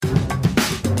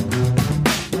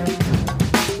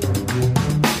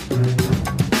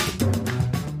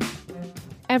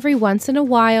every once in a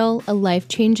while, a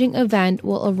life-changing event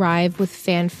will arrive with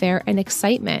fanfare and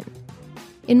excitement.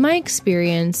 In my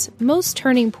experience, most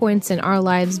turning points in our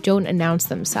lives don't announce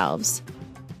themselves.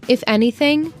 If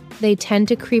anything, they tend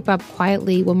to creep up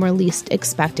quietly when we're least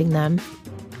expecting them.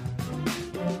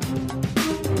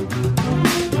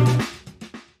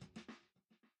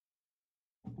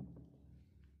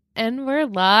 And we're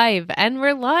live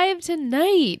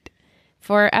tonight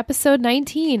for episode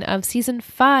 19 of season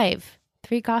 5,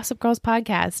 3 Gossip Girls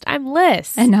podcast. I'm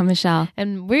Liz. And I'm Michelle.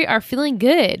 And we are feeling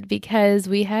good because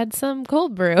we had some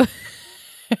cold brew.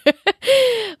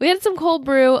 We had some cold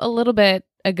brew a little bit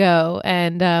ago,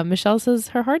 and Michelle says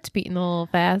her heart's beating a little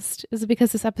fast. Is it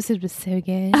because this episode was so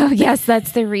good? Oh, yes,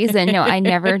 that's the reason. No, I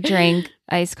never drink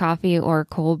iced coffee or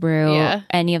cold brew,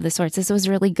 any of the sorts. This was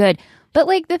really good. But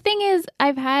like the thing is,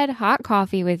 I've had hot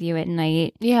coffee with you at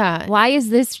night. Yeah. Why is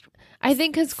this? I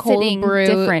think because cold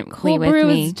brew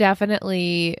is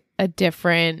definitely a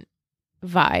different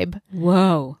vibe.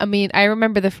 Whoa. I mean, I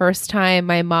remember the first time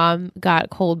my mom got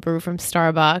cold brew from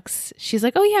Starbucks. She's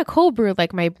like, oh yeah, cold brew.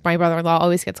 Like my brother-in-law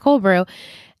always gets cold brew.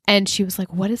 And she was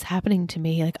like, what is happening to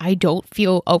me? Like, I don't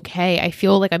feel okay. I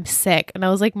feel like I'm sick. And I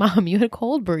was like, Mom, you had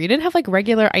cold brew. You didn't have like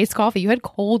regular iced coffee. You had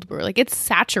cold brew. Like, it's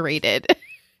saturated.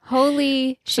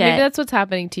 Holy shit. So maybe that's what's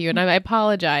happening to you. And I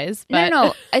apologize. But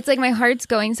No. It's like my heart's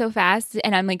going so fast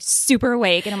and I'm like super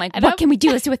awake. And I'm like, what can we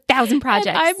do? Let's do 1,000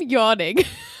 projects. I'm yawning.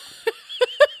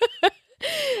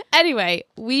 Anyway,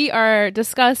 we are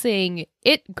discussing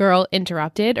It Girl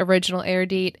Interrupted, original air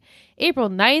date April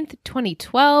 9th,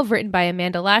 2012, written by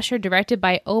Amanda Lasher, directed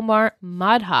by Omar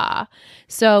Madha.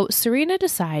 So Serena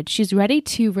decides she's ready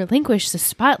to relinquish the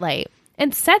spotlight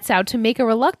and sets out to make a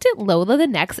reluctant Lola the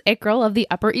next it girl of the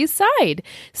Upper East Side,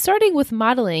 starting with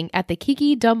modeling at the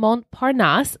Kiki de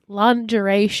Montparnasse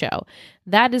lingerie show.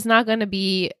 That is not going to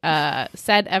be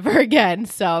said ever again,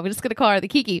 so I'm just going to call her the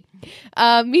Kiki.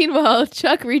 Meanwhile,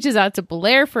 Chuck reaches out to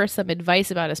Blair for some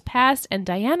advice about his past, and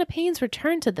Diana Payne's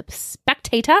return to the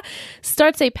Spectator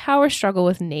starts a power struggle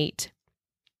with Nate.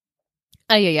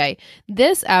 Ay.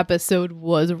 This episode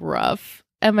was rough.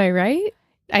 Am I right?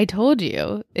 I told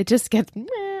you. It just gets...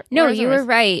 No, you were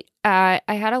right. I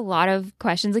had a lot of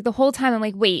questions. Like the whole time, I'm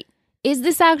like, wait, is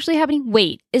this actually happening?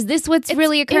 Wait, is this what's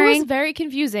really occurring? It was very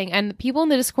confusing. And people in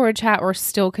the Discord chat were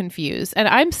still confused. And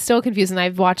I'm still confused. And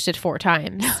I've watched it 4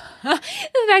 times. The fact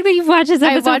that you've watched this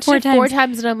episode I watched it 4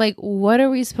 times. And I'm like, what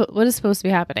is supposed to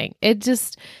be happening? It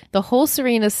just... The whole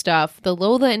Serena stuff, the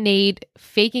Lola and Nate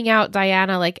faking out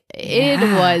Diana, like, it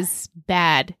was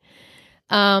bad.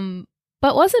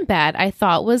 But wasn't bad, I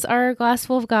thought, was our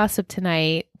glassful of gossip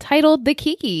tonight, titled The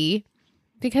Kiki,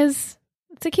 because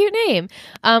it's a cute name.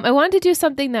 I wanted to do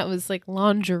something that was like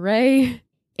lingerie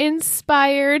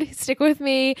inspired. Stick with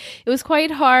me. It was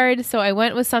quite hard, so I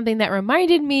went with something that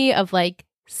reminded me of like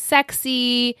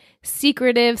sexy,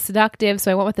 secretive, seductive.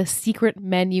 So I went with a secret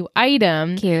menu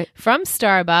item from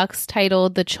Starbucks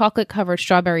titled the chocolate covered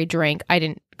strawberry drink. I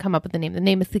didn't come up with the name. The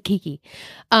name is the Kiki,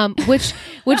 which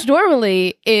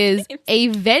normally is a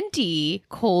venti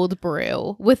cold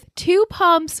brew with 2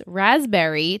 pumps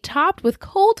raspberry topped with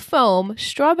cold foam,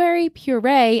 strawberry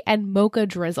puree, and mocha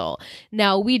drizzle.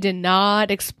 Now, we did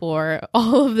not explore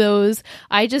all of those.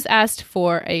 I just asked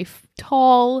for a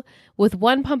tall with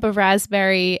 1 pump of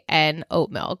raspberry and oat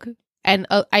milk. And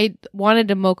I wanted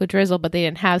a mocha drizzle, but they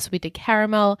didn't have, so we did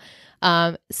caramel.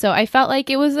 So I felt like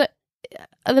it was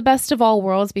the best of all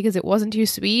worlds because it wasn't too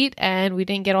sweet and we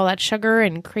didn't get all that sugar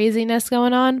and craziness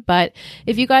going on. But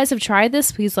if you guys have tried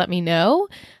this, please let me know.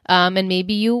 And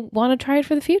maybe you want to try it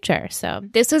for the future. So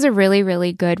this was a really,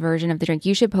 really good version of the drink.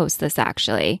 You should post this,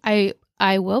 actually.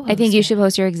 I will. I think you should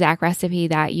post your exact recipe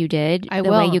that you did. The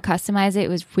way you customize it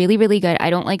was really, really good.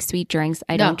 I don't like sweet drinks.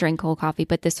 I don't drink cold coffee,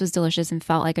 but this was delicious and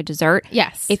felt like a dessert.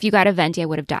 Yes. If you got a venti, I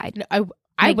would have died. No,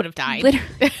 I would have died.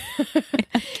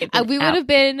 We would have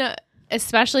been...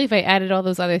 Especially if I added all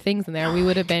those other things in there, we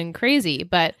would have been crazy.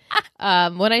 But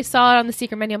when I saw it on the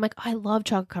secret menu, I'm like, oh, I love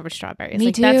chocolate covered strawberries.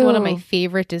 Me too. That's one of my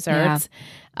favorite desserts.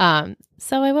 Yeah.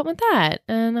 So I went with that,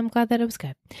 and I'm glad that it was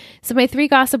good. So my 3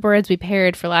 gossip words we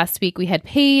paired for last week, we had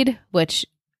paid, which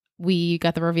we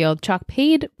got the reveal. Chuck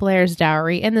paid Blair's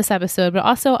dowry in this episode, but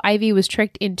also Ivy was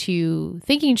tricked into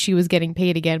thinking she was getting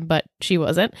paid again, but she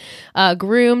wasn't.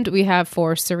 Groomed, we have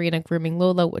for Serena grooming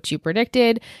Lola, which you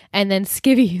predicted, and then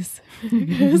skivvies.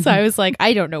 So I was like,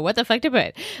 I don't know what the fuck to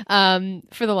put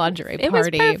for the lingerie party. It was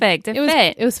perfect.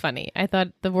 It was funny. I thought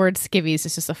the word skivvies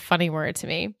is just a funny word to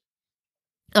me.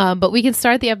 But we can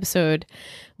start the episode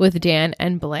with Dan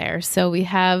and Blair. So we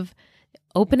have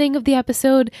opening of the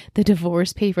episode. The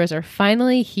divorce papers are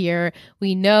finally here.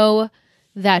 We know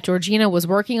that Georgina was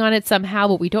working on it somehow,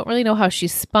 but we don't really know how she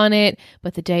spun it.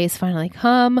 But the day has finally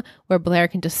come where Blair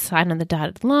can just sign on the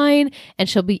dotted line and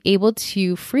she'll be able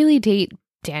to freely date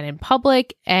Dan in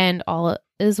public, and all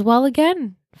is well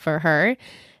again for her.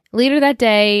 Later that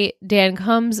day, Dan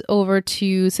comes over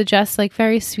to suggest like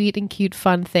very sweet and cute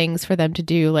fun things for them to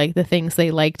do, like the things they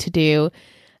like to do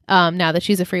now that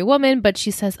she's a free woman. But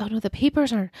she says, oh no, the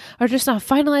papers are just not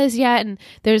finalized yet, and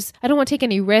I don't want to take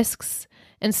any risks.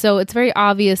 And so it's very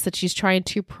obvious that she's trying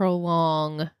to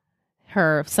prolong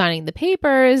her signing the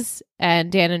papers,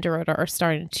 and Dan and Dorota are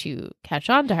starting to catch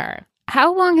on to her.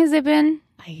 How long has it been?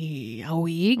 A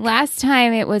week. Last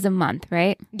time it was a month,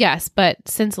 right? Yes, but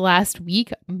since last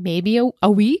week, maybe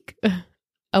a week?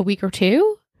 A week or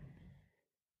two?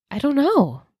 I don't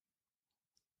know.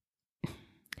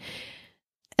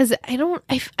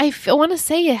 I want to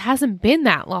say it hasn't been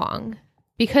that long,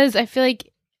 because I feel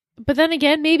like, but then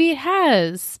again, maybe it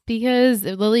has, because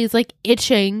Lily's like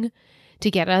itching to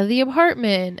get out of the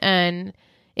apartment, and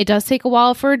it does take a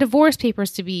while for divorce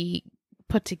papers to be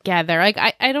put together. Like,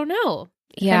 I don't know.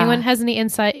 Yeah. If anyone has any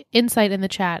insight in the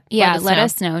chat, yeah, let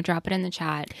us know. Drop it in the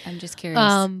chat. I'm just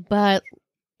curious. But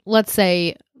let's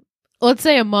say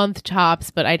a month tops,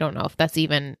 but I don't know if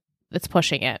that's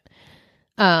pushing it.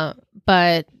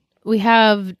 But we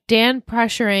have Dan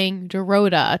pressuring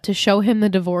Dorota to show him the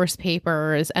divorce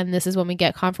papers, and this is when we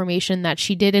get confirmation that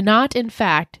she did not, in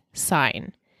fact,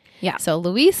 sign. Yeah. So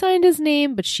Louise signed his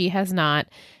name, but she has not.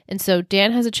 And so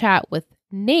Dan has a chat with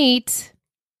Nate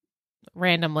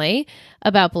randomly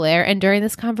about Blair, and during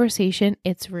this conversation,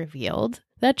 it's revealed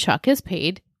that Chuck has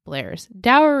paid Blair's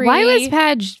dowry. Why was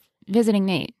Padge visiting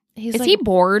Nate? Is he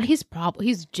bored? He's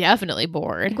definitely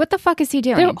bored. Like, what the fuck is he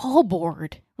doing? They're all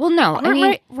bored. Well, no, I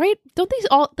mean, right? Don't these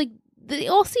all they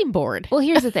all seem bored? Well,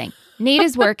 here's the thing: Nate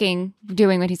is working,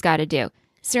 doing what he's got to do.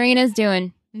 Serena's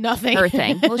doing nothing. Her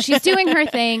thing. Well, she's doing her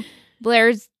thing.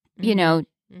 Blair's,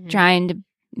 trying to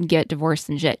get divorced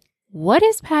and shit. What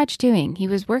is Padge doing? He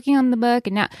was working on the book,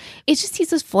 and now he's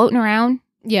just floating around.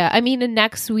 Yeah, I mean, in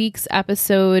next week's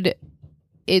episode,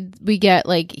 we get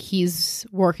like he's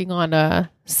working on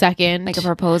a second, like a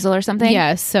proposal or something.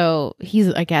 Yeah, so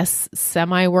he's, I guess,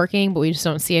 semi-working, but we just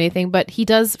don't see anything. But he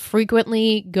does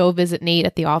frequently go visit Nate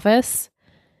at the office,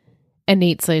 and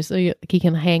Nate says he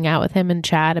can hang out with him and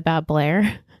chat about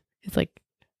Blair. It's like,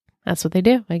 that's what they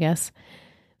do, I guess.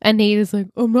 And Nate is like,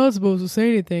 I'm not supposed to say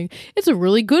anything. It's a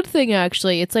really good thing,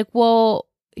 actually. It's like, well,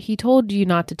 he told you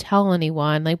not to tell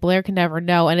anyone. Like, Blair can never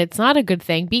know. And it's not a good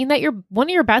thing, being that one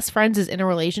of your best friends is in a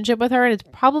relationship with her, and it's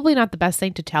probably not the best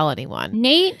thing to tell anyone.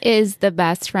 Nate is the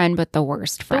best friend, but the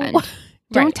worst friend.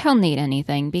 Don't tell Nate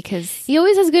anything, because he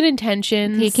always has good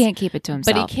intentions. He can't keep it to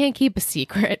himself. But he can't keep a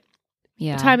secret.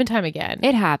 Yeah. Time and time again.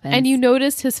 It happens. And you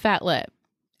noticed his fat lip.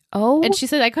 Oh. And she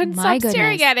said, I couldn't stop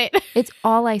staring at it. It's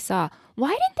all I saw. Why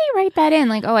didn't they write that in?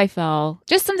 Like, oh, I fell.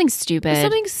 Just something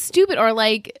stupid. Or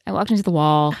like, I walked into the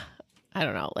wall. I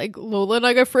don't know. Like, Lola and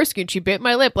I got frisky and she bit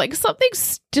my lip. Like, something,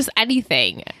 just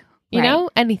anything. You know?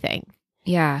 Anything.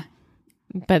 Yeah.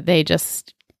 But they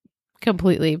just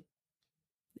completely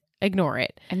ignore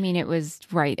it. I mean, it was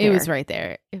right there. It was right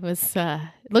there. It was,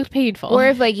 it looked painful. Or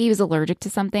if, like, he was allergic to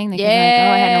something. They could be like,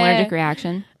 oh, I had an allergic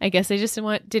reaction. I guess they just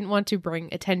didn't want to bring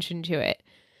attention to it.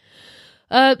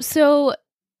 So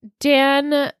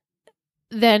Dan,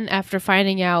 then after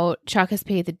finding out Chuck has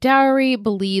paid the dowry,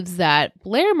 believes that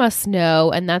Blair must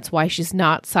know, and that's why she's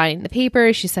not signing the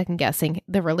papers. She's second guessing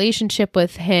the relationship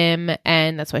with him,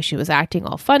 and that's why she was acting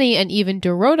all funny. And even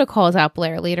Dorota calls out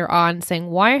Blair later on, saying,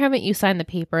 why haven't you signed the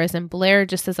papers? And Blair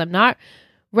just says, I'm not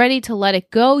ready to let it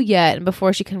go yet. And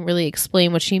before she can really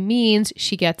explain what she means,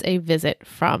 she gets a visit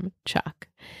from Chuck.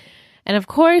 And of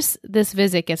course, this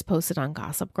visit gets posted on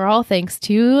Gossip Girl thanks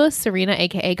to Serena,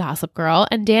 aka Gossip Girl.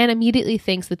 And Dan immediately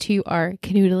thinks the two are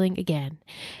canoodling again.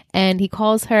 And he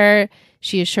calls her.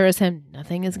 She assures him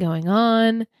nothing is going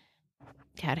on.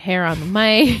 Had hair on the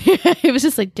mic. It was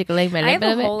just like tickling my lip. I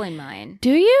have a hole in mine.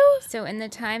 Do you? So in the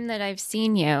time that I've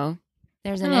seen you,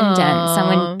 there's an indent.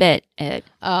 Someone bit it.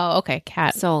 Oh, okay.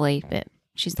 Cat solely bit.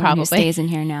 She's the one who stays in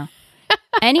here now.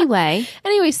 Anyway,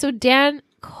 so Dan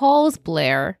calls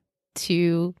Blair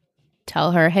to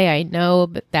tell her, hey, I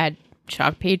know that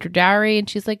Chuck paid your dowry. And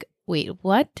she's like, wait,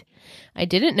 what? I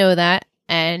didn't know that.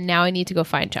 And now I need to go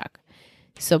find Chuck.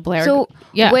 So Blair. So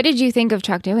what did you think of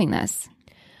Chuck doing this?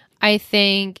 I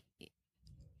think,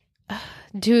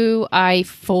 do I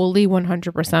fully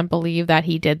 100% believe that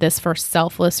he did this for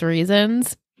selfless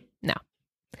reasons? No.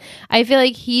 I feel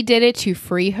like he did it to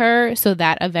free her so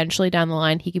that eventually down the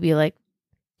line he could be like,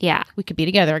 yeah, we could be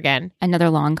together again. Another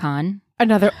long con.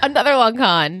 Another long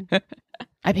con.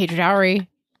 I paid your dowry.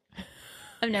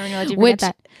 I've never known you Which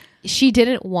forget that. she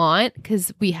didn't want,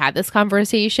 because we had this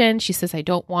conversation. She says, I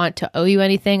don't want to owe you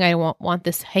anything. I don't want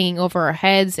this hanging over our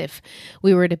heads. If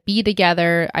we were to be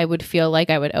together, I would feel like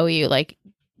I would owe you, like,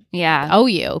 owe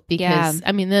you. Because,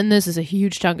 I mean, then this is a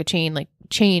huge chunk of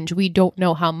change. We don't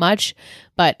know how much,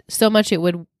 but so much it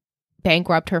would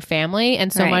bankrupt her family,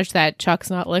 and so much that Chuck's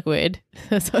not liquid.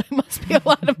 So it must be a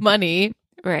lot of money.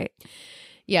 Right.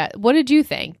 Yeah. What did you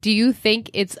think? Do you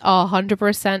think it's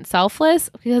 100% selfless?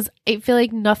 Because I feel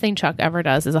like nothing Chuck ever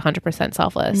does is 100%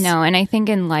 selfless. No, and I think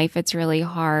in life it's really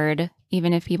hard,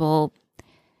 even if people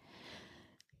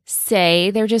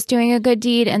say they're just doing a good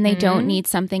deed and they don't need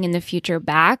something in the future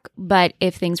back. But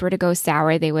if things were to go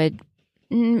sour, they would,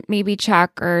 maybe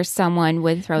Chuck or someone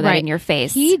would throw that in your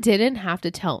face. He didn't have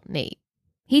to tell Nate.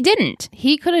 He didn't.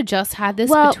 He could have just had this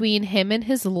between him and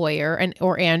his lawyer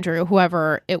or Andrew,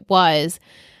 whoever it was.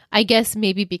 I guess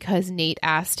maybe because Nate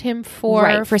asked him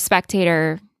for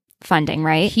spectator funding,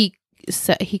 right? He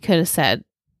could have said,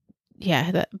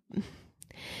 yeah. That.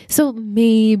 So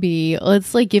maybe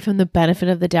let's like give him the benefit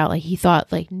of the doubt. Like he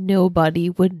thought like nobody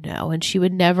would know and she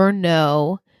would never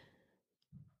know.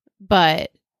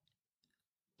 But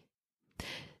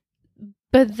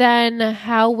then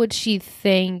how would she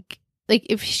think? Like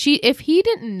if he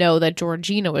didn't know that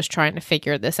Georgina was trying to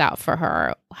figure this out for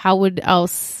her, how would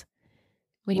else?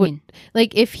 What do you mean?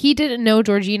 Like if he didn't know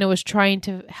Georgina was trying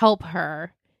to help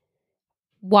her,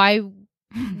 why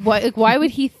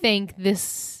would he think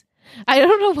this? I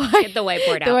don't know why. Get the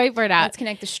whiteboard out. The whiteboard out. Let's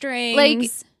connect the strings. Like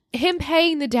him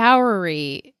paying the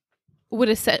dowry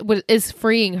is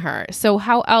freeing her. So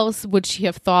how else would she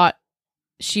have thought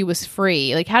she was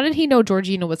free? Like how did he know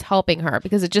Georgina was helping her?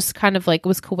 Because it just kind of like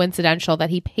was coincidental that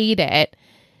he paid it.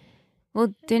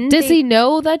 Well, does he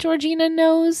know that Georgina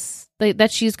knows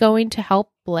that she's going to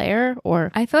help Blair,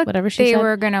 or I thought whatever she they said?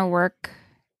 were going to work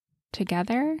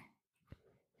together?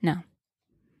 No.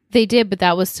 They did, but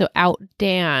that was to out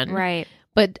Dan. Right.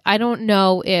 But I don't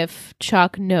know if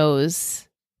Chuck knows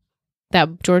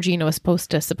that Georgina was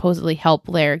supposed to supposedly help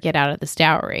Blair get out of this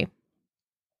dowry.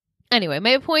 Anyway,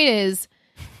 my point is,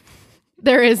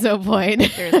 there is no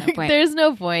point. There's no point. There's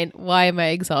no point. Why am I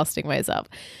exhausting myself?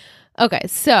 Okay,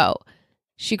 so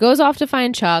she goes off to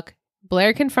find Chuck.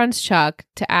 Blair confronts Chuck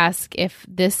to ask if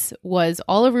this was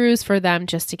all a ruse for them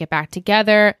just to get back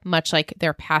together, much like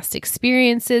their past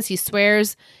experiences. He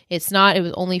swears it's not. It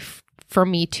was only for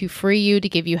me to free you, to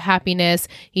give you happiness.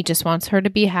 He just wants her to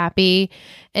be happy.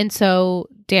 And so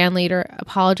Dan later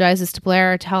apologizes to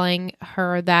Blair, telling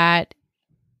her that,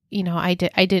 you know, I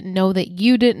didn't know that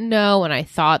you didn't know, and I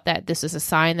thought that this was a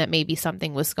sign that maybe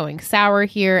something was going sour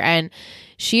here. And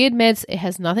she admits it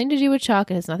has nothing to do with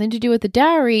Chuck. It has nothing to do with the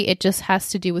dowry. It just has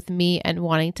to do with me and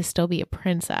wanting to still be a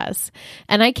princess.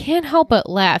 And I can't help but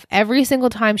laugh every single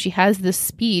time she has this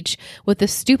speech with the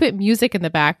stupid music in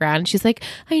the background. She's like,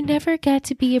 I never get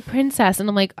to be a princess. And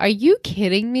I'm like, are you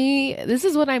kidding me? This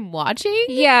is what I'm watching?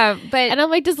 Yeah, but... And I'm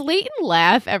like, does Leighton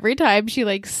laugh every time she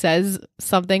like says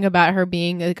something about her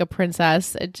being like a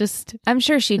princess? It just... I'm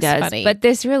sure she does, funny. But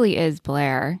this really is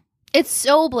Blair. It's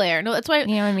so Blair. No, that's why.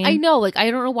 You know what I mean? I know. Like,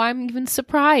 I don't know why I'm even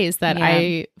surprised that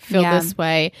I feel this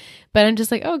way. But I'm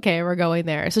just like, okay, we're going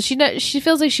there. So she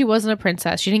feels like she wasn't a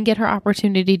princess. She didn't get her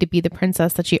opportunity to be the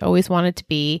princess that she always wanted to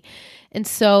be. And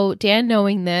so Dan,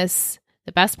 knowing this,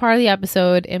 the best part of the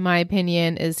episode, in my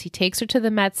opinion, is he takes her to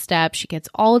the Met step. She gets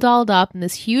all dolled up in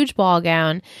this huge ball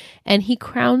gown, and he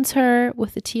crowns her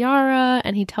with a tiara,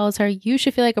 and he tells her, you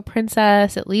should feel like a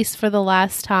princess, at least for the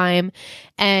last time.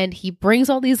 And he brings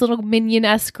all these little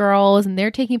minion-esque girls, and they're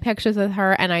taking pictures with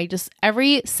her. And I just,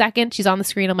 every second she's on the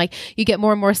screen, I'm like, you get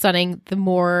more and more stunning the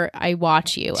more I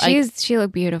watch you. She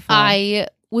looked beautiful. I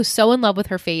was so in love with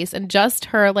her face, and just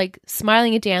her like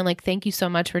smiling at Dan, like, thank you so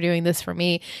much for doing this for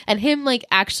me. And him like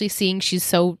actually seeing she's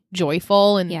so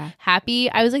joyful and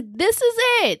happy. I was like, this is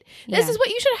it. This is what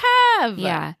you should have.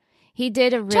 Yeah. He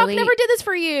did a really... Chuck never did this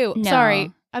for you. No.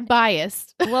 Sorry. I'm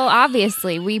biased. Well,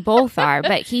 obviously, we both are,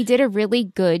 but he did a really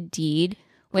good deed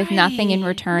with nothing in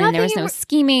return. There was no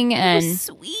scheming, and it was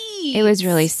sweet. It was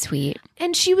really sweet.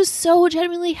 And she was so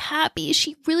genuinely happy.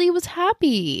 She really was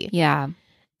happy. Yeah.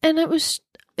 And it was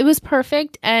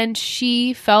perfect, and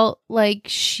she felt like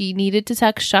she needed to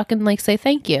text Chuck and like say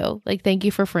thank you. Like, thank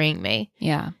you for freeing me.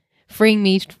 Yeah. Freeing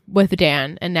me with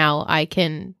Dan, and now I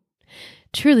can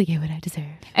truly get what I deserve.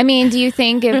 I mean, do you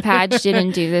think if Padge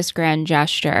didn't do this grand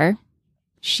gesture,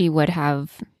 she would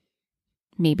have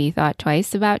maybe thought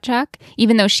twice about Chuck?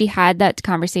 Even though she had that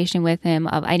conversation with him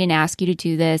of, I didn't ask you to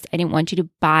do this. I didn't want you to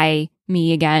buy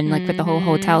me again, like with the whole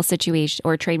hotel situation,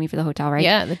 or trade me for the hotel, right?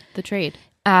 Yeah, the trade.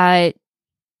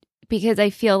 Because I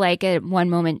feel like at one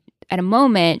moment, at a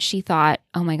moment she thought,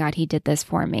 oh my God, he did this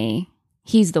for me.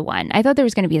 He's the one. I thought there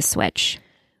was going to be a switch.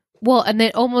 Well, and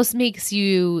it almost makes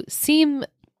you seem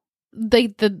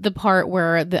like the part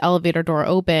where the elevator door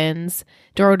opens,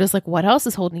 Dorota's like, what else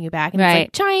is holding you back? And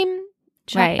it's like,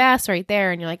 Chuck Bass right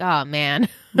there. And you're like, oh, man.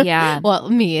 Yeah. Well,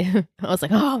 me, I was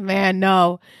like, oh, man,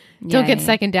 no. Don't get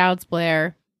second doubts,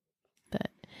 Blair. But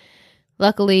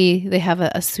luckily, they have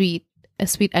a sweet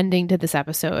ending to this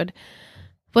episode.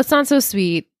 What's not so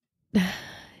sweet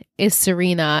is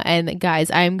Serena. And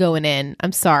guys, I am going in.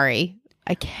 I'm sorry.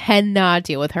 I cannot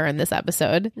deal with her in this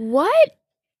episode. What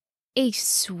a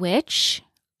switch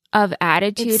of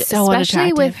attitude, It's so especially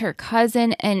unattractive. with her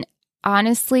cousin. And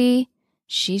honestly,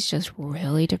 she's just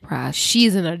really depressed.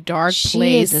 She's in a dark She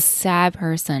place. is a sad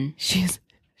person.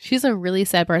 She's a really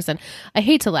sad person. I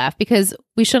hate to laugh because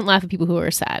we shouldn't laugh at people who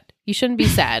are sad. You shouldn't be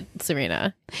sad,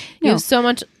 Serena. You No. have so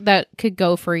much that could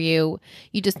go for you.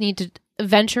 You just need to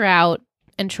venture out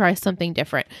and try something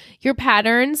different. Your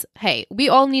patterns, hey, we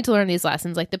all need to learn these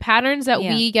lessons. Like the patterns that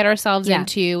Yeah. we get ourselves Yeah.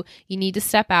 into, you need to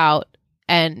step out.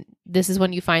 And this is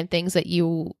when you find things that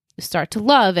you start to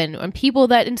love and people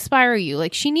that inspire you.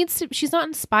 Like she's not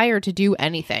inspired to do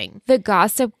anything. The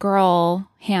Gossip Girl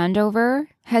handover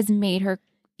has made her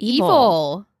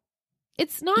evil.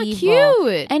 It's not Evil.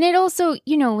 cute. And it also,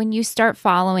 when you start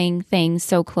following things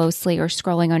so closely or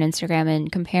scrolling on Instagram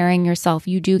and comparing yourself,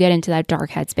 you do get into that dark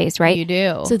headspace, right? You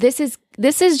do. So this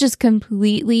is just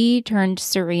completely turned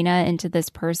Serena into this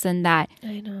person that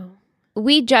I know.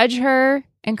 we judge her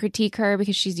and critique her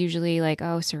because she's usually like,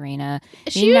 oh, Serena,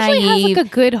 She usually has naive like a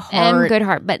good heart. and good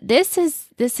heart. But this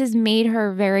has made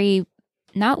her very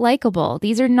not likable.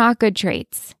 These are not good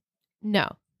traits. No.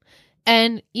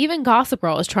 And even Gossip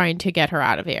Girl is trying to get her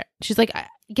out of here. She's like,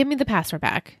 give me the password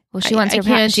back. Well, she I- wants I her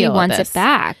can't back. She deal with wants this. it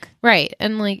back. Right.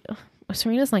 And like,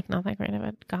 Serena's like not that great of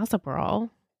a Gossip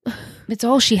Girl. It's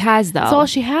all she has, though. That's all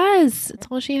she has. It's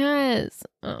all she has.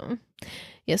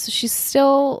 Yeah, so she's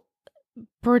still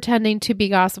pretending to be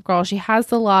Gossip Girl. She has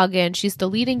the login. She's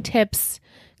deleting tips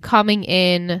coming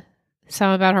in,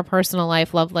 some about her personal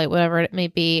life, love life, whatever it may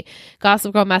be.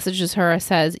 Gossip Girl messages her,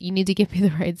 says, you need to give me the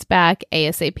rights back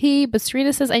ASAP. But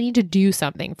Serena says, I need to do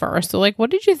something first. So like, what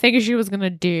did you think she was going to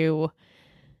do?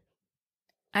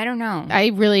 I don't know.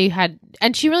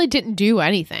 And she really didn't do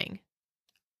anything.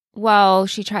 Well,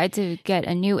 she tried to get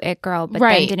a new it girl, but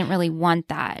Right. then didn't really want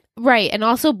that. Right. And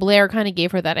also Blair kind of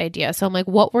gave her that idea. So I'm like,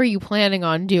 what were you planning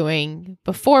on doing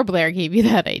before Blair gave you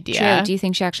that idea? True. Do you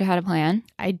think she actually had a plan?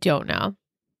 I don't know.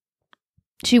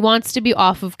 She wants to be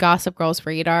off of Gossip Girl's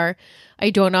radar. I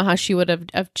don't know how she would have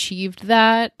achieved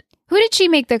that. Who did she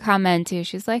make the comment to?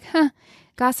 She's like,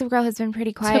 Gossip Girl has been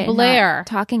pretty quiet. and not Blair.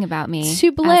 talking about me.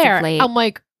 To Blair. as of late." I'm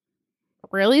like,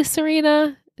 really,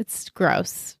 Serena? It's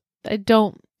gross.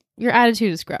 Your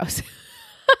attitude is gross.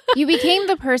 You became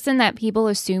the person that people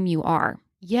assume you are.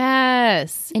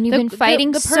 Yes. And you've been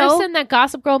fighting the so- person that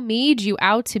Gossip Girl made you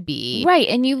out to be. Right.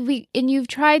 And you've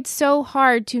tried so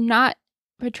hard to not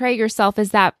portray yourself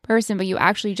as that person, but you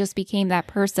actually just became that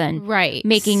person, Right.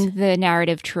 making the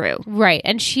narrative true. Right.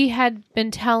 And she had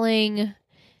been telling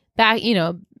back,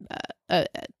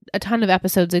 a ton of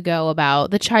episodes ago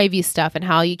about the Chivy stuff and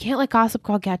how you can't let Gossip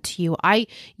Girl get to you. I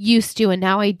used to, and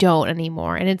now I don't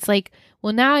anymore. And it's like,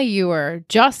 well, now you are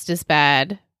just as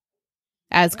bad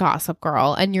as Gossip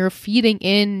Girl, and you're feeding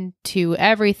into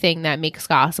everything that makes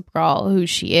Gossip Girl who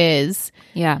she is.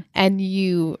 Yeah. And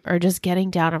you are just getting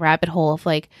down a rabbit hole of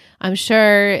like, I'm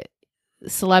sure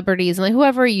celebrities and like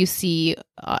whoever you see,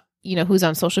 who's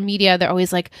on social media, they're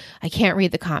always like, I can't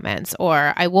read the comments,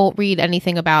 or I won't read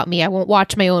anything about me. I won't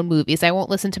watch my own movies. I won't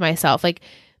listen to myself, like,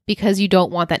 because you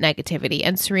don't want that negativity.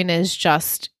 And Serena has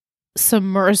just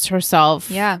submersed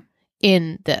herself Yeah.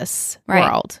 in this Right.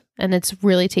 world. And it's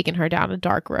really taken her down a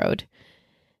dark road.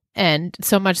 And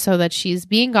so much so that she's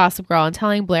being Gossip Girl and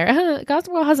telling Blair,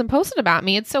 Gossip Girl hasn't posted about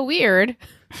me. It's so weird.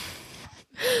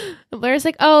 And Blair's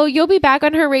like, oh, you'll be back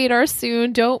on her radar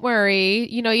soon. Don't worry.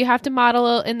 You have to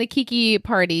model in the Kiki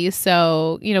party.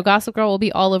 So, Gossip Girl will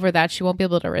be all over that. She won't be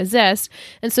able to resist.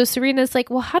 And so Serena's like,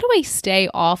 well, how do I stay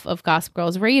off of Gossip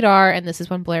Girl's radar? And this is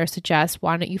when Blair suggests,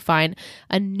 why don't you find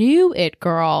a new it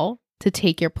girl to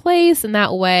take your place? And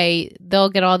that way they'll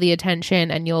get all the attention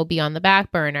and you'll be on the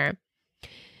back burner.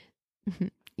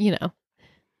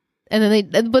 And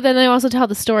then they also tell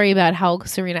the story about how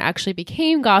Serena actually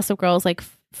became Gossip Girl's like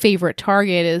favorite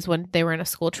target is when they were in a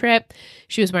school trip.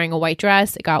 She was wearing a white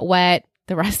dress. It got wet.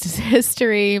 The rest is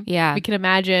history. Yeah. We can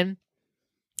imagine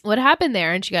what happened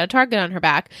there, and she got a target on her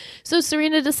back. So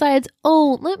Serena decides,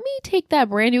 oh, let me take that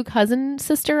brand new cousin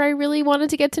sister I really wanted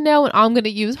to get to know, and I'm going to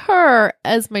use her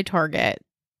as my target.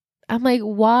 I'm like,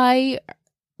 why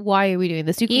are we doing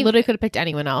this? You literally could have picked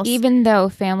anyone else. Even though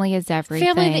family is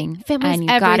everything. Family's and you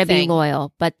gotta be everything.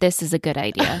 loyal, but this is a good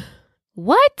idea.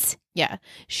 What? Yeah,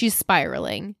 she's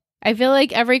spiraling. I feel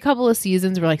like every couple of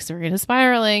seasons we're like, Serena's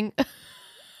spiraling.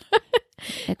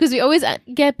 Because we always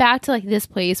get back to like this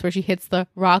place where she hits the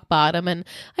rock bottom and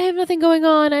I have nothing going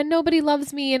on and nobody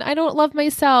loves me and I don't love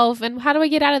myself and how do I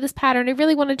get out of this pattern? I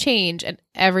really want to change. And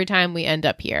every time we end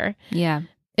up here. Yeah.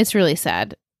 It's really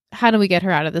sad. How do we get her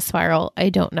out of the spiral? I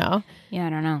don't know. Yeah, I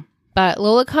don't know. But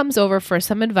Lola comes over for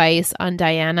some advice on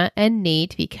Diana and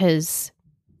Nate because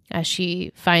as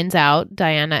she finds out,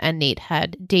 Diana and Nate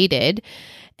had dated.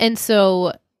 And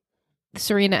so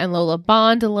Serena and Lola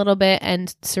bond a little bit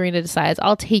and Serena decides,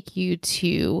 I'll take you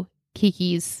to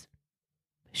Kiki's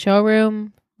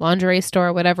showroom, lingerie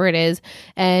store, whatever it is,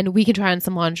 and we can try on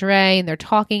some lingerie. And they're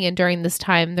talking, and during this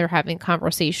time they're having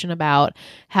conversation about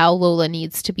how Lola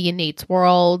needs to be in Nate's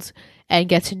world and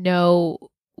get to know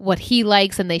what he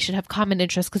likes, and they should have common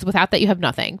interests because without that you have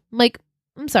nothing. I'm like,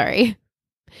 I'm sorry.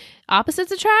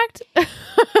 Opposites attract?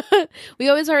 We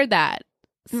always heard that.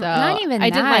 So not even I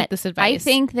that. didn't like this advice. I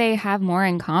think they have more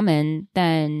in common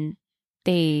than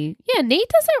they. Yeah, Nate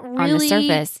doesn't really on the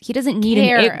surface. He doesn't need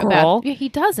care an it girl. about. Yeah, he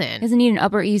doesn't. He doesn't need an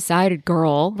Upper East Side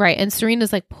girl. Right, and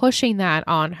Serena's like pushing that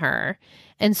on her,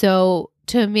 and so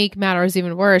to make matters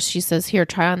even worse, she says, "Here,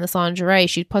 try on this lingerie."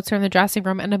 She puts her in the dressing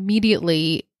room and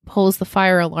immediately pulls the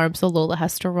fire alarm, so Lola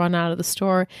has to run out of the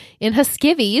store in her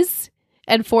skivvies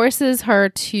and forces her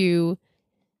to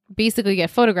basically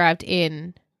get photographed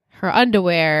in her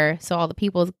underwear so all the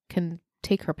people can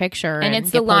take her picture. And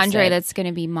it's the lingerie that's going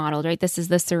to be modeled, right? This is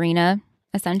the Serena,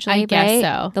 essentially, I guess right?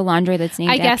 so. The lingerie that's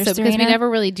named after I guess so, Serena. because we never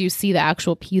really do see the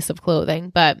actual piece of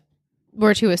clothing, but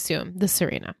we're to assume the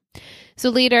Serena. So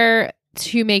later,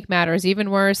 to make matters even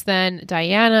worse, then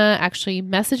Diana actually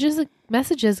messages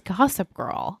Gossip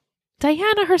Girl.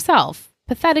 Diana herself,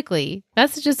 pathetically,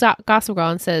 messages Gossip Girl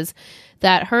and says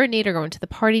that her and Nate are going to the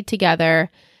party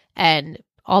together, and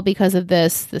all because of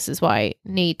this. This is why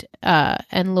Nate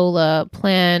and Lola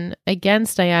plan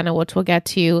against Diana, which we'll get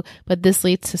to. But this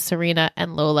leads to Serena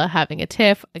and Lola having a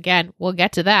tiff. Again, we'll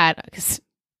get to that because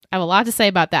I have a lot to say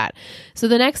about that. So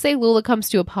the next day, Lola comes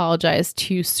to apologize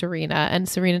to Serena, and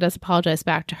Serena does apologize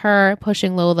back to her,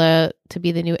 pushing Lola to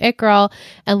be the new it girl.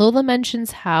 And Lola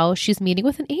mentions how she's meeting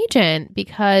with an agent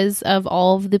because of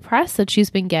all of the press that she's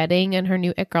been getting and her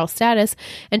new it girl status.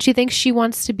 And she thinks she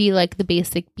wants to be like the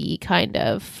basic B kind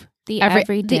of the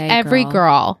every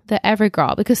girl,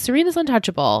 because Serena's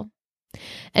untouchable.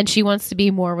 And she wants to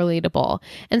be more relatable.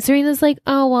 And Serena's like,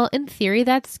 oh, well, in theory,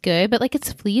 that's good, but like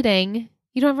it's fleeting.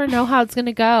 You don't ever know how it's going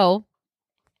to go.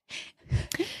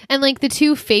 And like the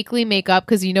two fakely make up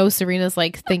because Serena's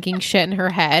like thinking shit in her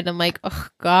head. I'm like, oh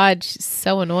God, she's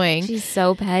so annoying. She's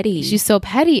so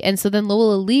petty. And so then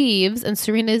Lola leaves and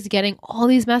Serena is getting all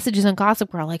these messages on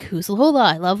Gossip Girl like, who's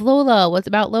Lola? I love Lola. What's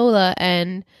about Lola?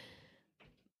 And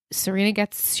Serena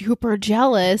gets super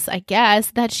jealous, I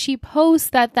guess, that she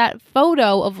posts that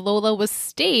photo of Lola was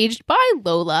staged by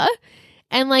Lola.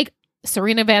 And like,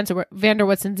 Serena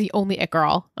Vanderwoodsen's the only it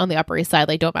girl on the Upper East Side.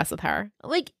 Like, don't mess with her.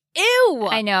 Like, ew.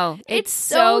 I know. It's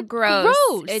so gross.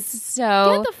 It's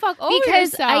so... Get the fuck over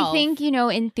because yourself. I think,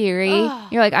 in theory,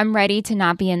 you're like, I'm ready to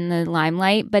not be in the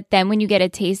limelight. But then when you get a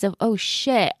taste of, oh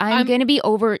shit, I'm going to be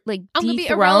over, like, I'm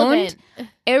dethroned.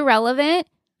 Irrelevant.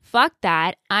 Fuck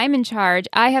that. I'm in charge.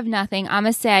 I have nothing. I'm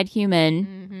a sad human.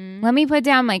 Mm-hmm. Let me put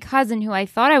down my cousin who I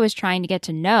thought I was trying to get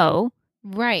to know.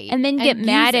 Right. And then get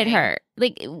mad at her.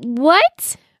 Like,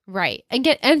 what? Right. And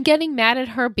getting mad at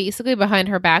her basically behind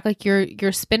her back. Like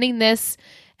you're spinning this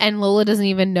and Lola doesn't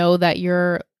even know that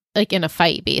you're like in a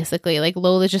fight, basically. Like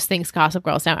Lola just thinks Gossip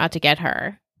Girl's now out to get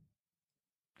her.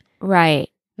 Right.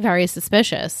 Very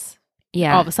suspicious.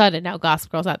 Yeah. All of a sudden now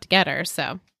Gossip Girl's out to get her.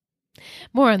 So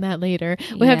more on that later.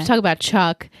 We have to talk about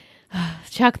Chuck.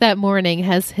 Chuck that morning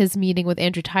has his meeting with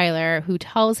Andrew Tyler, who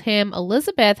tells him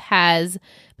Elizabeth has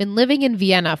been living in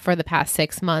Vienna for the past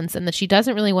 6 months and that she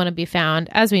doesn't really want to be found.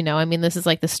 As we know, I mean, this is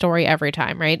like the story every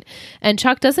time, right? And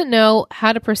Chuck doesn't know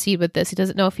how to proceed with this. He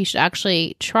doesn't know if he should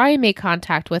actually try and make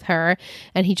contact with her.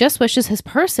 And he just wishes his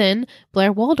person,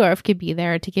 Blair Waldorf, could be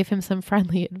there to give him some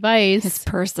friendly advice. His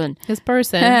person.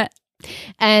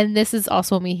 And this is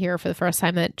also when we hear for the first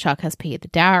time that Chuck has paid the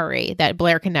dowry that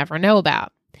Blair can never know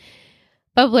about.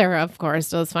 But Blair, of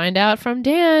course, does find out from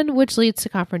Dan, which leads to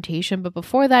confrontation. But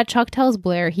before that, Chuck tells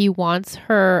Blair he wants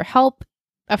her help,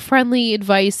 a friendly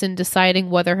advice in deciding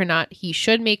whether or not he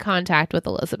should make contact with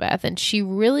Elizabeth. And she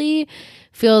really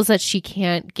feels that she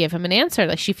can't give him an answer.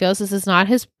 Like she feels this is not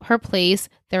her place.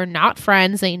 They're not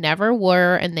friends. They never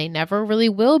were, and they never really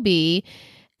will be.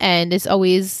 And it's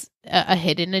always a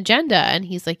hidden agenda. And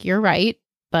he's like, you're right,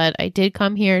 but I did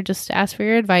come here just to ask for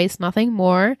your advice, nothing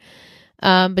more.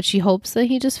 But she hopes that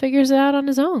he just figures it out on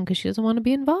his own because she doesn't want to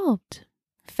be involved.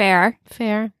 Fair.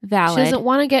 She Valid. doesn't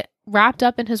want to get wrapped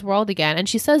up in his world again. And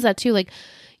she says that too, like,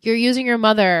 you're using your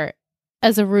mother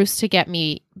as a ruse to get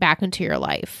me back into your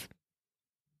life.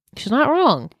 She's not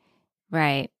wrong.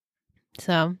 Right.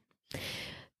 So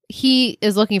he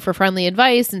is looking for friendly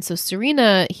advice. And so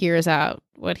Serena hears out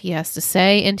what he has to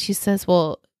say. And she says,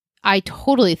 well, I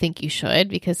totally think you should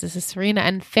because this is Serena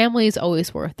and family is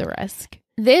always worth the risk.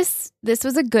 This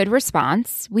was a good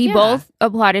response. We both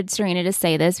applauded Serena to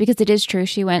say this because it is true.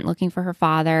 She went looking for her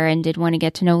father and did want to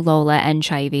get to know Lola and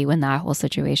Chivy when that whole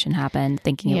situation happened,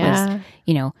 thinking it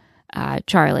was,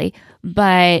 Charlie.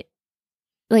 But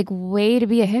like, way to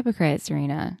be a hypocrite,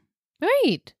 Serena.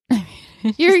 Right.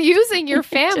 You're using your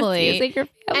family. Using your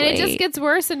family. And it just gets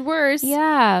worse and worse.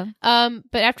 Yeah.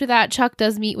 But after that, Chuck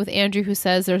does meet with Andrew, who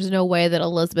says there's no way that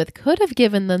Elizabeth could have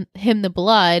given him the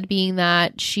blood, being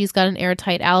that she's got an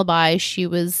airtight alibi. She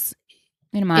was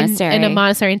in a monastery. In a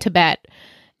monastery in Tibet.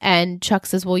 And Chuck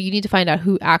says, well, you need to find out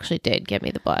who actually did give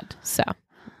me the blood. So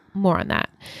more on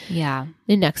that. Yeah.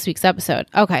 In next week's episode.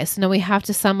 Okay, so now we have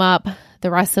to sum up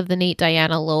the rest of the Nate,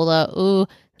 Diana, Lola. Ooh,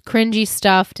 cringy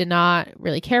stuff. Did not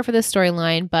really care for this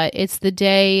storyline, but it's the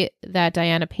day that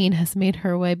Diana Payne has made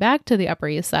her way back to the Upper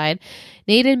East Side.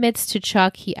 Nate admits to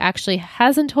Chuck he actually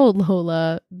hasn't told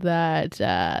Lola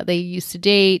that they used to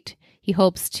date. He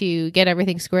hopes to get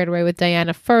everything squared away with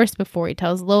Diana first before he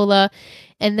tells Lola.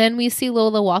 And then we see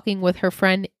Lola walking with her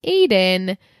friend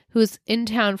Aiden, who's in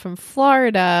town from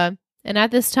Florida. And at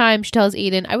this time, she tells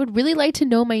Aiden, I would really like to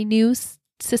know my new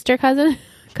cousin,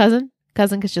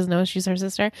 because she doesn't know she's her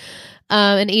sister.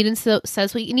 And Aiden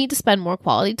says, well, you need to spend more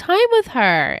quality time with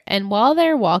her. And while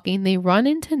they're walking, they run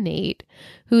into Nate,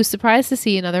 who's surprised to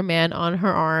see another man on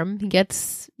her arm.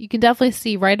 You can definitely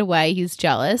see right away he's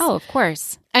jealous. Oh, of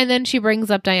course. And then she brings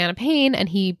up Diana Payne, and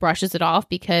he brushes it off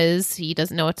because he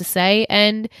doesn't know what to say.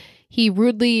 And he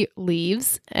rudely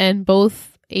leaves. And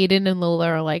both Aiden and Lola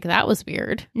are like, that was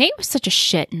weird. Nate was such a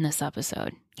shit in this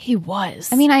episode. He was.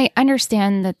 I mean, I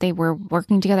understand that they were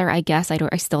working together. I guess I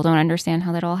still don't understand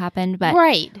how that all happened. But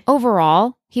right.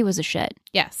 Overall, he was a shit.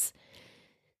 Yes.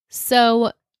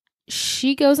 So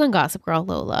she goes on Gossip Girl,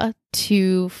 Lola,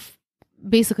 to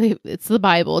basically, it's the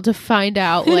Bible, to find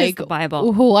out like the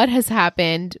Bible. What has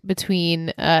happened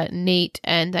between Nate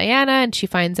and Diana. And she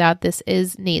finds out this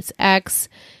is Nate's ex.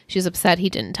 She's upset he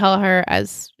didn't tell her,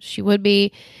 as she would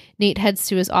be. Nate heads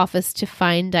to his office to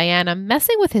find Diana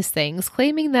messing with his things,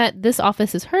 claiming that this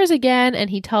office is hers again,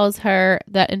 and he tells her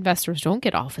that investors don't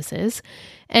get offices.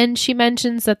 And she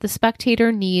mentions that the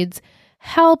Spectator needs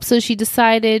help, so she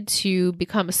decided to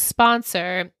become a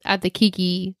sponsor at the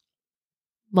Kiki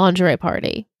lingerie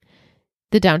party,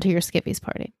 the Down to Your Skippies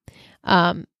party,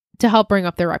 to help bring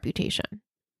up their reputation.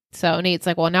 So Nate's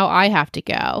like, well, now I have to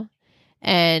go.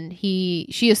 And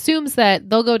she assumes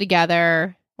that they'll go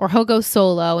together, or he'll go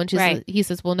solo. And he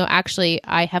says, well, no, actually,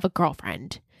 I have a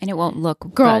girlfriend. And it won't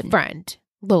look girlfriend,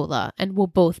 good. Lola, and we'll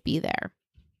both be there.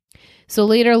 So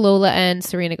later, Lola and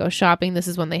Serena go shopping. This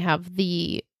is when they have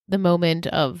the moment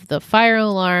of the fire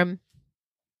alarm.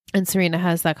 And Serena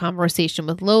has that conversation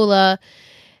with Lola.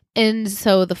 And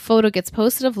so the photo gets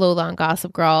posted of Lola on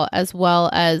Gossip Girl, as well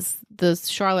as the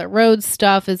Charlotte Road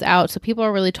stuff is out. So people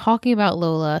are really talking about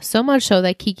Lola, so much so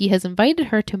that Kiki has invited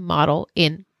her to model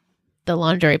in the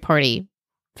lingerie party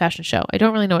fashion show. I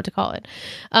don't really know what to call it.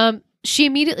 She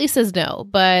immediately says no,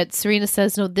 but Serena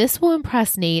says, no, this will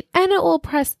impress Nate and it will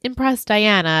impress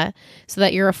Diana, so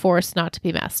that you're a force not to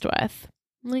be messed with.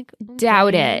 I'm like, okay.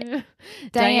 Doubt it.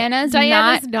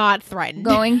 Diana's not threatened.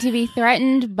 Going to be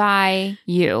threatened by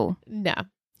you. No,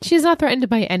 she's not threatened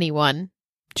by anyone.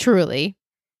 Truly.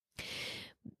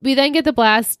 We then get the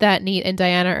blast that Nate and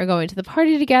Diana are going to the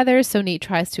party together. So Nate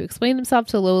tries to explain himself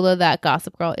to Lola that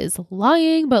Gossip Girl is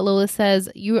lying. But Lola says,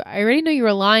 I already know you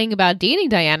were lying about dating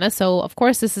Diana. So, of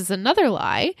course, this is another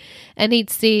lie. And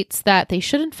Nate states that they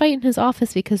shouldn't fight in his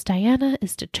office because Diana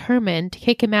is determined to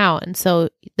kick him out. And so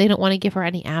they don't want to give her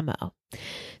any ammo.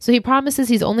 So he promises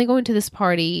he's only going to this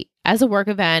party as a work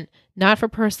event, not for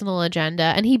personal agenda.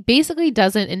 And he basically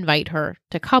doesn't invite her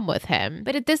to come with him.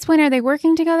 But at this point, are they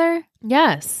working together?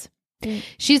 Yes.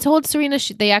 She told Serena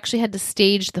they actually had to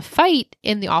stage the fight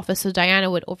in the office so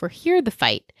Diana would overhear the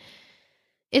fight.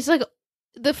 It's like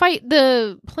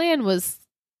the plan was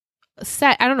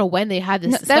set. I don't know when they had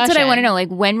this discussion. That's what I want to know. Like,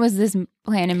 when was this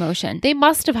plan in motion? They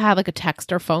must have had like a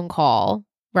text or phone call,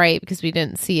 right? Because we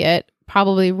didn't see it.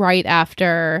 Probably right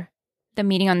after the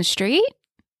meeting on the street.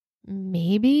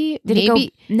 Maybe. Did he go?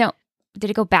 No. Did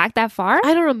it go back that far?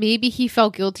 I don't know. Maybe he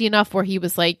felt guilty enough where he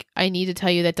was like, I need to tell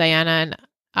you that Diana and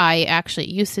I actually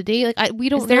used to date. Like, we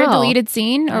don't know. Is there a deleted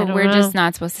scene, I or don't we're know. just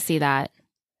not supposed to see that?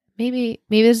 Maybe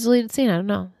there's a deleted scene. I don't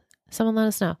know. Someone let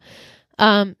us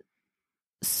know.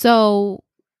 So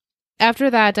after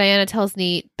that, Diana tells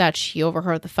Nate that she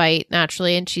overheard the fight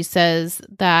naturally, and she says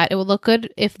that it would look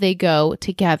good if they go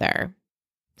together.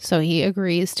 So he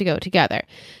agrees to go together.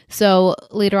 So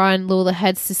later on, Lola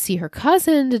heads to see her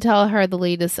cousin to tell her the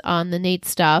latest on the Nate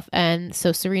stuff. And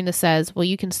so Serena says, well,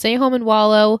 you can stay home and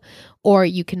wallow, or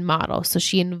you can model. So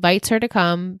she invites her to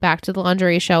come back to the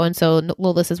lingerie show. And so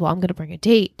Lola says, well, I'm going to bring a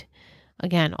date.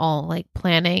 Again, all like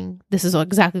planning. This is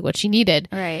exactly what she needed.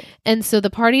 Right. And so the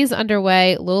party is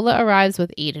underway. Lola arrives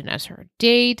with Aiden as her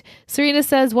date. Serena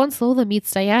says, once Lola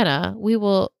meets Diana,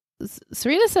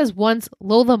 Serena says once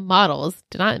Lola models,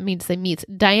 did not mean to say meets,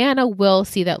 Diana will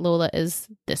see that Lola is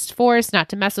this force, not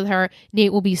to mess with her.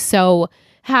 Nate will be so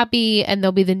happy, and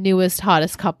they'll be the newest,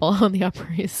 hottest couple on the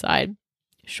Upper East Side.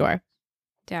 Sure.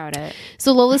 Doubt it.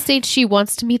 So Lola states she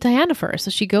wants to meet Diana first.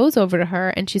 So she goes over to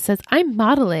her and she says, I'm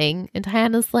modeling. And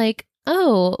Diana's like,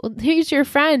 oh, here's your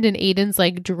friend. And Aiden's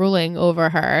like drooling over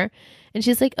her. And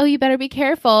she's like, oh, you better be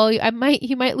careful. You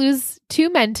might lose 2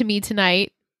 men to me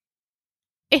tonight.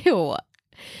 Ew.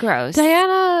 Gross.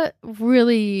 Diana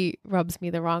really rubs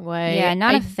me the wrong way. Yeah,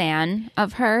 not a fan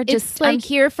of her. Just like, I'm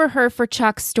here for her for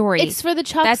Chuck's story. It's for the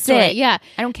Chuck That's story. it. Yeah.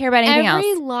 I don't care about anything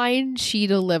Every else. line she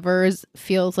delivers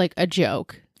feels like a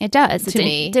joke. It does. To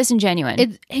me. Disingenuous.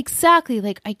 It's exactly.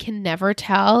 Like, I can never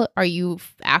tell. Are you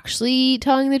actually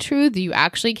telling the truth? Do you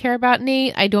actually care about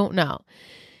Nate? I don't know.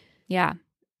 Yeah.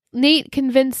 Nate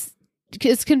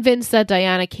is convinced that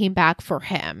Diana came back for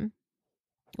him,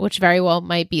 which very well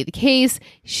might be the case.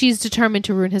 She's determined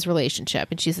to ruin his relationship.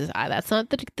 And she says,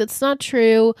 that's not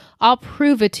true. I'll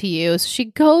prove it to you. So she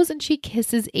goes and she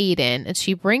kisses Aiden, and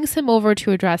she brings him over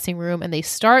to a dressing room, and they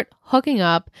start hooking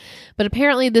up. But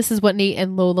apparently this is what Nate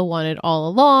and Lola wanted all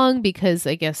along, because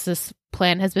I guess this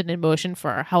plan has been in motion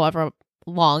for however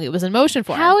long it was in motion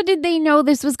for. How did they know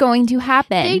this was going to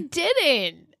happen? They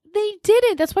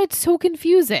didn't. That's why it's so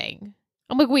confusing.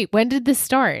 I'm like, wait, when did this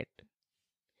start?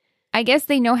 I guess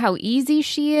they know how easy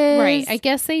she is. Right. I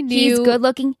guess they knew. He's good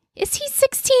looking. Is he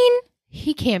 16?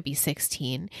 He can't be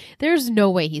 16. There's no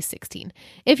way he's 16.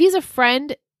 If he's a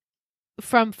friend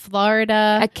from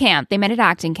Florida. At camp. They met at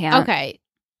acting camp. Okay.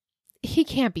 He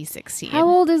can't be 16. How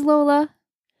old is Lola?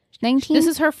 19? This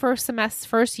is her first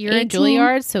year 18? at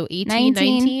Juilliard, so 18,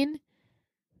 19.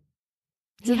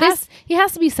 So He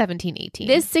has to be 17, 18.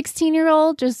 This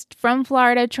 16-year-old just from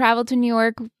Florida traveled to New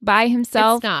York by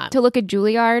himself It's not. to look at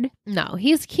Juilliard. No,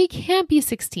 he can't be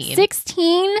 16.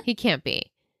 16? He can't be.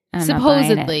 I'm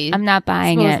Supposedly. not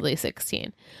buying it. Supposedly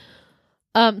 16.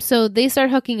 So they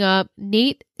start hooking up.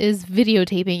 Nate is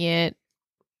videotaping it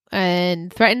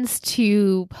and threatens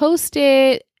to post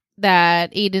it,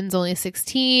 that Aiden's only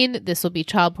 16. This will be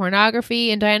child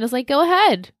pornography. And Diana's like, go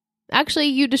ahead. Actually,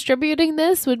 you distributing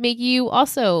this would make you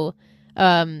also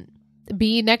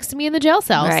be next to me in the jail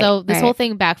cell. Right, so this right. whole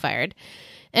thing backfired.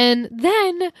 And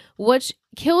then what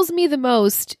kills me the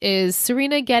most is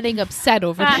Serena getting upset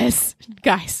over this.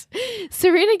 Guys,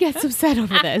 Serena gets upset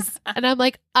over this. And I'm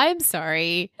like, I'm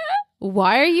sorry.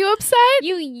 Why are you upset?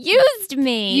 You used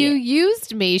me. You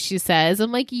used me, she says.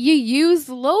 I'm like, you used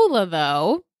Lola,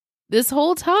 though, this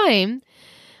whole time.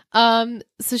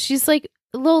 So she's like,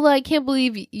 Lola, I can't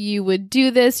believe you would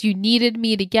do this. You needed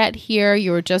me to get here.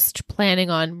 You were just planning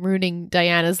on ruining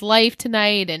Diana's life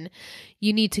tonight, and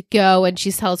you need to go. And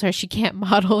she tells her she can't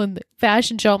model in the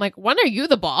fashion show. I'm like, when are you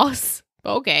the boss?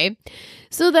 Okay.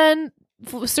 So then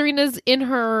Serena's in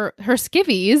her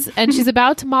skivvies, and she's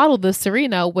about to model the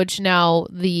Serena, which now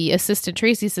the assistant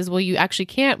Tracy says, well, you actually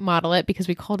can't model it because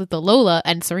we called it the Lola,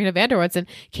 and Serena van der Woodsen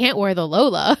can't wear the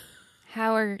Lola.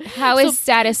 How is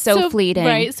status so fleeting?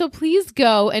 Right. So please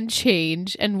go and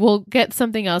change, and we'll get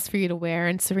something else for you to wear.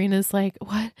 And Serena's like,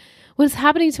 what is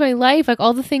happening to my life? Like,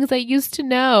 all the things I used to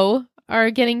know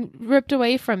are getting ripped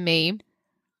away from me.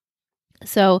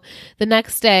 So the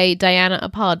next day, Diana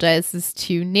apologizes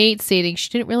to Nate, stating she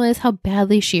didn't realize how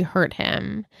badly she hurt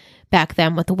him back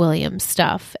then with the Williams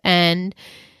stuff. And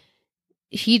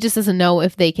he just doesn't know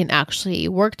if they can actually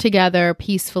work together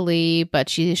peacefully, but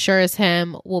she assures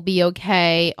him we'll be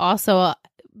okay. Also,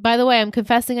 by the way, I'm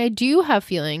confessing I do have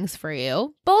feelings for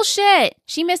you. Bullshit.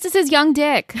 She misses his young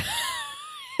dick.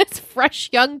 It's fresh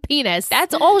young penis.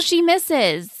 That's all she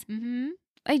misses. Mm-hmm.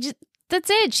 That's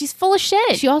it. She's full of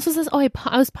shit. She also says, I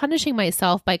was punishing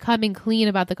myself by coming clean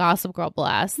about the Gossip Girl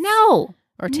blast. No.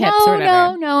 Or tips or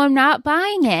whatever. No, I'm not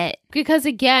buying it. Because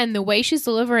again, the way she's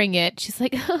delivering it, she's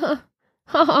like,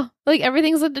 like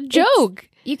everything's a joke.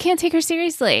 You can't take her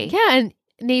seriously. Yeah, and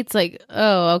Nate's like,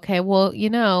 oh, okay, well,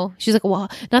 she's like, well,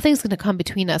 nothing's going to come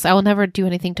between us. I will never do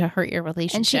anything to hurt your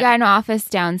relationship. And she got an office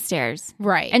downstairs.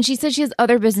 Right. And she said she has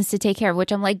other business to take care of,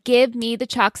 which I'm like, give me the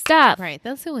Chuck stuff. Right.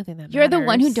 That's the only thing that You're matters. the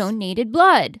one who donated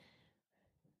blood.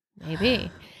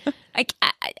 Maybe.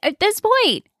 At this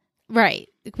point. Right.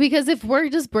 Because if we're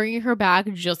just bringing her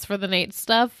back just for the Nate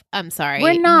stuff, I'm sorry.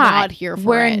 We're not here for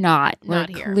We're it. not. Not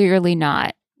We're here. clearly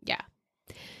not. Yeah.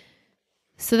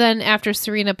 So then after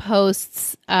Serena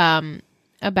posts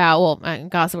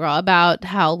Gossip Girl, about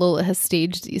how Lola has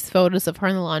staged these photos of her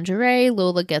in the lingerie,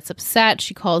 Lola gets upset.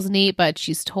 She calls Nate, but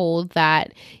she's told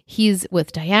that he's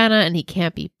with Diana and he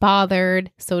can't be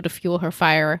bothered. So to fuel her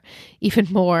fire even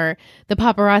more, the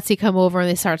paparazzi come over and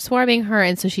they start swarming her.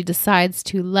 And so she decides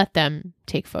to let them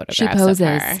take photographs She poses.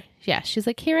 of her. Yeah, she's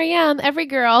like, here I am, every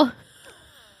girl.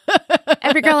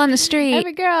 Every girl on the street.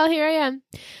 Every girl, here I am.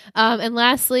 And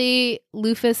lastly,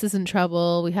 Lufus is in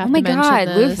trouble. We have Oh my to mention God,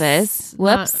 this. Lufus.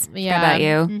 Whoops. Forgot about you.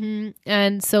 Mhm.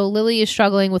 And so Lily is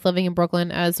struggling with living in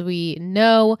Brooklyn, as we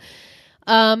know.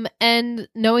 And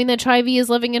knowing that Chivy is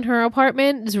living in her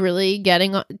apartment is really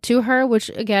getting to her, which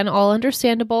again, all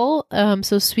understandable.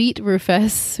 So sweet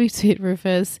Rufus, sweet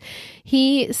Rufus,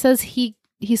 he says he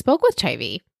spoke with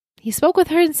Chivy. He spoke with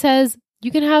her and says, you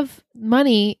can have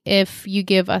money if you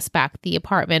give us back the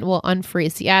apartment. We'll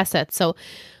unfreeze the assets. So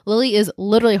Lily is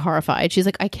literally horrified. She's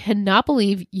like, I cannot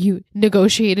believe you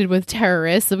negotiated with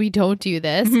terrorists so we don't do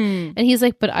this. Mhm. And he's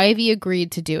like, but Ivy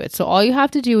agreed to do it. So all you have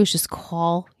to do is just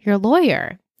call your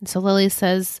lawyer. And so Lily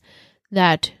says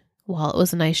that while it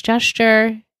was a nice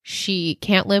gesture, she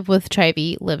can't live with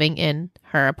Chivy living in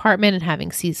her apartment and having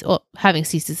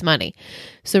Cece's money.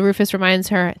 So Rufus reminds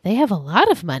her they have a lot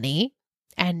of money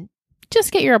and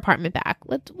just get your apartment back.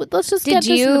 Let's just get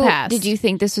this in the past. Did you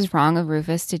think this was wrong of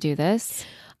Rufus to do this?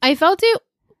 I felt it.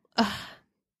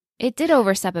 It did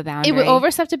overstep a boundary. It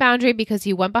overstepped a boundary because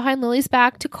he went behind Lily's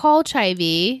back to call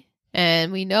Chivy,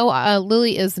 and we know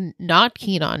Lily is not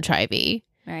keen on Chivy,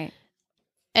 Right.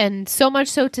 and so much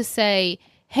so to say,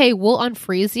 "Hey, we'll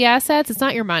unfreeze the assets. It's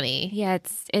not your money. Yeah,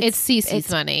 It's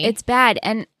Cece's money. It's bad.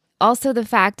 And also the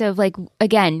fact of like,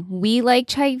 again, we like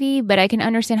Chivy, but I can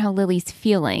understand how Lily's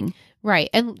feeling. Right."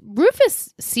 And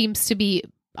Rufus seems to be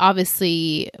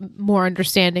obviously more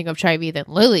understanding of Chivy than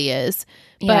Lily is,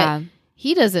 but Yeah.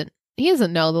 he doesn't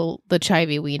know the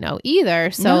Chivy we know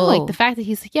either. So No. like the fact that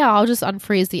he's like, yeah, I'll just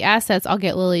unfreeze the assets. I'll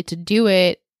get Lily to do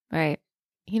it. Right.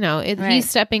 Right. Right. He's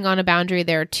stepping on a boundary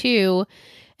there too.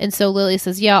 And so Lily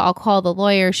says, yeah, I'll call the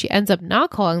lawyer. She ends up not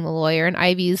calling the lawyer, and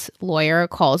Ivy's lawyer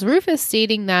calls Rufus,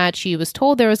 stating that she was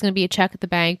told there was going to be a check at the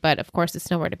bank, but of course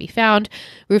it's nowhere to be found.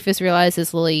 Rufus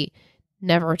realizes Lily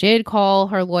never did call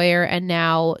her lawyer, and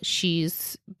now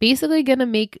she's basically going to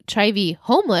make Chivy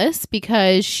homeless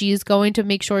because she's going to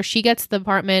make sure she gets to the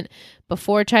apartment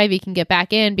before Chivy can get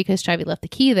back in because Chivy left the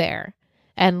key there.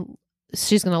 And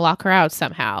she's going to lock her out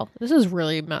somehow. This is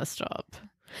really messed up.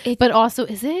 But also,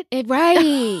 is it?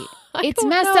 Right. It's don't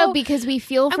messed know. up because we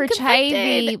feel I'm for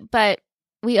conflicted. Chivy, but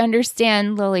we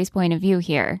understand Lily's point of view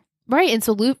here. Right. And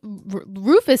so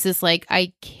Rufus is like,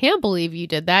 I can't believe you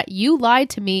did that. You lied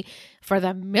to me for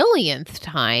the millionth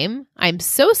time. I'm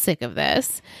so sick of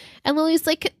this. And Lily's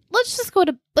like, let's just go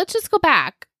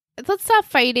back. Let's stop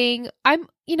fighting. I'm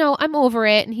over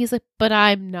it. And he's like, but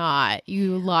I'm not.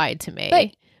 You lied to me.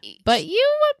 But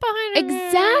you went behind her.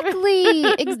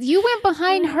 Exactly. You went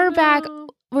behind her back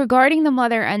regarding the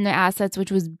mother and the assets,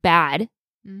 which was bad.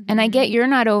 Mm-hmm. And I get you're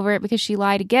not over it because she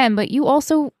lied again, but you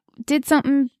also did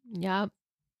something Yep.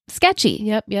 sketchy.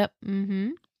 Yep.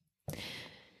 Mm-hmm.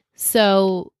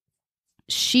 So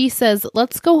she says,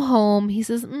 let's go home. He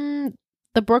says,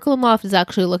 the Brooklyn loft is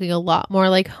actually looking a lot more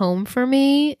like home for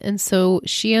me. And so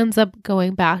she ends up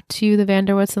going back to the Van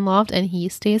der Woodsen loft, and he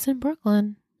stays in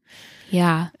Brooklyn.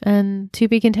 Yeah. And to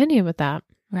be continued with that.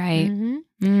 Right.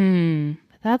 Mm-hmm.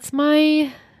 That's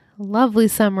my lovely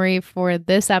summary for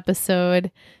this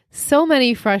episode. So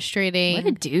many What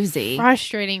a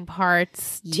frustrating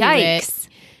parts to Yikes. it.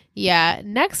 Yeah.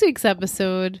 Next week's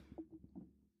episode,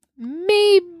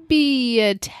 maybe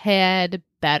a tad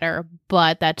better,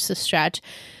 but that's a stretch.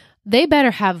 They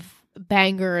better have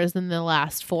bangers in the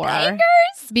last 4. Bangers?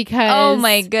 Because Oh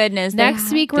my goodness. they next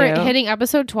have week we're to. hitting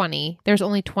episode 20. There's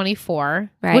only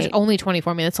 24. Right. Which only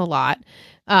 24. I mean, that's a lot.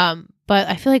 But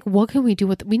I feel like what can we do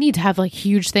with we need to have like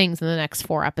huge things in the next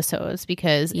 4 episodes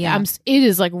because Yeah. it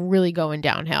is like really going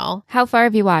downhill. How far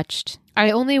have you watched?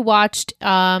 I only watched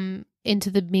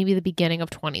into maybe the beginning of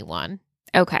 21.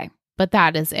 Okay. but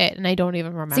that is it. And I don't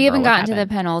even remember. So you haven't what gotten to the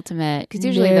happened. penultimate, because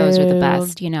usually those are the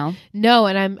best, No,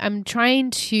 and I'm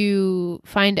trying to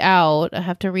find out. I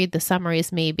have to read the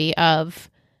summaries maybe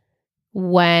of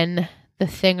when the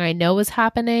thing I know is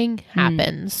happening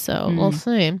happens. So we'll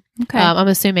see. Okay. I'm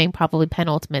assuming probably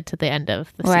penultimate to the end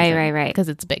of the season. Right. Because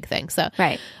it's a big thing. So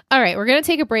Right. All right, we're going to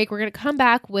take a break. We're going to come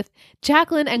back with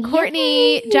Jacqueline and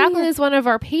Courtney. Yay! Jacqueline is one of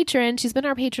our patrons. She's been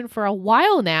our patron for a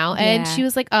while now. And Yeah. she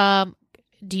was like,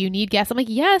 do you need guests? I'm like,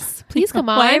 yes, please come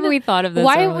on. Why haven't we thought of this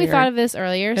Why earlier? haven't we thought of this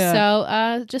earlier? Yeah.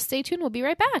 So just stay tuned. We'll be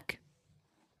right back.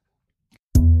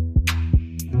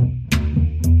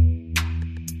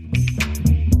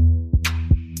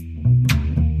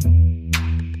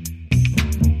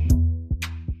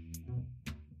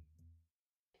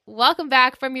 Welcome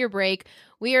back from your break.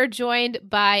 We are joined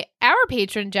by our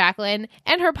patron, Jacqueline,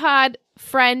 and her pod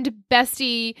friend,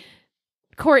 bestie,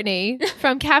 Courtney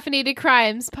from Caffeinated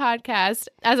Crimes podcast.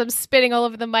 As I'm spitting all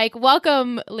over the mic,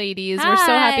 welcome, ladies. We're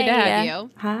so happy to have you.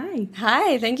 Hi.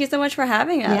 Hi, thank you so much for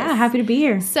having us. Yeah, happy to be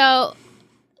here. So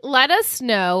let us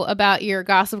know about your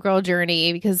Gossip Girl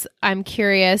journey, because I'm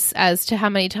curious as to how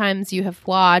many times you have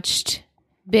watched,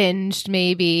 binged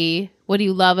maybe. What do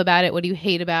you love about it? What do you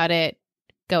hate about it?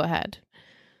 Go ahead.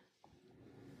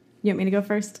 You want me to go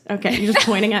first? Okay, you're just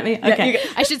pointing at me? Okay.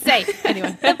 I should say,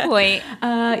 anyway. Good point.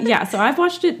 Yeah, so I've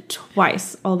watched it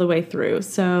twice all the way through.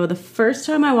 So the first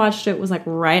time I watched it was like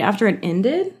right after it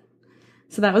ended.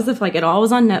 So that was it all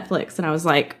was on Netflix, and I was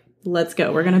like, let's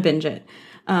go, we're gonna binge it.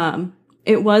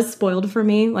 It was spoiled for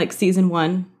me, like season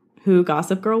 1, who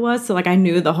Gossip Girl was. So like I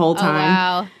knew the whole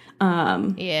time. Oh,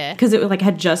 wow. Yeah. Because it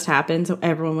had just happened, so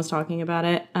everyone was talking about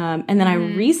it. And then I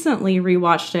recently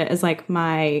rewatched it as like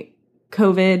my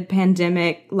COVID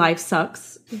pandemic life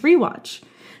sucks rewatch.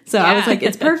 So I was like,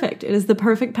 it's perfect. It is the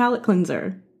perfect palate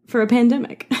cleanser for a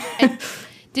pandemic.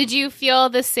 Did you feel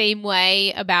the same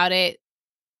way about it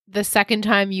the second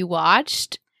time you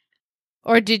watched?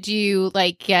 Or did you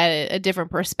like get a different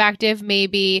perspective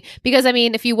maybe? Because I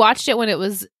mean, if you watched it when it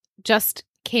was just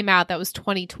came out, that was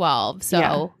 2012.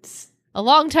 So a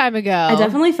long time ago. I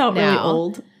definitely felt really now.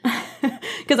 old.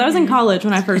 Because I was in college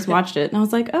when I first watched it. And I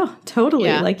was like, oh, totally.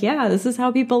 Yeah. Like, yeah, this is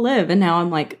how people live. And now I'm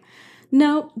like,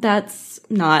 no, that's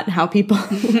not how people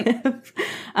live.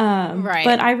 Right.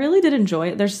 But I really did enjoy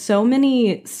it. There's so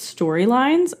many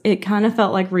storylines. It kind of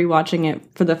felt like rewatching it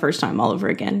for the first time all over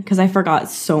again, because I forgot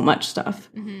so much stuff.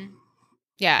 Mm-hmm.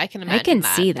 Yeah, I can imagine I can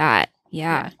that. see that.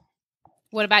 Yeah.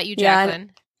 What about you, Yeah,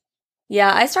 Jacqueline?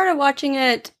 Yeah, I started watching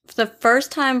it for the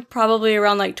first time probably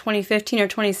around like 2015 or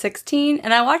 2016.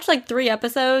 And I watched like 3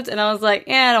 episodes and I was like,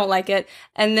 I don't like it.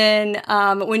 And then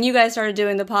when you guys started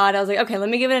doing the pod, I was like, okay, let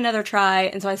me give it another try.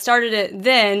 And so I started it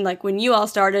then, like when you all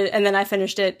started, and then I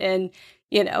finished it in,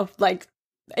 like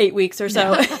 8 weeks or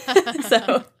so.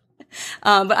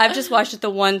 But I've just watched it the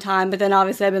one time, but then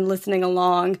obviously I've been listening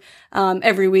along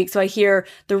every week. So I hear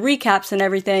the recaps and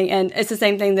everything. And it's the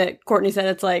same thing that Courtney said.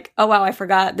 It's like, oh, wow, I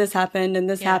forgot this happened and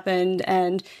this happened.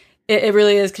 And it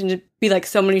really is can be like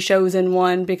so many shows in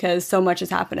one because so much is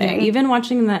happening. Yeah, even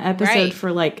watching the episode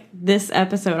for like this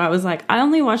episode, I was like, I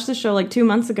only watched the show like 2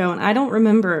 months ago and I don't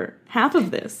remember half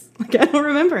of this. Like, I don't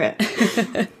remember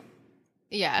it.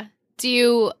 Yeah. Do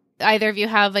you either of you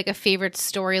have like a favorite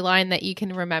storyline that you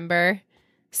can remember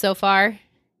so far?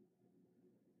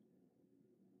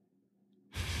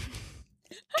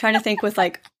 Trying to think with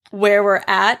like where we're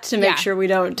at to make sure we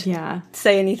don't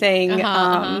say anything.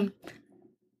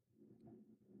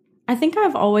 I think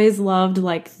I've always loved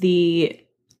like the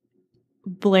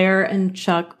Blair and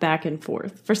Chuck back and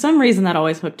forth. For some reason that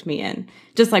always hooked me in.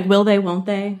 Just like, will they, won't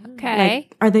they? Okay.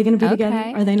 Like, are they going to be Okay.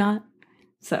 together? Are they not?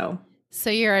 So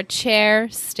you're a chair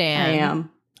stan.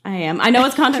 I am. I know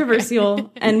it's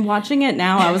controversial, and watching it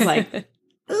now, I was like,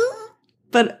 "Ugh,"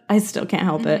 but I still can't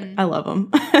help it. I love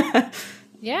them.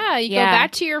 Yeah, you go Yeah.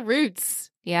 back to your roots.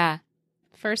 Yeah.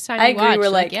 First time I you agree, watched, we're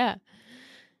like, like-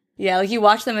 Yeah, like you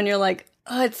watch them and you're like,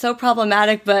 oh, it's so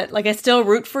problematic, but like I still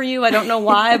root for you. I don't know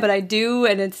why, but I do.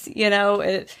 And it's,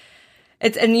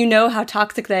 it's, and you know how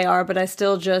toxic they are, but I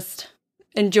still just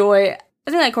enjoy,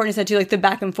 I think like Courtney said too, like the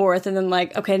back and forth and then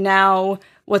like, okay, now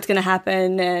what's going to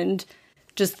happen? And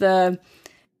just the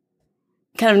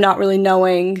kind of not really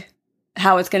knowing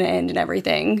how it's going to end and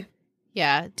everything.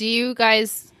 Yeah. Do you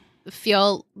guys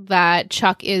feel that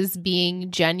Chuck is being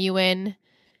genuine?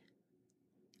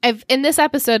 In this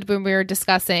episode, when we were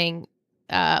discussing,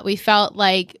 we felt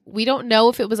like we don't know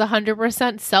if it was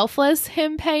 100% selfless,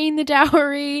 him paying the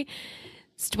dowry.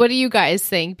 What do you guys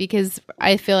think? Because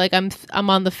I feel like I'm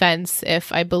on the fence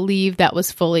if I believe that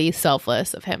was fully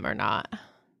selfless of him or not.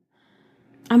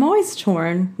 I'm always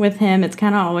torn with him. It's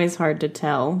kind of always hard to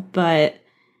tell, but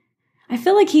I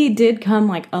feel like he did come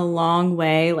like a long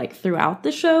way like throughout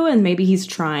the show, and maybe he's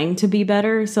trying to be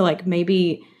better. So like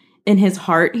maybe in his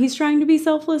heart he's trying to be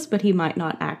selfless, but he might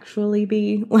not actually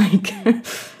be like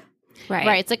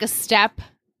Right. It's like a step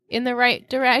in the right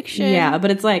direction. Yeah,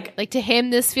 but it's like to him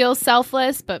this feels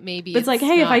selfless, but maybe it's like,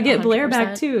 hey, if I get 100%. Blair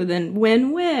back too, then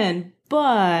win-win.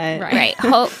 But Right.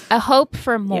 A hope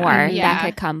for more that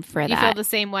could come for You that. feel the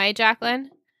same way,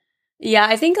 Jacqueline? Yeah,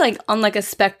 I think like on like a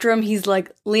spectrum, he's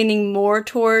like leaning more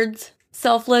towards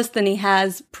selfless than he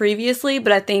has previously,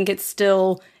 but I think it's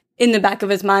still in the back of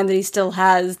his mind that he still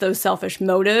has those selfish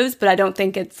motives, but I don't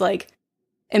think it's like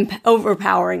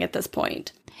overpowering at this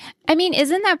point. I mean,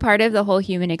 isn't that part of the whole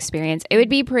human experience? It would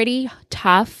be pretty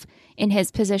tough in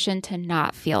his position to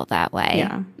not feel that way.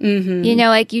 yeah. Mm-hmm. You know,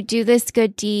 like you do this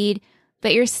good deed,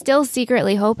 but you're still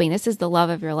secretly hoping this is the love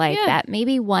of your life, Yeah. that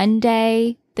maybe one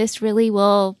day this really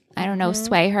will, I don't know,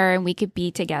 sway her and we could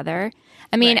be together.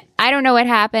 I mean, I don't know what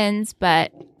happens,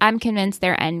 but I'm convinced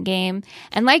they're endgame.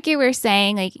 And like you were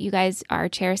saying, like you guys are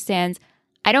Cher stans.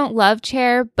 I don't love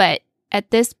Cher, but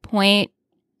at this point,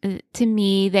 to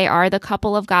me, they are the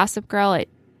couple of Gossip Girl.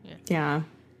 Yeah.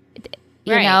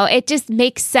 You know, it just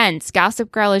makes sense.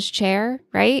 Gossip Girl is Cher,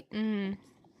 right?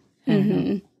 Mm-hmm.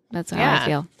 Mm-hmm. That's how I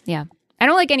feel. Yeah. I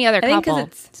don't like any other think 'cause couple.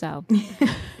 it's- So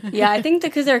Yeah, I think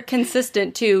because they're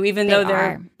consistent too, even though they're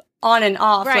are. on and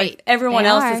off. Right. Like everyone They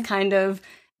else are. is kind of,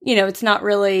 you know, it's not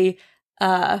really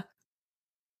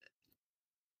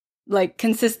like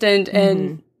consistent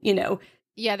and, you know,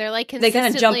 Yeah, they're like they kind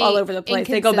of jump all over the place.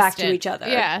 They go back to each other.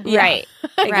 Yeah. right.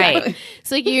 Exactly. It's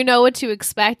like you know what to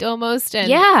expect almost. And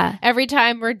Yeah. every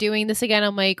time we're doing this again,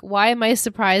 I'm like, why am I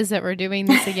surprised that we're doing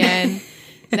this again?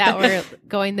 That we're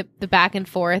going the back and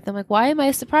forth. I'm like, why am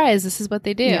I surprised? This is what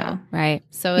they do. Yeah. Right.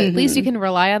 So at least you can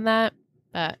rely on that.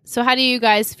 So how do you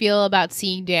guys feel about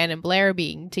seeing Dan and Blair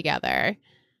being together?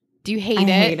 Do you hate I it?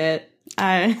 hate it.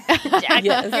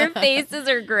 Yes. Your faces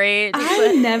are great.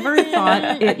 I never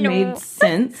thought it No. made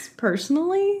sense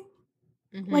personally.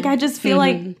 Mhm. Like, I just feel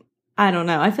like, I don't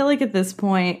know. I feel like at this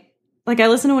point, like, I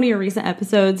listened to one of your recent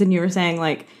episodes and you were saying,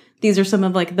 like, these are some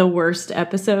of, like, the worst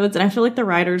episodes. And I feel like the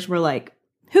writers were like,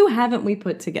 who haven't we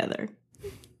put together?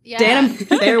 yeah. Dan and,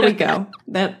 there we go.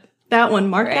 That one,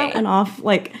 mark that Right. one off.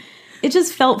 Like, it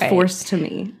just felt Right. forced to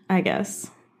me, I guess.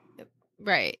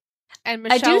 Right. And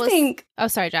I Michelle do think Oh,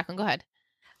 sorry, Jacqueline, go ahead.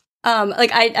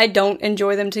 like I don't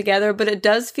enjoy them together, but it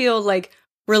does feel like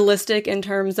realistic in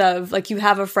terms of like you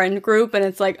have a friend group and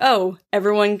it's like, oh,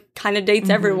 everyone kind of dates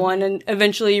everyone, and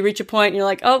eventually you reach a point and you're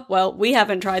like, oh, well, we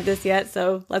haven't tried this yet,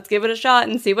 so let's give it a shot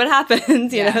and see what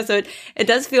happens. You know, so it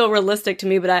does feel realistic to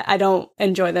me, but I don't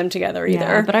enjoy them together either.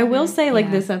 Yeah, but I will say, like,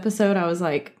 Yeah. this episode, I was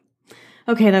like,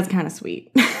 okay, that's kind of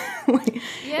sweet. Like,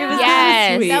 Yeah. it was Yes,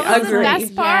 kinda sweet. that was the Agreed.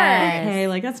 best part. Yes. Okay,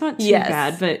 like, that's not too Yes.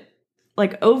 bad, but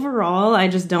like overall, I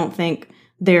just don't think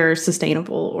they're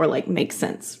sustainable or like make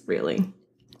sense, really.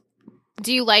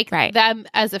 Do you like Right. them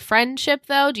as a friendship,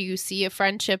 though? Do you see a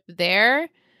friendship there?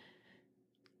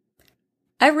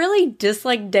 I really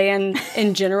dislike Dan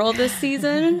in general this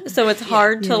season, so it's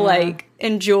hard to Yeah. like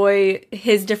enjoy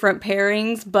his different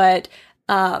pairings, but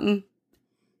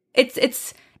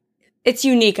it's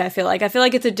unique, I feel like. I feel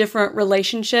like it's a different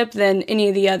relationship than any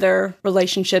of the other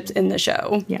relationships in the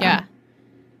show. Yeah.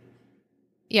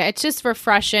 Yeah, it's just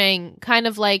refreshing, kind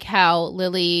of like how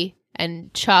Lily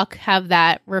and Chuck have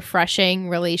that refreshing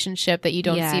relationship that you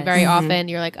don't see Yes. very often.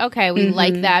 You're like, okay, we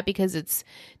like that because it's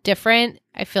different.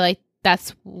 I feel like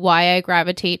that's why I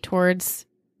gravitate towards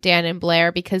Dan and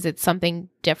Blair, because it's something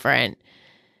different,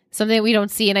 something we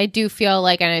don't see. And I do feel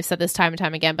like, and I've said this time and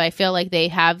time again, but I feel like they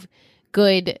have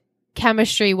good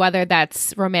chemistry, whether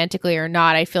that's romantically or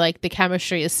not. I feel like the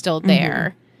chemistry is still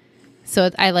there. So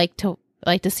I like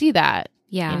to see that.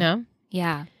 Yeah. You know?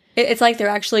 Yeah. It's like they're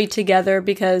actually together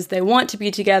because they want to be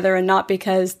together and not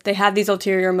because they have these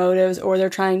ulterior motives or they're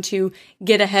trying to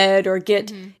get ahead or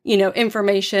get, you know,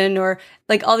 information, or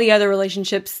like all the other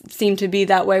relationships seem to be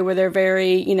that way where they're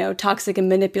very, you know, toxic and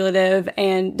manipulative,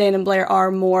 and Dan and Blair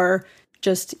are more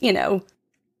just, you know,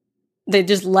 they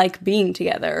just like being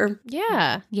together.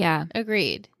 Yeah. Yeah.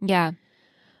 Agreed. Yeah.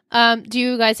 Do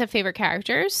you guys have favorite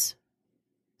characters?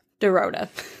 Dorota.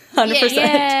 100%.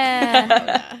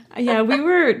 Yeah. Yeah, we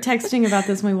were texting about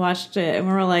this when we watched it, and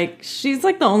we were like, she's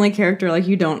like the only character like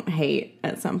you don't hate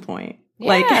at some point.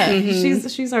 Like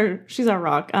she's our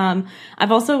rock.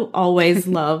 I've also always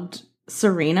loved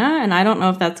Serena, and I don't know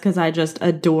if that's because I just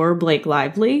adore Blake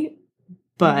Lively,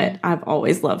 but I've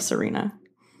always loved Serena.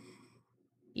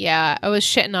 Yeah, I was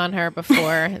shitting on her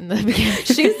before in the beginning.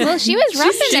 She was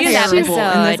rough in this terrible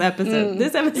episode. in this episode.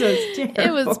 This episode's terrible.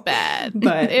 It was bad.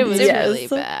 But It was Yes. really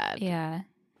bad. Yeah.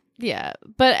 Yeah,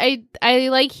 but I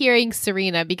like hearing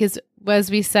Serena because,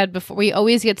 as we said before, we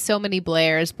always get so many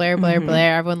Blairs. Blair.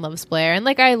 Everyone loves Blair. And,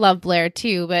 like, I love Blair,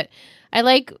 too. But I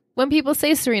like when people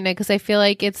say Serena because I feel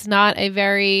like it's not a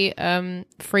very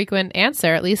frequent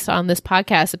answer, at least on this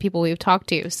podcast, of people we've talked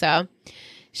to. So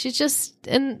she's just,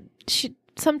 and she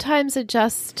sometimes it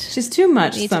just she's too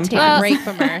much needs to sometimes. take a break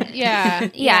from her. Yeah.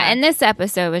 Yeah, and this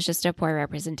episode was just a poor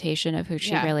representation of who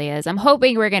she Yeah. really is. I'm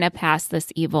hoping we're going to pass this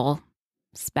evil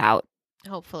spout.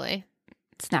 Hopefully.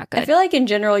 It's not I good. feel like in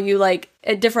general, you like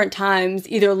at different times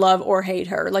either love or hate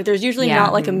her. Like there's usually Yeah.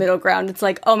 not like a middle ground. It's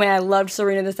like, oh man, I loved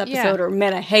Serena this episode, or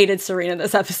man, I hated Serena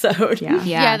this episode. Yeah.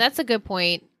 Yeah, that's a good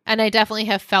point. And I definitely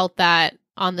have felt that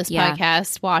on this Yeah.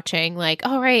 podcast watching, like,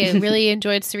 oh, right, I really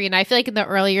enjoyed Serena. I feel like in the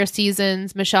earlier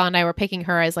seasons, Michelle and I were picking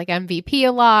her as like MVP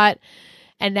a lot.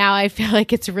 And now I feel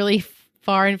like it's really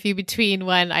far and few between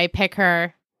when I pick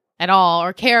her at all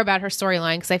or care about her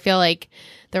storyline because I feel like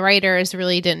the writers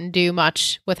really didn't do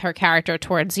much with her character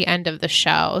towards the end of the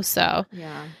show. So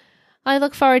Yeah. I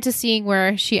look forward to seeing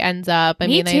where she ends up. I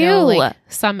Me mean, I know too. like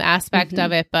some aspect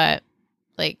of it, but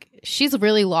like she's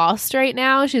really lost right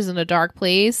now. She's in a dark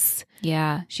place.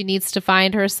 Yeah. She needs to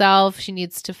find herself. She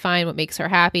needs to find what makes her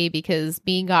happy because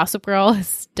being Gossip Girl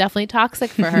is definitely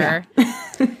toxic for her.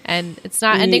 And it's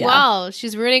not ending Yeah. well.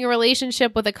 She's ruining a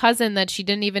relationship with a cousin that she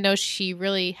didn't even know she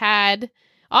really had.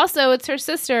 Also, it's her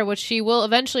sister, which she will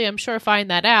eventually, I'm sure, find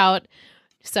that out.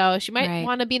 So she might Right.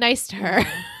 want to be nice to her.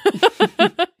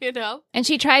 You know? And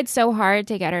she tried so hard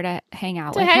to get her to hang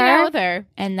out To with hang her. out with her.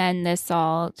 And then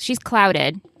she's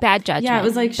clouded. Bad judgment. Yeah, it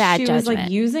was like bad she judgment. was like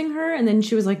using her, and then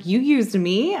she was like, "You used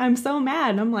me. I'm so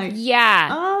mad." And I'm like,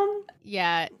 Yeah.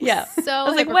 Yeah. Yeah. So I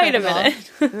was like, wait a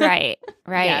hypocritical. minute. Right.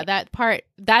 Right. Yeah, that part.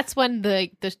 That's when the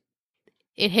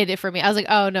it hit it for me. I was like,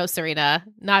 oh no, Serena,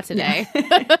 not today.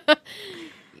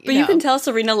 But you can tell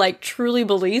Serena like truly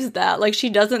believes that. Like she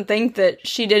doesn't think that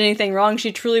she did anything wrong.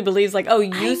 She truly believes like, oh,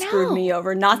 you screwed me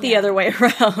over, not the other way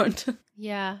around.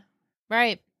 Yeah.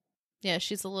 Right. Yeah,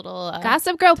 she's a little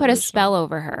Gossip Girl put a delusional. spell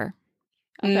over her.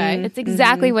 Okay. It's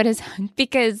exactly what is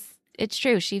because it's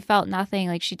true. She felt nothing,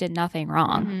 like she did nothing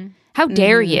wrong. Mhm. How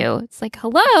dare you? It's like,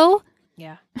 hello,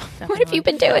 Yeah. what have you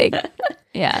been doing?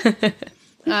 Yeah.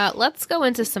 Let's go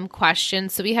into some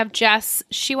questions. So we have Jess.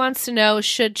 She wants to know,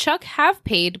 should Chuck have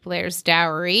paid Blair's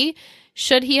dowry?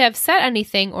 Should he have said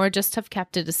anything or just have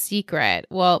kept it a secret?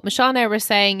 Well, Michelle and I were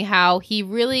saying how he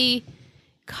really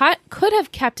could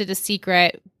have kept it a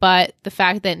secret, but the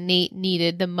fact that Nate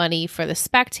needed the money for the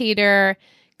Spectator,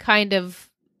 kind of,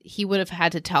 he would have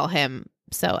had to tell him.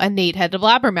 So, and Nate had to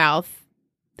blabbermouth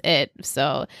it.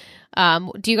 So,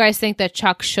 do you guys think that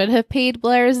Chuck should have paid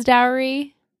Blair's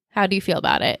dowry? How do you feel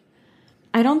about it?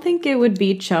 I don't think it would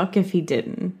be Chuck if he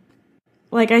didn't.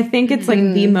 Like, I think it's like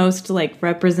the most like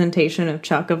representation of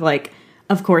Chuck of like,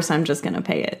 of course I'm just gonna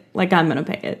pay it. Like I'm gonna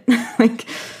pay it. Like,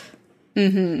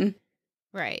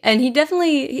 Right. And he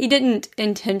didn't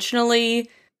intentionally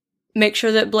make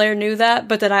sure that Blair knew that,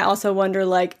 but then I also wonder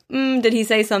like, did he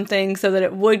say something so that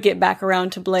it would get back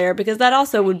around to Blair? Because that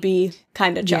also would be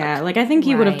kind of Chuck. yeah, like I think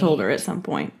he would have told Right. her at some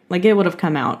point. Like it would have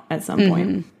come out at some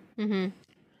point.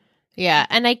 Yeah.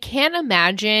 And I can't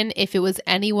imagine if it was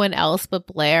anyone else but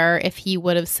Blair, if he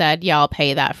would have said, yeah, I'll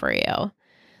pay that for you.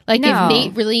 Like No. if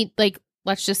Nate really, like,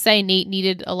 let's just say Nate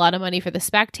needed a lot of money for the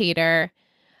Spectator.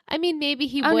 I mean, maybe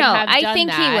he Oh would no, have done I think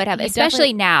that. he would have, He especially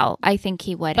definitely- now. I think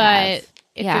he would But have.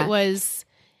 if Yeah. it was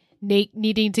Nate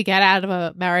needing to get out of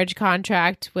a marriage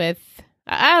contract with,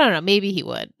 I don't know, maybe he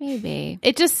would. Maybe.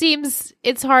 It just seems,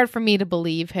 it's hard for me to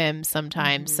believe him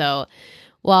sometimes. So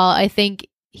while I think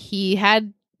he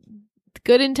had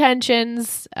good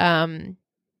intentions,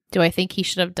 do I think he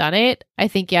should have done it? I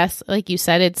think yes, like you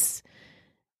said, it's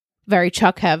very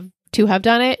Chuck to have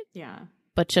done it, Yeah.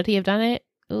 but should he have done it?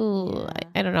 Ooh, Yeah.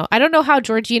 I don't know. I don't know how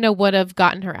Georgina would have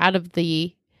gotten her out of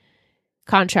the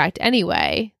contract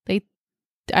anyway.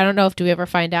 I don't know if do we ever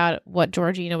find out what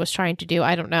Georgina was trying to do.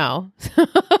 I don't know.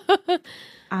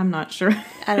 I'm not sure.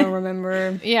 I don't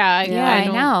remember. Yeah, I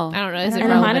know. I don't know. Is it And it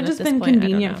might relevant have at just this been point? I don't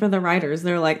convenient know. for the writers.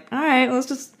 They're like, all right,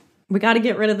 we got to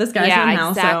get rid of this guy Yeah, somehow.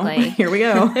 exactly. So here we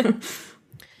go.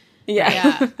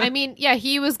 Yeah. I mean, yeah,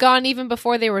 he was gone even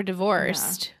before they were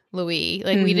divorced, Louis.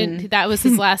 Like, we didn't, that was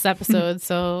his last episode,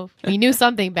 so we knew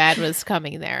something bad was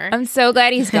coming there. I'm so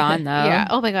glad he's gone though. Yeah.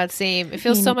 Oh my God, same. It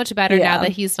feels so much better Yeah. now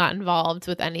that he's not involved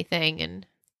with anything. And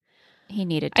He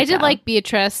needed to I did go. like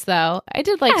Beatrice, though. I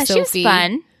did like Yeah, Sophie. she was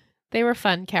fun. They were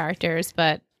fun characters,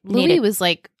 but Needed- Louis was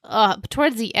like,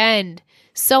 towards the end,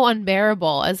 so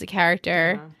unbearable as a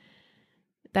character. Yeah.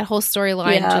 That whole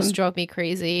storyline Yeah. just drove me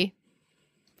crazy.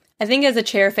 I think as a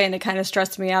Chair fan, it kind of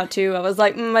stressed me out too. I was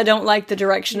like, I don't like the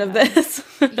direction of this.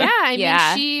 Yeah, I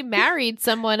Yeah. mean, she married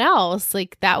someone else.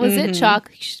 Like, that was it,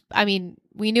 Chuck. I mean,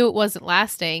 we knew it wasn't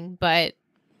lasting, but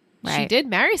she Right. did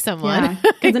marry someone. Yeah,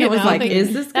 because then You it was know, like,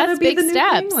 is this gonna that's be big the new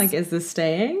steps. thing? Like, is this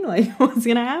staying? Like, what's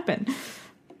gonna happen?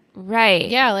 Right.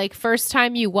 Yeah, like, first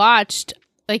time you watched,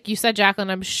 like you said, Jacqueline,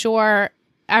 I'm sure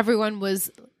everyone was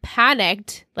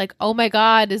panicked. Like, oh my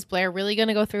God, is Blair really going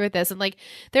to go through with this? And like,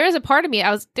 there is a part of me,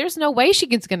 there's no way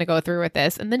she's going to go through with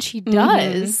this. And then she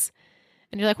does.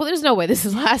 And you're like, well, there's no way this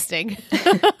is lasting.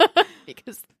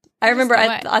 Because I remember no I,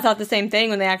 way. I thought the same thing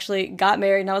when they actually got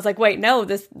married, and I was like, wait, no,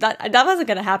 that wasn't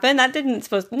going to happen. That didn't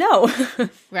no.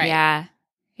 right. Yeah.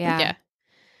 Yeah.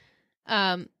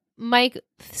 Yeah. Mike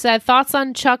said, thoughts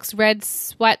on Chuck's red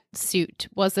sweatsuit.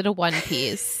 Was it a one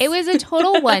piece? It was a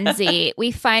total onesie. We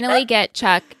finally get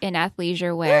Chuck in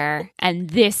athleisure wear, and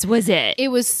this was it. It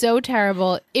was so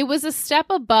terrible. It was a step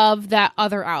above that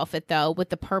other outfit, though, with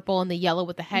the purple and the yellow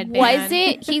with the headband. Was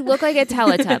it? He looked like a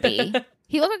Teletubby.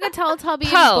 He looked like a Teletubby in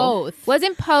Poe. both.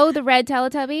 Wasn't Poe the red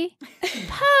Teletubby?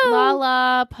 Poe.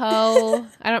 Lala, Poe.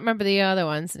 I don't remember the other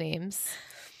ones' names.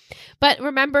 But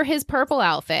remember his purple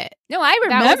outfit. No, I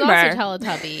That remember. was also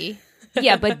Teletubby.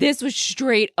 Yeah, but this was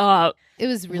straight up It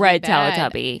was really red bad.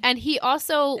 Teletubby. And he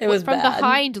also, It was from bad.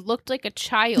 behind, looked like a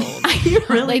child. You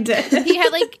really Like, did. he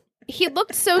had he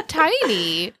looked so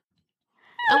tiny.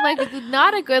 I'm like,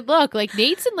 not a good look. Like,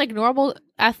 Nate's in like normal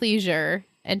athleisure,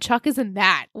 and Chuck is in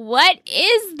that. What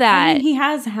is that? I mean, he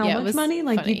has how Yeah, it much was money?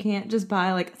 Like, funny. you can't just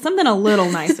buy like something a little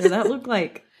nicer. That looked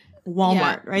like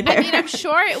Walmart right there. I mean, I'm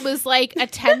sure it was like a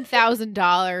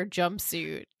 $10,000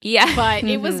 jumpsuit, yeah. but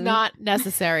it was not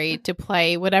necessary to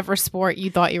play whatever sport you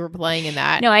thought you were playing in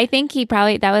that. No, I think he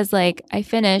probably, that was like, I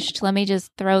finished. Let me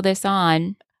just throw this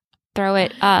on, throw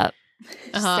it up,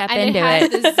 step and into it had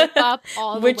it. the zip up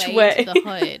all the Which way, way? to the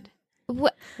hood.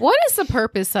 What? What is the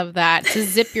purpose of that? To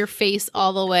zip your face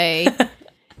all the way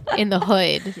in the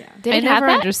hood? Yeah. Did I it have never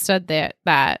that? understood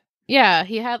that. Yeah,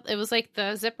 he had. It was like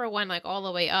the zipper went like all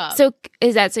the way up. So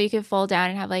is that so you could fold down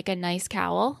and have like a nice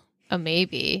cowl?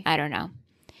 Maybe. I don't know.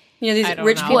 You know, I these don't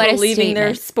rich know. people What a leaving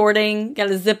their statement. sporting, got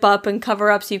to zip up and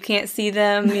cover up so you can't see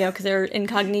them, because they're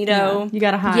incognito. You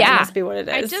gotta hide. Yeah. That must be what it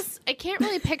is. I can't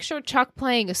really picture Chuck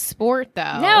playing a sport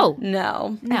though. No.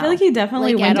 No. No. I feel like he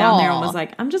definitely Like, went at down there and all. was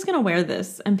like, I'm just gonna wear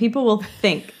this and people will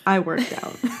think I worked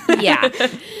out. Yeah.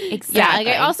 Exactly. Yeah, like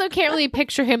I also can't really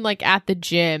picture him like at the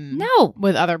gym. No.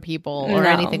 With other people or No.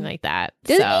 anything like that.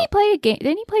 Didn't So- he play a game?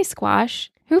 Didn't he play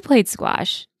squash? Who played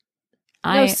squash?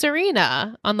 No,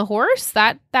 Serena on the horse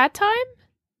that time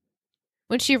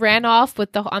when she ran off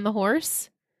on the horse.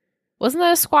 Wasn't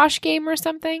that a squash game or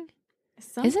something?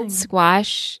 Isn't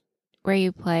squash where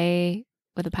you play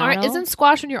with a Or paddle? isn't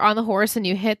squash when you're on the horse and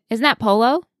you hit? Isn't that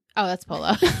polo? Oh, that's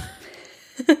polo.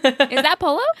 Is that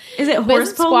polo? Is it But horse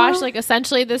isn't polo? squash like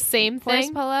essentially the same Horse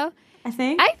thing? polo? I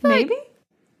think. I feel like- maybe.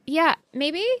 Yeah,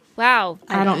 maybe. Wow.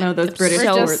 I don't know those British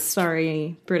So- sports.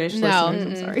 Sorry, British No.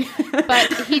 listeners. I'm sorry.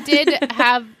 But he did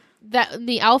have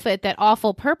the outfit, that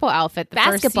awful purple outfit. The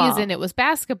Basketball. first season, it was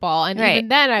basketball, and Right. even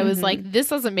then, I was like, this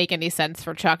doesn't make any sense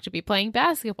for Chuck to be playing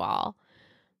basketball.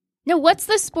 No, what's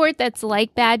the sport that's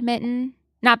like badminton?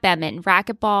 Not badminton,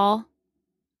 racquetball.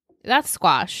 That's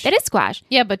squash. That is squash.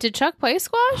 Yeah, but did Chuck play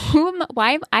squash?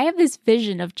 Why? I have this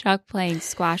vision of Chuck playing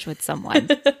squash with someone.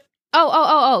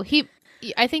 Oh.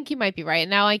 I think you might be right.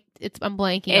 Now I'm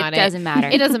blanking on It it. doesn't matter.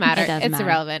 It doesn't matter. It doesn't It's matter.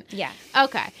 irrelevant. Yeah.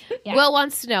 Okay. Yeah. Will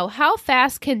wants to know, how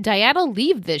fast can Diana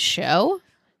leave this show?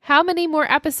 How many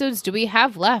more episodes do we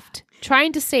have left?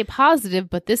 Trying to stay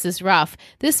positive, but this is rough.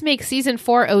 This makes season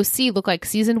 4 OC look like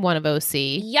season 1 of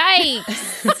OC. Yikes!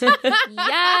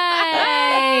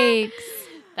 Yikes!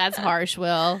 That's harsh,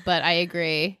 Will, but I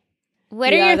agree.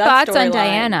 What are Yeah, your that thoughts on storyline.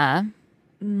 Diana?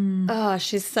 Oh,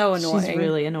 she's so annoying. She's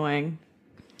really annoying.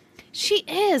 She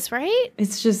is, right?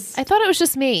 It's just I thought it was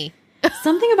just me.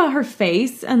 something about her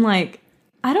face and like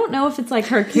I don't know if it's like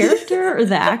her character or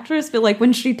the actress, but like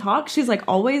when she talks, she's like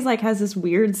always like has this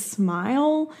weird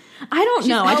smile. I don't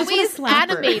know. I just want to Always slap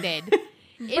her. animated.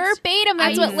 Verbatim,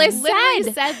 that's what Liz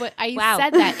literally said. what I Wow.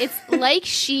 said that. It's like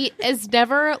she is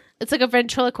never, it's like a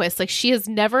ventriloquist. Like she has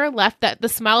never left the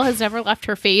smile has never left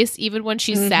her face, even when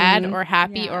she's sad or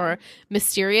happy or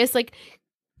mysterious. Like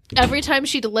every time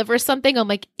she delivers something, I'm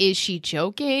like, is she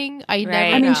joking? I never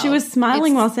Right. I mean, know. she was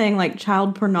smiling It's- while saying like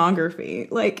child pornography.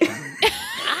 Like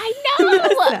I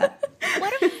know.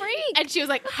 What a freak! And she was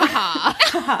like, haha.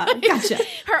 gotcha.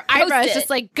 Her eyebrows it. just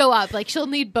like go up. Like she'll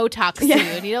need Botox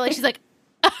soon. You know, like she's like,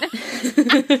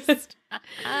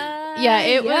 Yeah,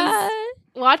 it was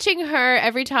watching her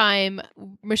every time.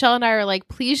 Michelle and I are like,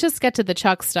 please just get to the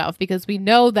Chuck stuff because we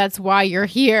know that's why you're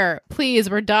here. Please,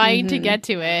 we're dying to get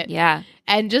to it. Yeah.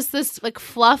 And just this like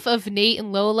fluff of Nate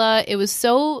and Lola, it was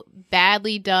so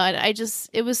badly done.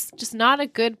 It was just not a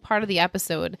good part of the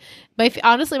episode.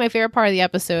 Honestly, my favorite part of the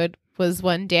episode was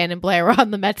when Dan and Blair were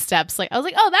on the Met steps. Like, I was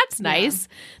like, oh, that's nice.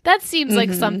 That seems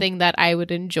like something that I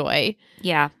would enjoy.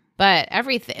 Yeah. But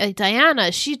everything, like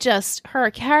Diana,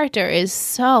 her character is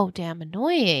so damn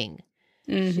annoying.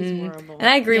 She's horrible. And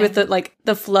I agree with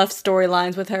the fluff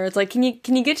storylines with her. It's like, can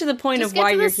you get to the point Just of get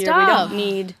why to the you're here? stuff. We don't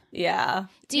need, yeah.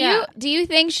 Do you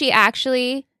think she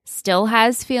actually still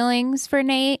has feelings for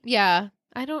Nate? Yeah,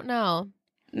 I don't know.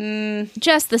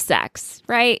 Just the sex,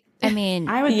 right? I mean,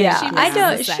 I would Yeah, think I she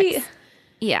don't. does.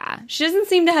 yeah. She doesn't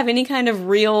seem to have any kind of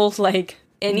real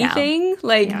anything.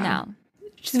 No.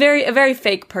 She's a very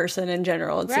fake person in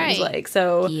general. It Right. seems like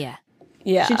so. Yeah.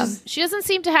 Yeah, She doesn't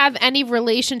seem to have any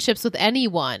relationships with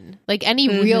anyone, like any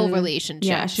real relationships.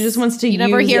 Yeah, she just wants to You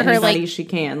never use hear her anybody like, she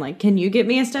can. Like, can you get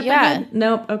me a step Yeah. ahead?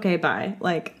 Nope. Okay, bye.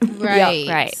 Like, right,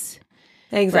 right.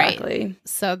 exactly.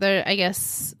 So there, I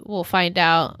guess we'll find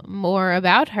out more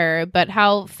about her. But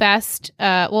how fast?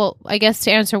 Well, I guess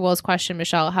to answer Will's question,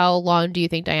 Michelle, how long do you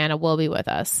think Diana will be with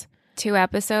us? 2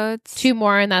 episodes. 2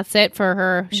 more, and that's it for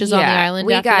her. She's on the island.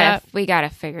 We gotta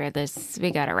figure this. We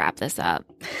gotta wrap this up.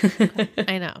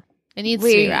 I know it needs to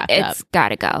be wrapped up. It's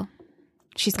gotta go.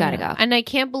 She's gotta go. And I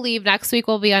can't believe next week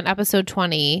we'll be on episode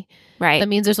 20. Right. That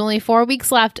means there's only 4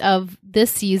 weeks left of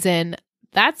this season.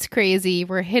 That's crazy.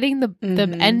 We're hitting the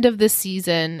end of this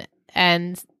season,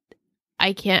 and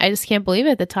I just can't believe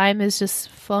it. The time has just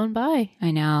flown by.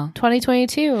 I know.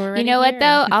 2022. You know what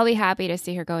though? I'll be happy to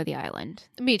see her go to the island.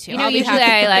 Me too. You know, I'll be usually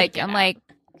happy. I'm like,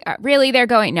 really? They're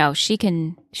going? No, she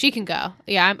can. She can go.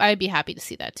 Yeah, I'd be happy to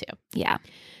see that too. Yeah.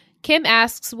 Kim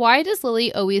asks, why does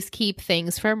Lily always keep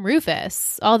things from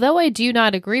Rufus? Although I do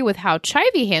not agree with how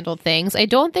Chivy handled things, I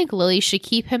don't think Lily should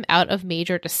keep him out of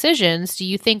major decisions. Do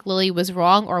you think Lily was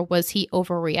wrong, or was he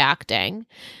overreacting?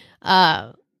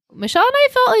 Michelle and I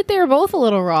felt like they were both a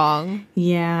little wrong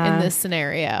yeah. in this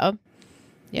scenario.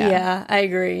 Yeah, I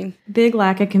agree. Big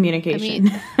lack of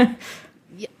communication.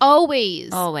 Always.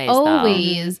 Though.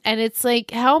 And it's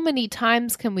like, how many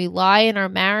times can we lie in our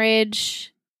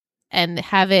marriage and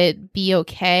have it be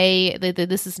okay? That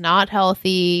this is not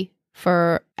healthy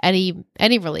for any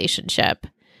relationship.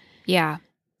 Yeah.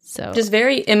 So Just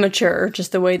very immature,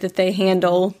 just the way that they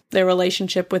handle their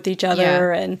relationship with each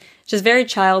other, and just very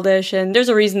childish. And there's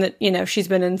a reason that, she's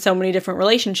been in so many different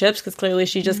relationships, because clearly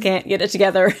she just can't get it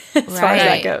together as far as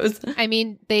that goes. I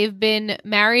mean, they've been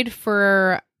married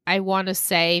for, I want to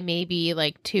say, maybe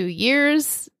like 2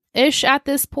 years-ish at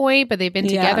this point, but they've been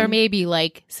together maybe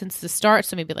like since the start,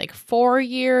 so maybe like 4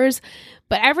 years.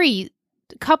 But every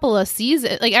couple of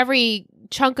seasons, like every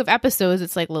chunk of episodes,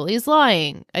 it's like Lily's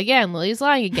lying again. It's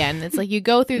like you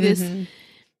go through this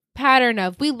pattern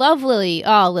of, we love Lily,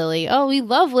 oh we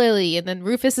love Lily, and then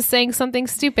Rufus is saying something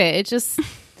stupid. It's just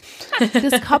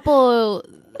this couple.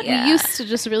 We used to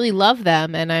just really love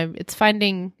them, and I'm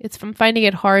finding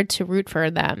it hard to root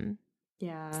for them.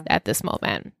 Yeah. At this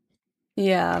moment.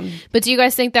 Yeah. But do you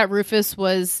guys think that Rufus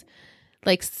was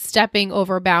like stepping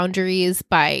over boundaries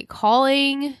by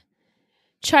calling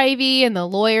Chivy and the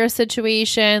lawyer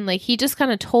situation? Like, he just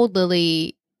kind of told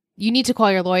Lily, you need to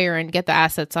call your lawyer and get the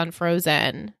assets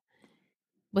unfrozen,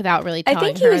 without really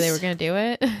telling her they were going to do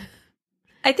it.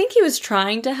 I think he was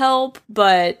trying to help,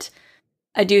 but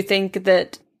I do think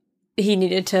that he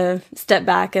needed to step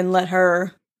back and let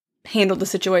her handle the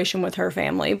situation with her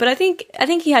family. But I think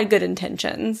he had good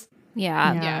intentions.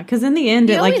 Yeah. Because in the end,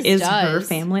 He it like always is her does.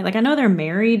 family. Like, I know they're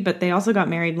married, but they also got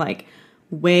married like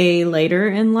way later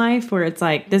in life, where it's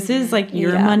like, this is like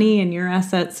your money and your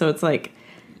assets. So it's like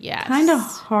kind of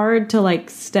hard to like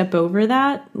step over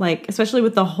that, like, especially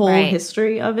with the whole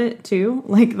history of it too,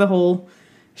 like the whole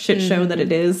shit show that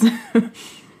it is.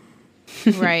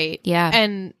 Right. Yeah.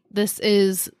 And this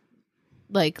is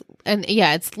like,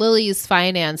 it's Lily's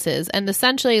finances. And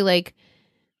essentially, like,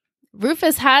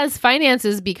 Rufus has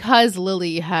finances because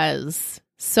Lily has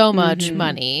so much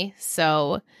money.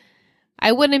 So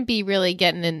I wouldn't be really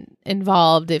getting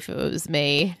involved if it was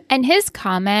me. And his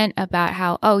comment about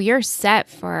how, you're set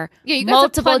for you guys have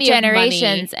multiple plenty of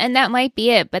generations, money. and that might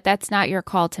be it, but that's not your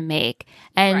call to make.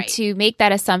 And to make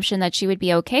that assumption that she would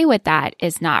be okay with that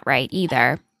is not right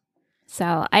either.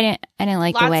 So I didn't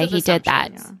like Lots the way of he did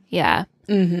that. assumptions. Yeah.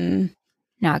 Mm-hmm.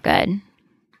 Not good.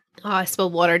 Oh, I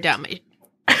spilled water down my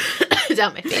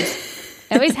face.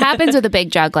 It always happens with a big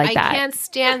jug like I that. can't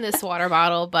stand this water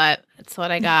bottle, but it's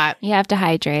what I got. You have to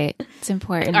hydrate. It's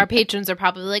important. Our patrons are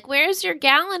probably like, "Where's your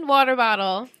gallon water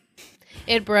bottle?"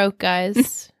 It broke,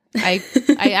 guys. I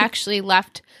actually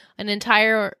left an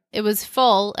entire. It was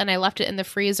full, and I left it in the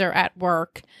freezer at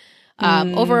work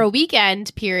over a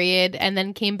weekend period, and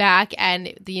then came back,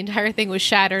 and the entire thing was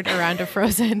shattered around a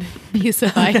frozen piece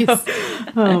of ice.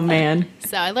 Oh man.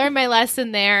 So I learned my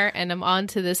lesson there, and I'm on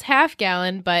to this half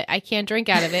gallon, but I can't drink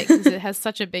out of it because it has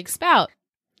such a big spout.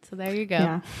 So there you go.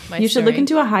 Yeah. My You should look story.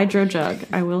 into a hydro jug,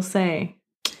 I will say.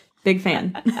 Big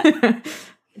fan.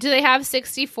 Do they have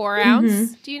 64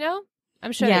 ounce? Do you know?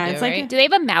 I'm sure Yeah, they do, it's like right? Do they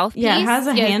have a mouthpiece? Yeah, it has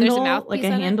a Yes, there's a handle, mouthpiece like a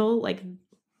on it. handle, like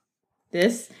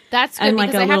this. That's good and like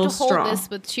because a I have to little hold straw. this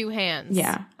with 2 hands.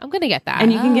 Yeah. I'm going to get that.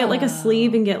 And you can get like a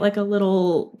sleeve and get like a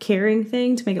little carrying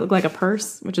thing to make it look like a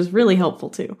purse, which is really helpful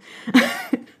too.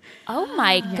 Oh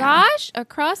my gosh. A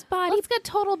crossbody Let's get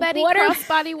Total Betty Water-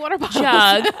 crossbody water bottle.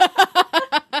 jug.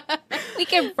 We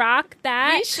can rock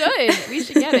that. We should. We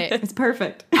should get it. It's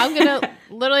perfect. I'm going to,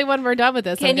 literally when we're done with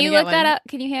this, Can I'm gonna you get look that one. up?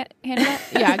 Can you hand it up?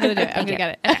 Yeah, I'm going to do it. I'm going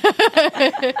to get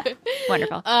it.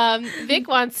 Wonderful. Vic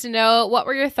wants to know, what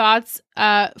were your thoughts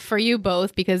for you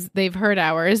both, because they've heard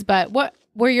ours, but what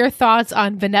were your thoughts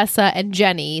on Vanessa and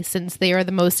Jenny, since they are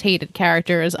the most hated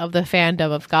characters of the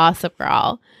fandom of Gossip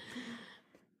Girl?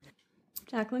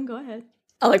 Jacqueline, go ahead.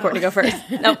 I'll let Courtney go first.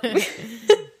 No.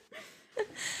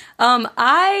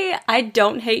 I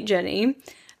don't hate Jenny.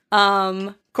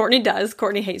 Courtney does.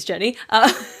 Courtney hates Jenny.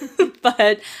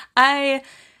 But I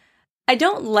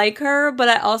don't like her, but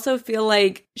I also feel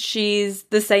like she's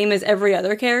the same as every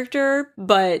other character,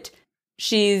 but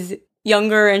she's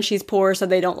younger and she's poor, so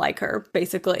they don't like her,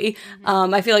 basically.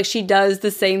 I feel like she does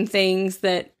the same things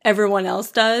that everyone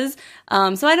else does.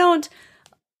 So I don't,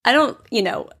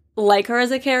 like her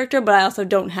as a character, but I also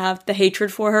don't have the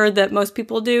hatred for her that most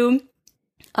people do. Do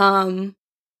you want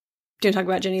to talk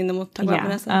about Jenny and then we'll talk about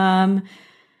Vanessa?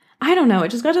 I don't know. It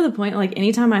just got to the point, like,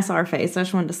 anytime I saw her face, I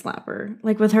just wanted to slap her.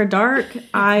 Like, with her dark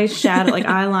eye shadow, like,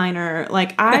 eyeliner.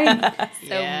 Like,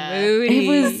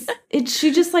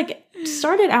 she just, like,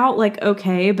 started out, like,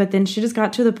 okay, but then she just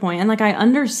got to the point, and, like, I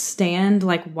understand,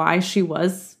 like, why she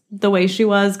was the way she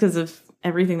was because of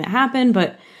everything that happened,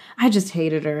 but I just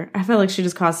hated her. I felt like she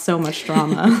just caused so much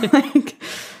drama. Like,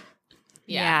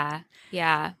 Yeah.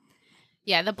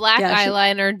 Yeah, the black Yeah,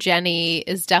 eyeliner Jenny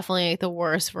is definitely the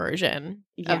worst version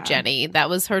Yeah. of Jenny. That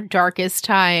was her darkest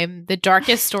time, the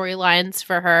darkest storylines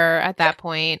for her at that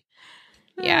point.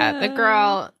 Yeah, the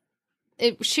girl,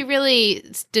 she really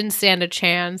didn't stand a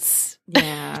chance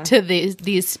yeah. to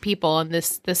these people in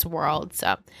this world.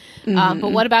 So,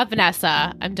 but what about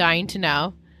Vanessa? I'm dying to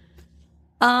know.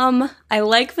 I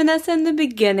like Vanessa in the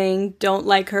beginning. Don't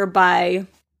like her by,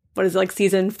 what is it, like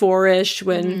season 4-ish,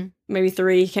 when maybe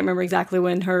 3, can't remember exactly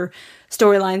when her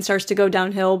storyline starts to go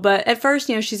downhill. But at first,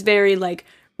 she's very like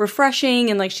refreshing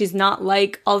and like she's not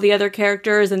like all the other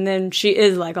characters, and then she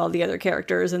is like all the other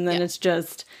characters, and then it's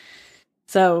just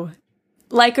so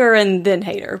like her and then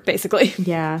hate her, basically.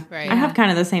 Yeah. Right. I have kind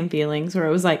of the same feelings where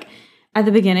it was like at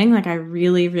the beginning, like I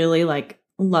really, really like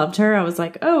loved her. I was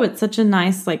like, oh, it's such a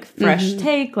nice, like fresh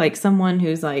take, like someone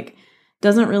who's like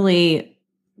doesn't really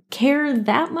care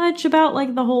that much about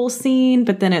like the whole scene,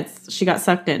 but then she got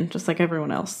sucked in just like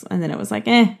everyone else. And then it was like,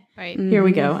 Right. here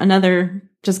we go. Another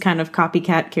just kind of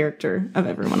copycat character of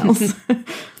everyone else.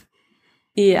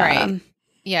 Yeah. Right.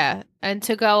 Yeah. And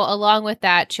to go along with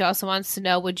that, she also wants to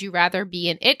know, would you rather be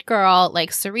an it girl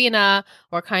like Serena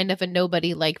or kind of a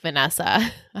nobody like Vanessa?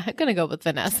 I'm going to go with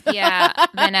Vanessa. Yeah.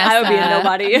 Vanessa. I would be a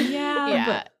nobody. Yeah,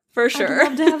 but For I'd sure.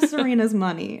 love to have Serena's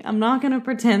money. I'm not going to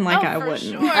pretend like I for wouldn't.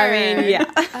 sure. I mean, yeah.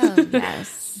 Oh,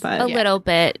 yes. But a little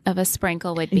bit of a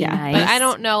sprinkle would be Yeah, nice. But I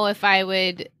don't know if I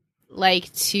would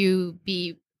like to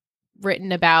be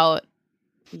written about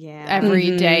yeah,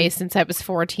 every day since I was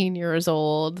 14 years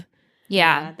old.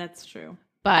 Yeah. that's true.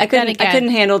 But I then again,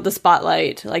 couldn't handle the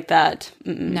spotlight like that.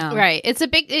 No. right. It's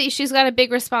she's got a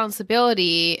big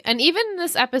responsibility. And even in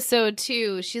this episode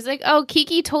too, she's like, oh,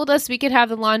 Kiki told us we could have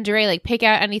the lingerie, like pick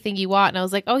out anything you want. And I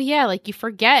was like, oh yeah, like you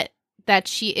forget that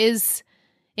she is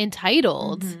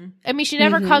entitled. I mean, she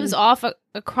never comes off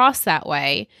across that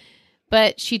way,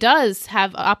 but she does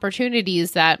have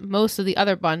opportunities that most of the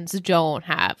other ones don't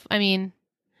have. I mean,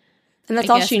 And that's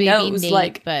I all guess she maybe knows. Nate,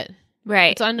 Like, but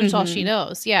Right. it's all she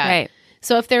knows. Yeah. Right.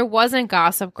 So if there wasn't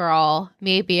Gossip Girl,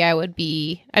 maybe I would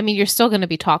be, I mean, you're still going to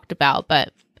be talked about,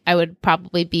 but I would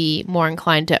probably be more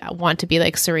inclined to want to be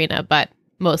like Serena, but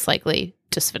most likely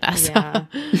just Vanessa.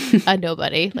 A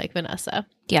nobody like Vanessa.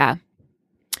 Yeah.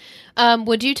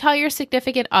 Would you tell your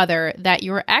significant other that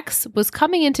your ex was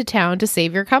coming into town to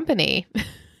save your company?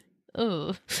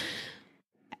 Ooh.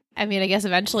 I mean, I guess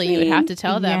eventually you would have to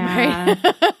tell them,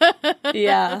 right?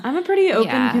 Yeah. I'm a pretty open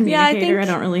Yeah. communicator. Yeah, I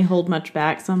don't really hold much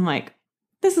back. So I'm like,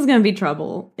 this is going to be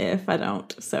trouble if I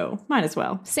don't. So might as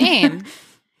well. Same.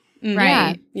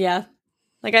 Right. Yeah.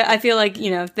 Like I feel like,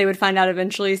 they would find out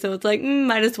eventually. So it's like,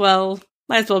 might as well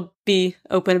be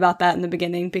open about that in the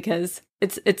beginning because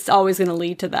it's always going to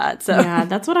lead to that. So Yeah,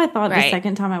 that's what I thought Right. the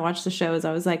second time I watched the show is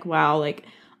I was like, wow, like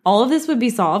all of this would be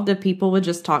solved if people would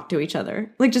just talk to each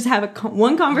other. Like just have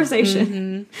one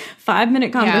conversation,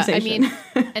 5-minute conversation. Yeah,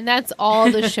 I mean, and that's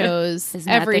all the shows, Isn't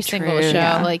that every the single truth? show.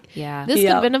 Yeah. Like, Yeah. this could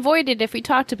Yeah. have been avoided if we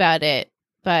talked about it,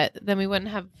 but then we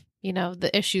wouldn't have, the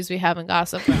issues we have in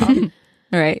Gossip Girl.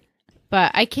 Right.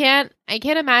 But I can't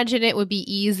imagine it would be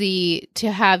easy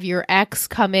to have your ex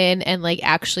come in and like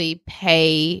actually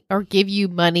pay or give you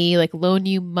money, like loan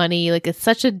you money. Like it's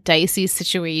such a dicey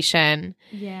situation.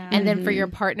 Yeah. And then for your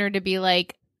partner to be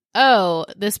like, oh,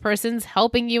 this person's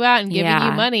helping you out and giving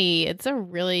Yeah. you money. It's a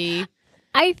really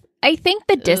I think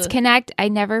the disconnect, I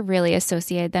never really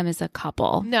associated them as a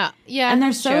couple. no. Yeah. and they're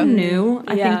that's so true. new.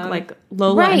 I Yeah. think like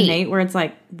Lola Right. and Nate, where it's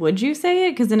like, would you say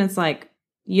it? Because then it's like,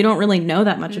 you don't really know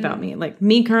that much about me. Like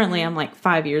me currently, I'm like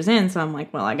 5 years in. So I'm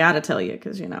like, well, I got to tell you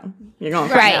because, you're going to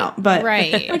find Right. out. But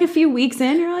Right. like a few weeks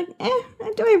in, you're like,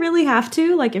 do I really have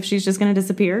to? Like if she's just going to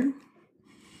disappear?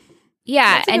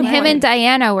 Yeah, That's a and good him point. and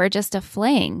Diana were just a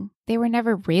fling. They were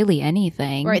never really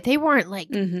anything. Right. They weren't like,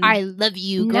 Mhm. I love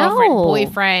you, girlfriend, No.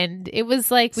 boyfriend. It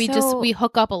was like So- we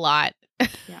hook up a lot.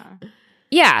 Yeah.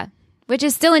 Yeah, which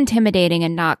is still intimidating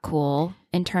and not cool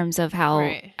in terms of how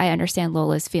Right. I understand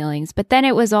Lola's feelings. But then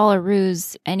it was all a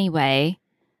ruse anyway.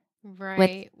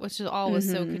 Which is always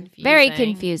so Mhm. confusing. Very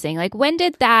confusing. Like when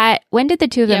did the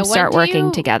two of them when start do working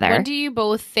you- together? When do you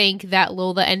both think that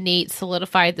Lola and Nate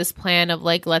solidified this plan of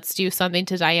like, let's do something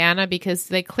to Diana? Because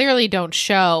they clearly don't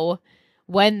show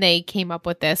when they came up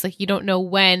with this. Like, you don't know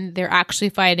when they're actually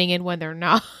fighting and when they're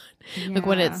not. Like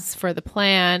when Yeah. it's for the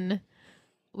plan.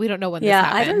 We don't know when this Yeah,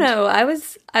 happened. I don't know. I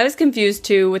was confused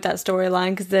too with that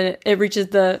storyline because then it reaches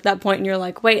that point and you're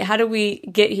like, wait, how do we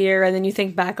get here? And then you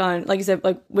think back on, like you said,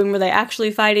 like when were they actually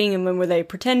fighting and when were they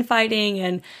pretend fighting?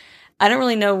 And I don't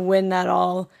really know when that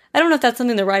all. I don't know if that's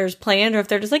something the writers planned or if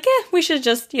they're just like, we should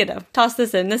just toss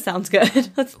this in. This sounds good.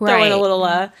 Let's throw in Right. a little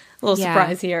Yeah.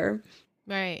 surprise here.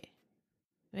 Right.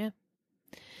 Yeah.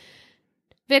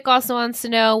 Vic also wants to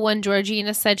know, when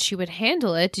Georgina said she would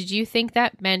handle it, did you think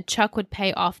that meant Chuck would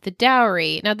pay off the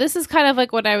dowry? Now, this is kind of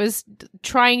like what I was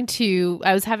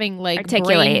I was having like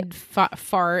Articulate. brain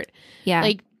fart. Yeah.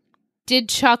 Like, did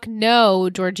Chuck know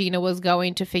Georgina was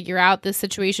going to figure out this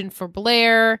situation for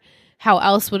Blair? How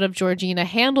else would have Georgina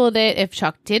handled it if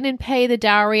Chuck didn't pay the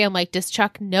dowry? I'm like, does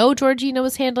Chuck know Georgina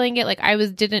was handling it? Like,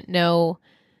 didn't know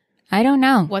I don't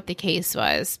know. what the case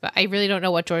was, but I really don't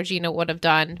know what Georgina would have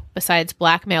done besides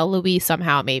blackmail Louis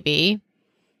somehow, maybe.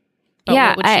 But Yeah,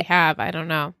 what would she have? I don't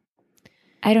know.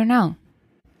 I don't know.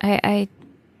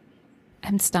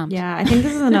 I'm stumped. Yeah, I think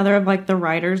this is another of like the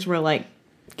writers were like,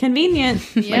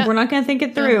 convenient. Yeah. Like we're not going to think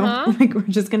it through. Uh-huh. Like we're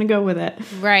just going to go with it.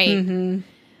 Right. Mm-hmm.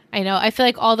 I know. I feel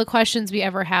like all the questions we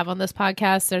ever have on this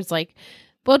podcast, there's like,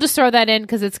 we'll just throw that in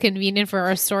because it's convenient for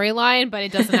our storyline, but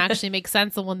it doesn't actually make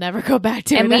sense and we'll never go back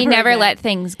to it. And we ever never again. let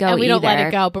things go And we either. don't let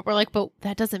it go, but we're like, but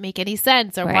that doesn't make any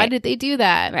sense. Or why Right. did they do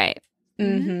that? Right.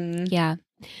 Mm-hmm. Yeah.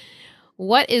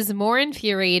 What is more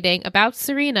infuriating about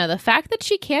Serena? The fact that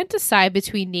she can't decide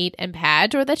between Nate and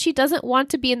Padge, or that she doesn't want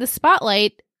to be in the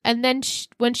spotlight, and then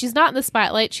when she's not in the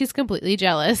spotlight, she's completely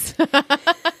jealous.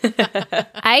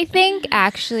 I think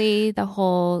actually the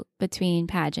whole between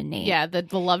Padge and Nate. Yeah, the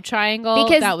love triangle,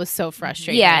 Because- that was so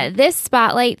frustrating. Yeah, this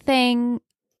spotlight thing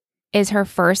is her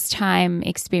first time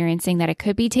experiencing that it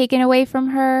could be taken away from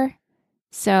her.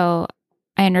 So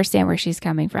I understand where she's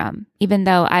coming from, even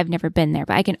though I've never been there,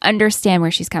 but I can understand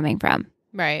where she's coming from.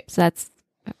 Right. So that's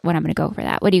what I'm going to go for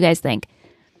that. What do you guys think?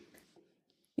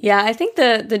 Yeah, I think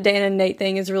the Dana and Nate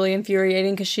thing is really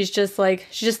infuriating because she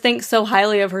just thinks so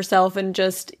highly of herself and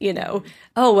just,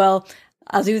 oh, well,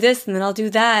 I'll do this and then I'll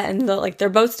do that. And they're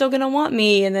both still going to want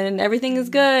me and then everything is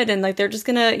good. And they're just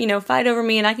going to, fight over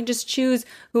me and I can just choose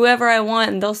whoever I want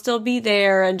and they'll still be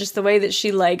there. And just the way that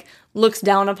she looks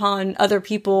down upon other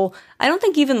people. I don't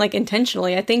think even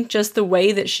intentionally. I think just the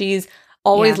way that she's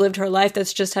always lived her life.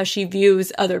 That's just how she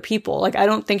views other people. I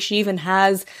don't think she even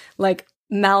has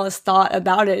malice thought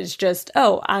about it. It's just,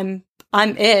 oh, I'm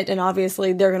it, and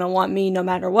obviously they're gonna want me no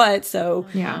matter what. So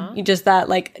Yeah. you just that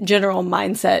general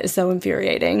mindset is so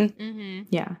infuriating. Mm-hmm.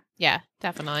 Yeah. Yeah,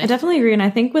 definitely. I definitely agree. And I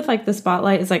think with the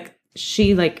spotlight is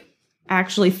she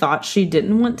actually thought she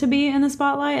didn't want to be in the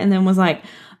spotlight and then was like,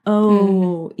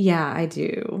 oh, yeah, I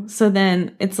do. So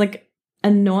then it's like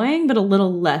annoying, but a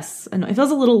little less annoying. It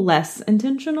feels a little less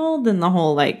intentional than the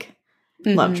whole like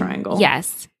love triangle.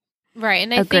 Yes. Right.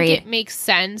 And I Agreed. think it makes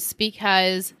sense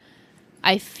because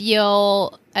I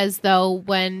feel as though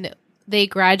when they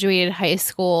graduated high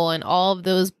school and all of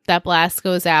those, that blast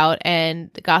goes out and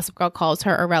Gossip Girl calls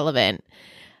her irrelevant.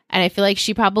 And I feel like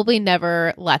she probably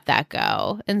never let that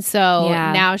go. And so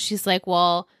now she's like,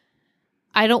 well,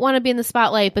 I don't want to be in the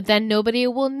spotlight, but then nobody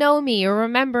will know me or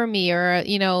remember me or,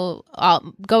 you know,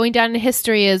 going down in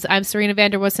history as I'm Serena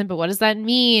van der Woodsen, but what does that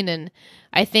mean? And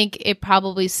I think it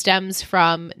probably stems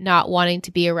from not wanting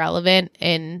to be irrelevant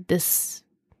in this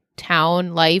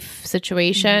town life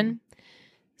situation.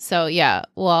 So, yeah,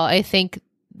 well, I think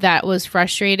that was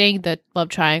frustrating. The love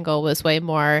triangle was way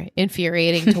more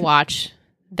infuriating to watch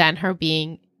than her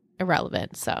being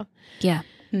irrelevant. So, Yeah.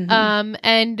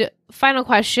 and final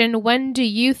question, when do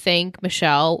you think,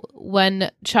 Michelle,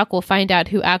 when Chuck will find out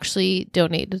who actually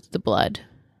donated the blood?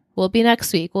 Will it be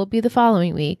next week? Will it be the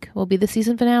following week? Will it be the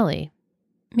season finale?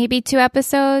 Maybe 2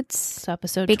 episodes. So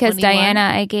episode Because 21?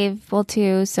 Diana, I gave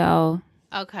 2, so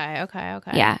Okay.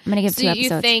 yeah, I'm going to give 2 So episodes.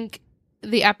 you think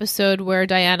the episode where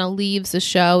Diana leaves the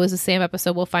show is the same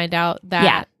episode we'll find out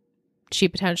that she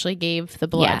potentially gave the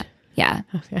blood? Yeah.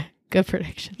 Okay. Good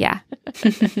prediction. Yeah.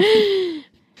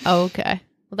 Okay.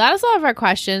 Well, that is all of our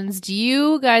questions. Do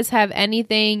you guys have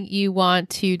anything you want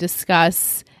to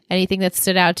discuss? Anything that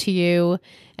stood out to you?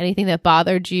 Anything that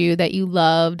bothered you that you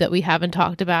loved that we haven't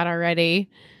talked about already?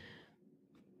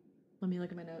 Let me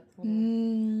look at my notes. Hold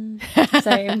on.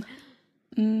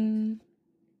 Same.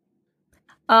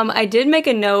 I did make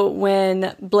a note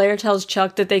when Blair tells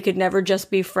Chuck that they could never just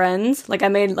be friends. Like I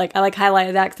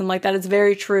highlighted that because I'm like, that is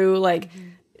very true. Like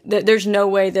there's no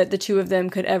way that the two of them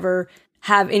could ever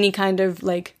have any kind of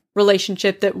like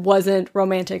relationship that wasn't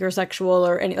romantic or sexual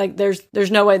or any, like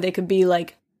there's no way they could be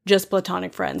like just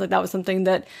platonic friends. Like that was something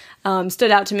that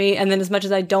stood out to me. And then as much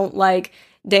as I don't like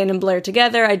Dan and Blair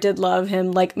together, I did love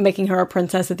him like making her a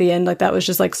princess at the end. Like that was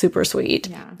just like super sweet.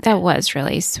 Yeah. That was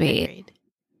really sweet. Agreed.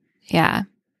 Yeah.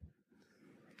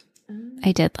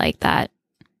 I did like that.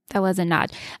 That was a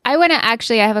nod. I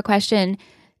have a question,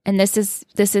 and this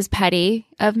is petty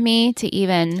of me to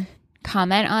even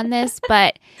comment on this,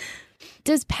 but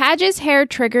does Padge's hair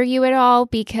trigger you at all?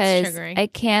 Because triggering. I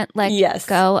can't let Yes.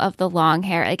 go of the long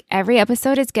hair. Like every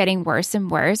episode is getting worse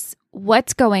and worse.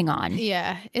 What's going on?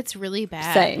 Yeah, it's really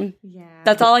bad. Same. Yeah.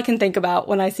 That's all I can think about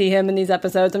when I see him in these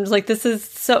episodes. I'm just like, this is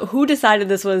so, who decided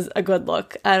this was a good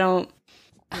look? I don't.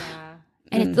 Yeah.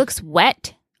 And it looks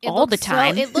wet all the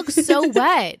time. it looks so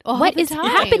wet all What the is time.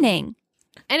 happening?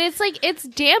 And it's like it's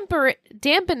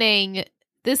dampening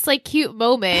this like cute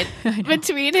moment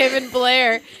between him and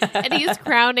Blair, and he's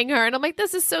crowning her, and I'm like,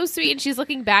 this is so sweet, and she's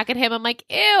looking back at him. I'm like,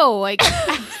 ew, like.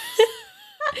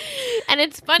 And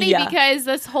it's funny Yeah. because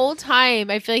this whole time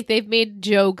I feel like they've made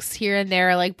jokes here and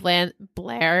there, like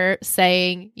Blair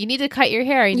saying, "You need to cut your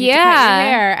hair, you need to cut your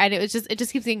hair," and it just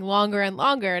keeps getting longer and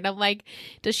longer. And I'm like,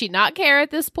 does she not care at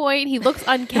this point? He looks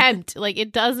unkempt, like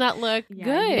it does not look Yeah.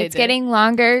 good. It's getting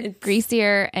longer,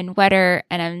 greasier, and wetter,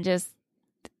 and I'm just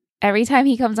every time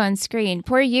he comes on screen,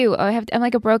 poor you. I'm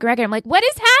like a broken record. I'm like, what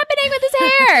is happening with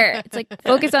his hair? It's like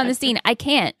focus on the scene. I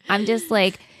can't. I'm just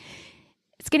like,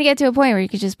 it's gonna get to a point where you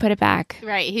could just put it back.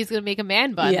 right. He's gonna make a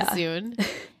man bun Yeah. soon.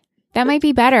 That might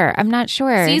be better. I'm not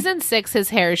sure. Season 6, his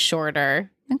hair is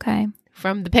shorter Okay.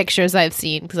 from the pictures I've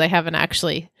seen because I haven't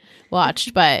actually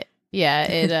watched, but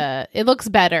yeah, it looks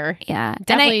better. Yeah.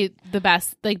 Definitely the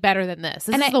best, like better than this.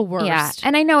 This is the worst. Yeah.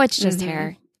 And I know it's just Mhm.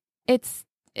 hair. It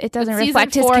doesn't Season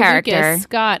reflect his 4 character. Lucas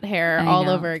Scott hair I all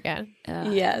know. over again.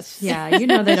 Ugh. Yes. Yeah, you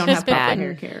know they don't have proper bad.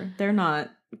 hair care. They're not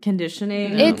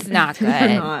conditioning. It's not They're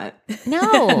good. not.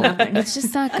 No, Nothing. it's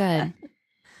just not good.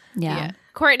 Yeah.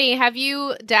 Courtney, have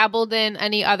you dabbled in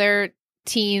any other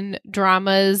teen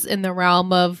dramas in the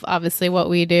realm of obviously what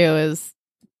we do is,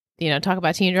 talk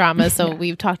about teen dramas. So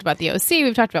we've talked about the OC,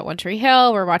 we've talked about One Tree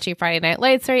Hill, we're watching Friday Night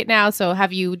Lights right now. So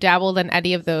have you dabbled in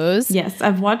any of those? Yes,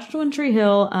 I've watched One Tree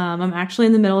Hill. I'm actually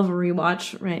in the middle of a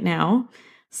rewatch right now.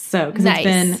 So, because Nice. it's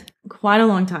been quite a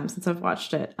long time since I've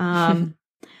watched it.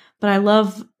 But I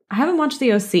haven't watched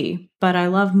the OC, but I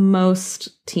love most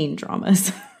teen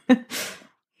dramas.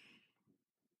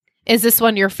 Is this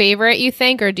one your favorite, you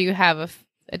think, or do you have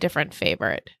a different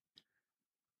favorite?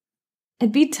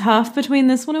 It'd be tough between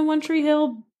this one and One Tree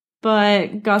Hill,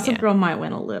 but Gossip Yeah. Girl might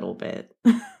win a little bit.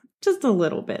 just a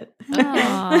little bit.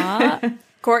 Aw.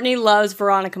 Courtney loves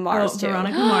Veronica Mars too.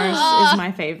 Veronica Mars is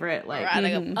my favorite. Like,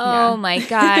 Veronica- Oh my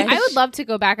gosh. I would love to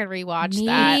go back and rewatch Me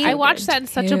that. I watched that in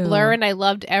such a too. blur, and I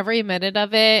loved every minute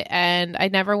of it, and I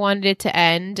never wanted it to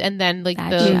end. And then, like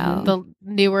That show. the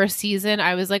newer season,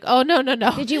 I was like, oh no.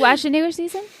 Did you watch the newer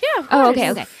season? Yeah. Of Oh, course.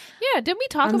 okay. Yeah. Didn't we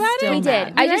talk I'm about still it? We did.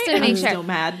 mad. I just didn't I'm make sure. still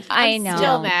mad. I I'm know.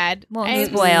 Still mad. Won't I'm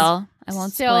spoil. I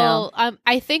won't Still, spoil.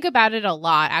 I think about it a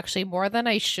lot, actually, more than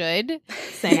I should,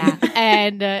 Same. Yeah.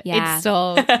 and Yeah. it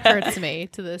still hurts me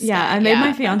to this. Yeah, day. I made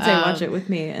my fiance Um, watch it with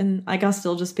me, and like I'll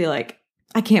still just be like,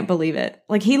 I can't believe it.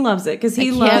 Like he loves it because he I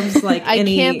can't- loves like I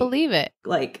any can't believe it.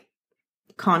 like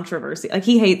controversy. Like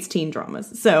he hates teen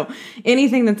dramas, so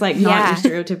anything that's like not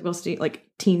Yeah. your stereotypical like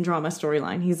teen drama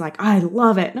storyline, he's like, I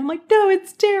love it, and I'm like, no,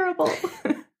 it's terrible.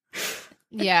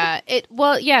 Yeah,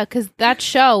 because that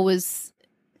show was.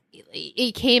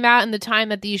 It came out in the time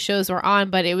that these shows were on,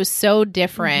 but it was so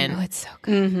different. Oh, it's so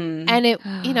good. Mm-hmm. And it,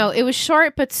 it was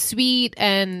short but sweet,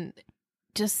 and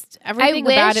just everything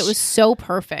about it wish- was so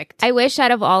perfect. I wish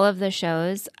out of all of the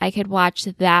shows, I could watch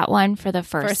that one for the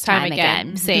first time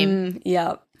again. Same.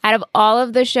 Yep. Out of all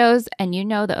of the shows, and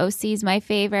the OC is my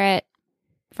favorite,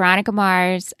 Veronica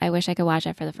Mars, I wish I could watch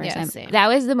that for the first Yeah, time. same. That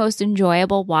was the most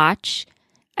enjoyable watch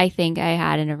I think I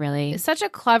had in a really... It's such a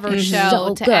clever Mhm. show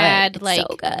So to good. add It's like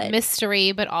so good.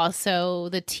 mystery, but also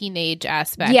the teenage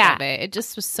aspect Yeah. of it. It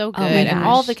just was so good, Oh my and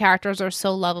all gosh. the characters are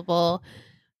so lovable.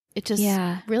 It just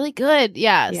Yeah. really good.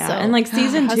 Yeah, Yeah, so, and like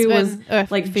season 2 was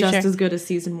like feature. just as good as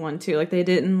season 1 too. Like they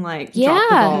didn't like drop the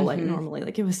Yeah. ball like Mhm. normally.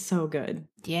 Like it was so good.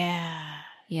 yeah.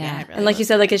 Yeah. I really And like you loved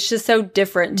said, like it's just so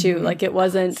different too. Mhm. Like it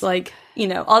wasn't like,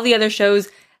 all the other shows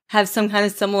have some kind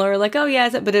of similar, like, oh yeah,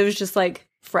 but it was just like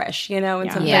fresh, and Yeah.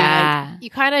 something like, Yeah. You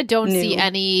kind of don't see New.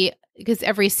 any, because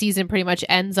every season pretty much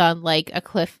ends on like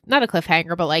not a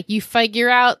cliffhanger, but like you figure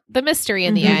out the mystery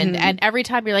in the Mhm. end, and every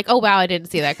time you're like, oh wow, I didn't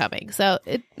see that coming. So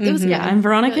it was Mhm. good. Yeah, and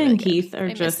Veronica Really, and really good. Keith are I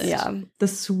miss just it. yeah. the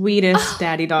sweetest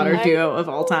daddy-daughter my duo of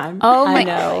all time. Oh I my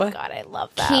know. Oh my god, I love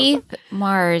that. Keith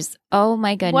Mars. Oh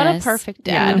my goodness. What a perfect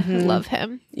dad. Yeah. Mhm. Love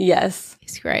him. Yes.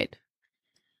 He's great.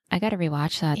 I got to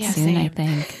rewatch that Yeah, soon, I same.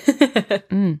 think.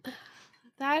 Mm.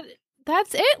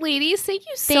 That's it, ladies. Thank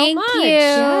you so Thank much. you.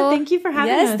 Yeah, thank you for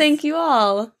having us. Yes, thank you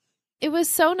all. It was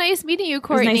so nice meeting you, It was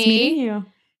Courtney. nice meeting you.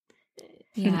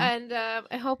 Yeah. And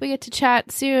I hope we get to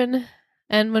chat soon.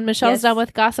 And when Michelle's Yes. done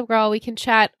with Gossip Girl, we can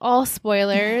chat all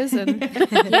spoilers and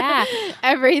Yeah.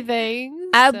 everything.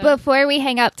 So- Before we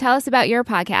hang up, tell us about your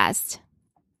podcast.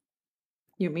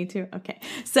 You, me too. Okay,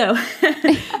 so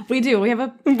we do. We have a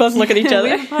Both look at each other. We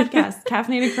have a podcast,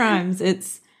 Caffeinated Crimes.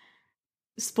 It's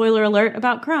spoiler alert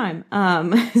about crime.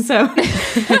 So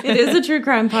it is a true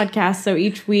crime podcast. So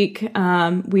each week,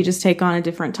 we just take on a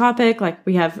different topic. Like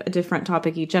we have a different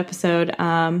topic each episode.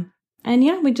 And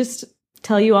yeah, we just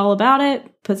tell you all about it,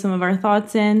 put some of our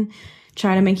thoughts in,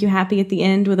 try to make you happy at the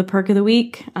end with a perk of the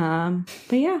week. But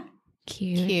yeah.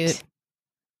 Cute.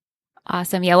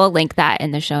 Awesome. Yeah, we'll link that in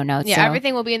the show notes. Yeah, so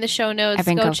everything will be in the show notes.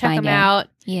 everyone Go go check find them it. out.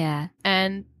 Yeah.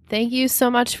 And thank you so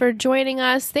much for joining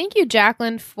us. Thank you,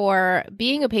 Jacqueline, for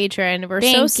being a patron. We're so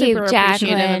Thank you, super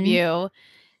appreciative Jacqueline. of you.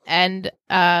 And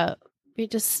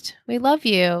we love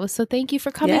you. So thank you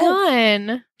for coming Yes.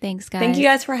 on. Thanks, guys. Thank you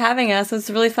guys for having us. It was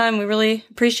really fun. We really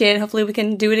appreciate it. Hopefully we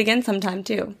can do it again sometime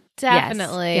too.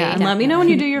 Definitely. Yeah, and let me know when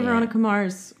you do your Yeah. Veronica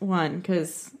Mars one,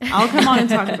 because I'll come on and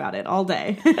talk about it all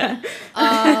day. Oh,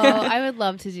 I would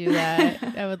love to do that.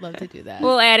 I would love to do that.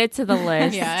 We'll add it to the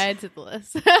list. yeah, add to the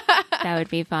list. That would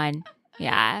be fun.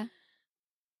 Yeah.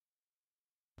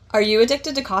 Are you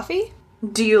addicted to coffee?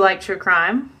 Do you like true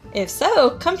crime? If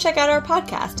so, come check out our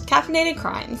podcast, Caffeinated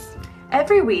Crimes.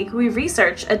 Every week, we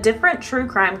research a different true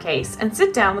crime case and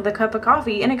sit down with a cup of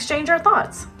coffee and exchange our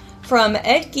thoughts. From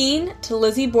Ed Gein to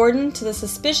Lizzie Borden to the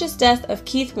suspicious death of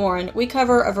Keith Warren, we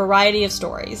cover a variety of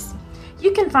stories.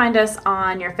 You can find us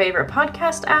on your favorite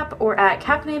podcast app or at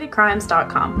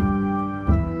caffeinatedcrimes.com.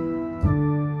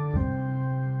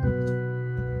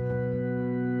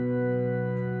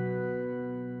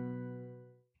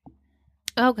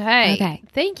 Okay.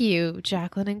 Thank you,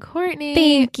 Jacqueline and Courtney.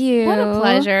 Thank you. What a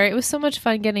pleasure. It was so much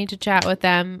fun getting to chat with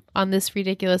them on this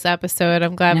ridiculous episode.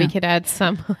 I'm glad we could add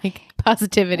some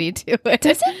positivity to it.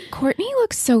 Doesn't Courtney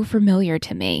look so familiar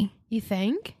to me? You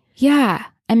think? Yeah.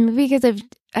 And because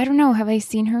I don't know, have I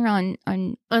seen her on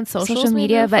On socials social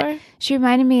media? maybe But before? she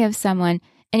reminded me of someone.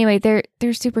 Anyway, they're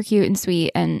super cute and sweet,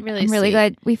 and Really I'm really sweet.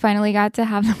 glad we finally got to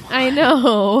have them. I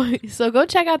know. So go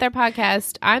check out their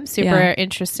podcast. I'm super Yeah.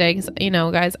 interested. 'Cause,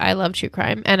 guys, I love true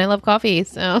crime and I love coffee.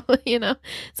 So,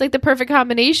 it's like the perfect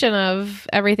combination of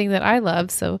everything that I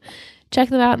love. So check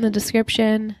them out in the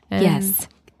description. And Yes.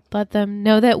 let them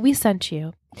know that we sent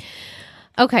you.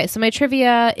 Okay, so my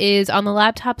trivia is on the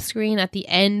laptop screen at the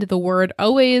end. The word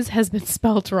always has been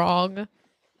spelled wrong.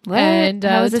 What? And,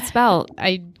 How is it spelled?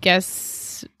 I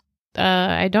guess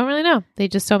I don't really know. They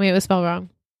just told me it was spelled wrong.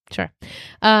 Sure.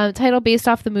 Title based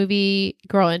off the movie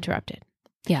Girl Interrupted.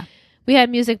 Yeah. We had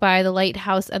music by The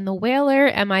Lighthouse and The Wailer,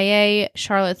 MIA,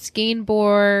 Charlotte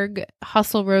Gainsbourg,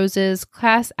 Hustle Roses,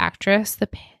 Class Actress,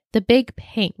 The Big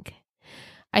Pink.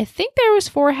 I think there was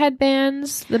 4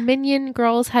 headbands. The Minion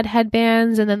girls had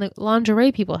headbands, and then the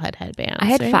lingerie people had headbands. I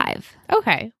had right? 5.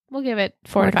 Okay, we'll give it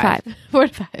 4 to 5. 4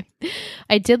 to 5.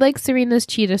 I did like Serena's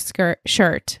cheetah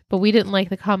shirt, but we didn't like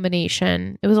the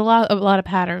combination. It was a lot of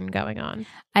pattern going on.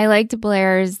 I liked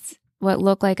Blair's what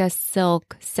looked like a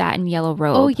silk satin yellow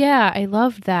robe. Oh yeah, I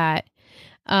loved that.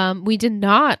 We did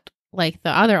not like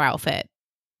the other outfit.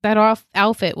 That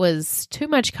outfit was too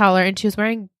much color, and she was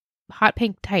wearing hot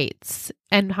pink tights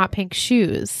and hot pink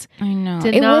shoes. I know.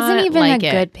 Did It not wasn't even like a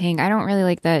it. good pink. I don't really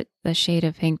like the shade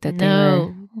of pink that they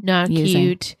No, were. not using.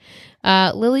 cute.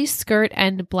 Lily's skirt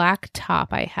and black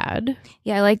top I had.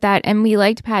 Yeah, I like that. And we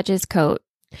liked Patch's coat.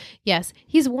 Yes,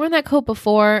 he's worn that coat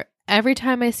before. Every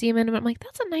time I see him in him, I'm like,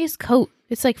 that's a nice coat.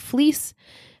 It's like fleece,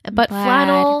 but Plaid.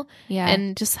 flannel, Yeah.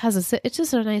 and just has it's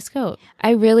just a nice coat.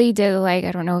 I really did like,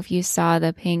 I don't know if you saw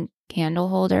the pink candle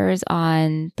holders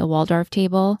on the Waldorf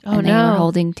table. Oh, and they no. were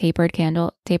holding taper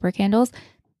candles.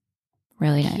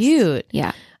 Really nice. Cute.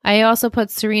 Yeah. I also put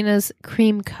Serena's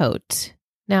cream coat.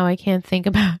 Now I can't think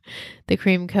about the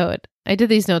cream coat. I did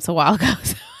these notes a while ago.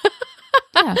 So.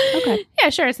 Yeah. Okay. Yeah,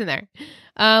 sure, it's in there.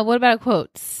 What about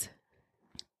quotes?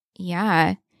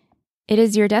 Yeah. It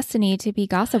is your destiny to be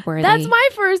gossip worthy. That's my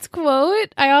first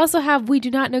quote. I also have, we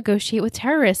do not negotiate with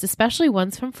terrorists, especially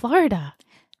ones from Florida.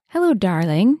 Hello,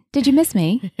 darling. Did you miss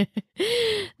me?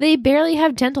 They barely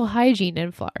have dental hygiene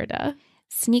in Florida.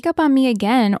 Sneak up on me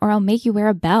again or I'll make you wear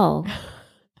a bell.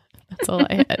 That's all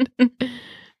I had.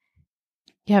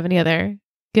 You have any other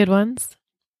good ones?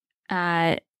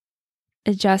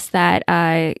 Just that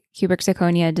Kubrick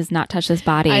Zirconia does not touch this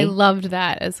body. I loved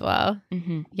that as well.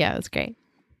 Mm-hmm. Yeah, it was great.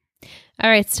 All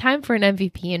right, it's time for an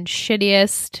MVP and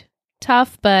shittiest.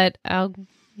 Tough, but I'll,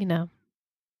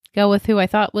 go with who I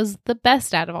thought was the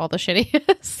best out of all the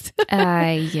shittiest.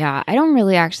 Yeah, I don't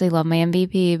really actually love my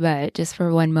MVP, but just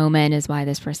for one moment is why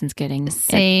this person's getting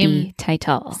Same. the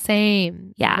title.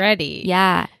 Same. Yeah. Ready.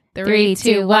 Yeah. 3,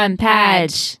 2, 1,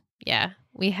 Padge. Yeah.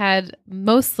 We had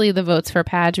mostly the votes for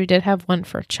Padge. We did have one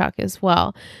for Chuck as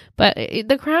well. But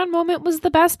the crown moment was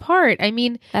the best part. I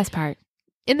mean, Best part.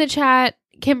 in the chat,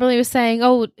 Kimberly was saying,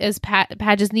 oh, as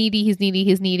Padge is needy, he's needy,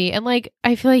 he's needy. And like,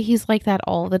 I feel like he's like that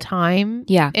all the time.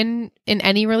 Yeah. In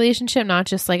any relationship, not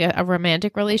just like a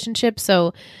romantic relationship.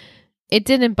 So it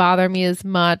didn't bother me as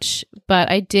much,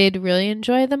 but I did really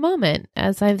enjoy the moment,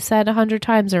 as I've said 100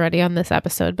 times already on this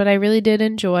episode. But I really did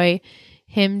enjoy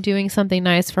him doing something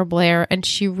nice for Blair. And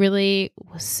she really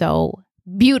was so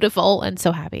beautiful and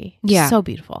so happy. Yeah. So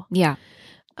beautiful. Yeah.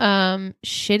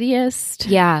 Shittiest.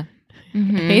 Yeah.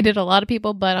 Mhm. Hated a lot of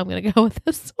people, but I'm gonna go with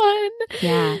this one.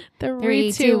 Yeah.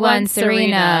 3, 2, 1,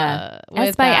 Serena.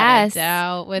 S by S.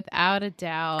 Without a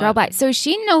doubt. Girl, bye. So is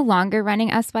she no longer running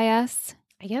S by S?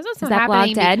 I guess that's Is not that blog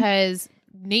happening dead? because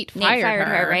Nate Nate fired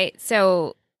her. right?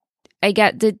 So I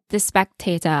get the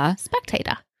Spectator.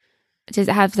 Spectator. Does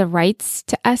it have the rights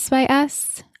to S by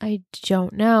S? I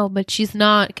don't know, but she's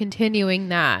not continuing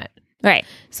that. Right.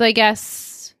 So I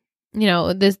guess,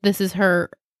 this is her.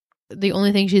 The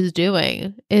only thing she's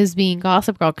doing is being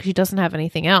Gossip Girl because she doesn't have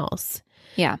anything else.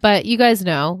 Yeah. But you guys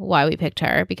know why we picked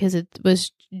her, because it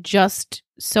was just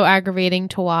so aggravating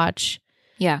to watch.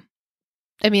 Yeah.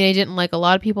 I mean, I didn't like a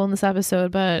lot of people in this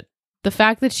episode, but the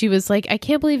fact that she was like, I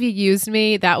can't believe you used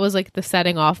me, that was like the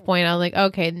setting off point. I was like,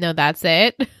 okay, no, that's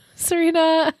it.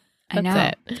 Serena. I know.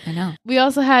 That's it. I know. We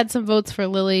also had some votes for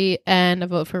Lily and a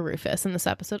vote for Rufus in this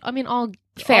episode. I mean, all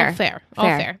Fair. All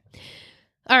fair.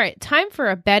 All right, time for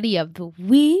a Betty of the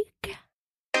week.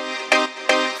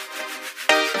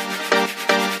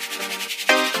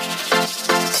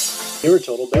 You're a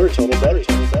total Betty. You're a total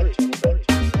Betty.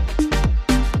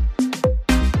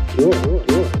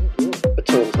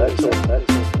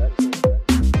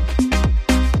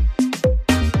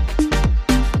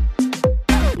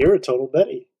 You're a total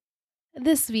Betty.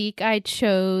 This week I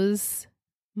chose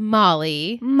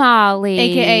Molly, Molly.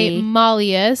 aka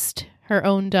Mollyist, her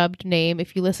own dubbed name.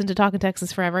 If you listen to Talkin'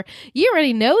 Texas Forever, you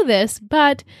already know this,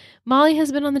 but Molly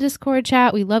has been on the Discord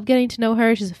chat. We love getting to know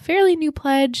her. She's a fairly new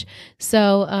pledge,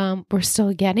 so we're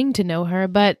still getting to know her,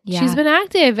 but she's been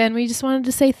active, and we just wanted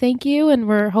to say thank you, and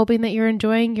we're hoping that you're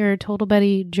enjoying your Total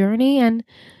Betty journey, and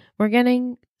we're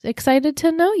getting excited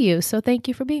to know you. So thank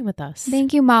you for being with us.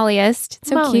 Thank you, Mollyest. It's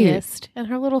so cute. Mollyest. And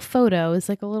her little photo is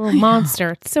like a little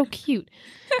monster. It's so cute.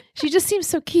 She just seems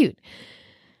so cute.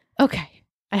 Okay.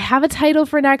 I have a title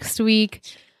for next week.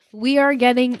 We are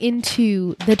getting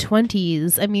into the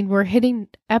 20s. I mean, we're hitting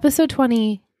episode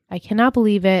 20. I cannot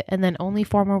believe it. And then only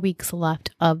 4 more weeks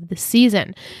left of the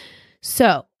season.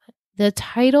 So the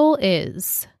title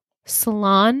is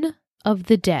Salon of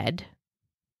the Dead.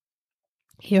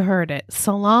 You heard it.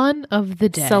 Salon of the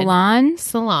Dead. Salon?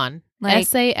 Salon. Like-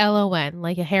 Salon,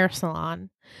 like a hair salon.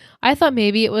 I thought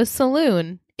maybe it was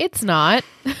saloon. It's not.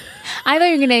 I thought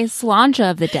you were going to say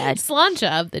Slancha of the Dead.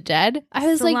 Slancha of the Dead. I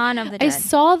was Salon like, of the I Dead.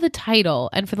 saw the title,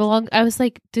 and for the long, I was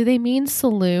like, do they mean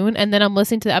saloon? And then I'm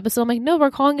listening to the episode. I'm like, no,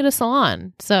 we're calling it a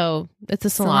salon. So it's a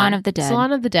salon. Salon of the Dead.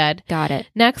 Salon of the Dead. Got it.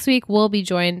 Next week, we'll be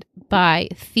joined by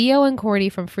Theo and Cordy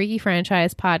from Freaky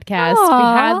Franchise Podcast. Aw.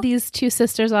 We had these 2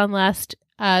 sisters on last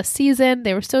season.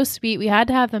 They were so sweet. We had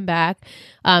to have them back.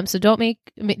 So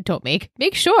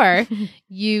make sure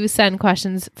you send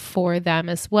questions for them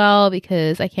as well,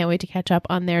 because I can't wait to catch up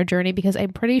on their journey, because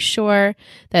I'm pretty sure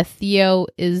that Theo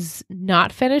is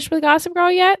not finished with Gossip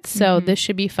Girl yet. So this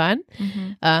should be fun.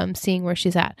 Seeing where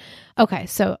she's at. Okay.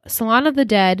 So Salon of the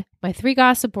Dead, my 3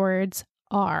 gossip words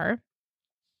are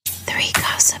 3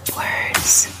 gossip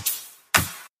words.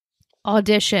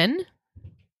 audition,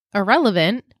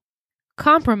 irrelevant,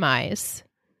 compromise.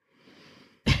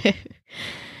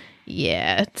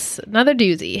 Yeah, it's another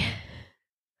doozy.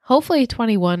 Hopefully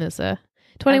 21 is a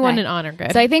 21 Okay. in honor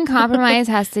good. So I think compromise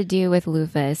has to do with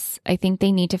Lufus. I think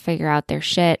they need to figure out their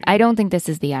shit. I don't think this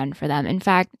is the end for them. In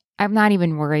fact, I'm not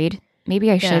even worried. Maybe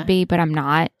I Yeah. should be, but I'm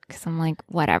not, because I'm like,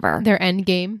 whatever. Their end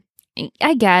game.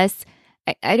 I guess.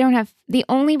 I don't have the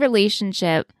only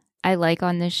relationship I like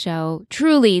on this show,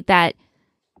 truly, that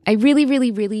I really,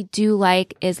 really, really do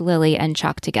like is Lily and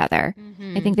Chuck together.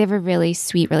 I think they have a really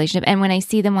sweet relationship. And when I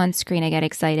see them on screen, I get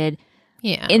excited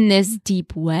Yeah. in this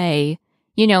deep way.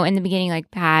 You know, in the beginning,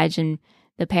 like Padge and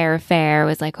the pair affair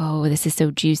was like, oh, this is so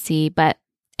juicy. But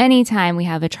anytime we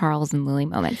have a Charles and Lily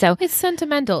moment. So, It's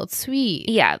sentimental. It's sweet.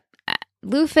 yeah,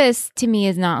 Lufus to me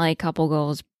is not like couple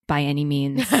goals by any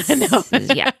means. No.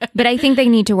 Yeah. But I think they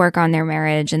need to work on their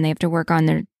marriage and they have to work on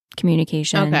their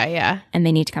communication. Okay, yeah. And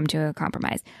they need to come to a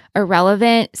compromise.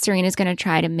 Irrelevant, Serena's going to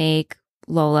try to make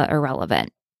Lola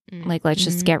irrelevant. Like, let's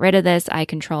just get rid of this. I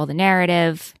control the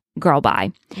narrative. Girl,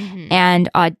 bye. And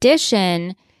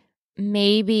audition,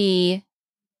 maybe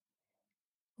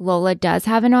Lola does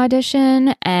have an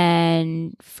audition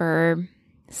and for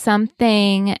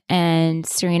something, and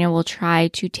Serena will try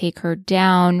to take her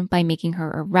down by making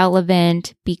her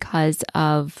irrelevant because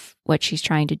of what she's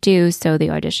trying to do. So the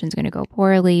audition's going to go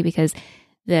poorly because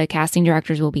the casting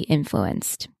directors will be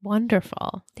influenced.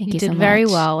 Wonderful. Thank you did so very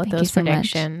much. well with Thank you those so much.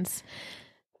 predictions.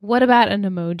 What about an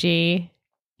emoji?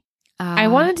 I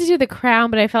wanted to do the crown,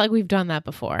 but I felt like we've done that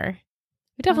before.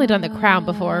 We've definitely done the crown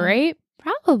before, right?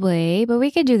 Probably, but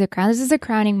we could do the crown. This is a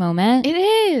crowning moment. It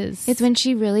is. It's when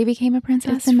she really became a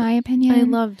princess, It's- in my opinion. I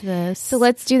loved this. So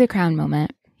let's do the crown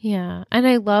moment. Yeah, and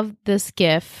I love this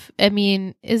GIF. I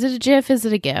mean, is it a GIF? Is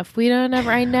it a GIF?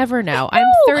 I never know. I'm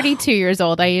 32 years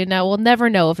old. We'll never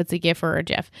know if it's a GIF or a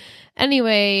GIF.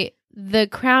 Anyway, the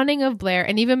crowning of Blair,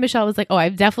 and even Michelle was like, "Oh,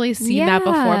 I've definitely seen that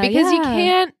before," Yeah, because you yeah.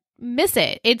 can't miss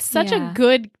it. It's such Yeah.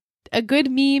 a good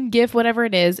meme, GIF, whatever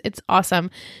it is. It's awesome.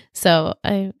 So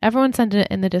everyone send it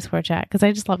in the Discord chat because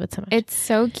I just love it so much. It's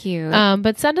so cute.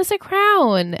 But send us a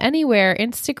crown anywhere.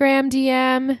 Instagram,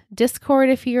 DM, Discord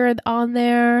if you're on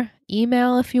there,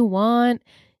 email if you want,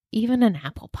 even an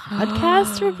Apple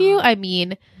Podcast review. I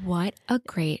mean, what a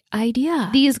great idea.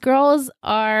 these girls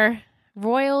are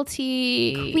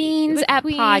royalty. Queens The at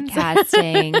queens.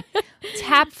 podcasting.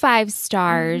 Tap 5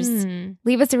 stars. Mhm.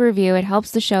 Leave us a review. It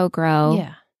helps the show grow.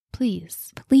 Yeah,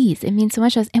 please. Please. It means so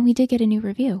much to us. And we did get a new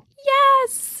review.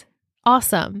 Yes.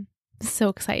 Awesome. So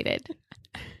excited.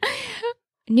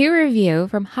 New review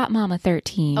from Hot Mama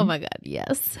 13. Oh my God.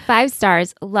 Yes. 5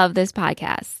 stars. Love this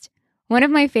podcast. One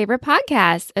of my favorite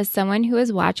podcasts as someone who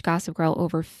has watched Gossip Girl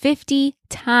over 50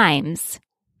 times.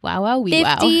 Wow, wow, wee,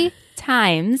 50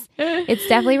 times. It's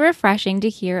definitely refreshing to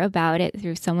hear about it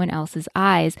through someone else's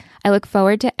eyes. I look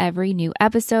forward to every new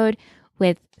episode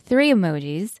with 4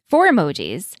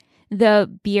 emojis,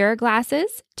 the beer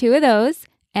glasses, 2 of those,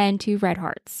 and 2 red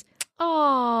hearts.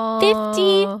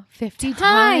 Oh, 50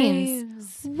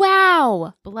 times.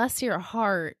 Wow. Bless your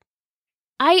heart.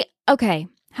 Okay,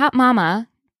 Hot Mama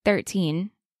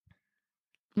 13.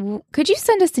 Could you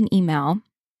send us an email?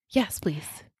 Yes,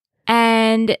 please.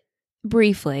 And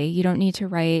briefly, you don't need to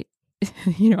write,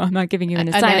 I'm not giving you an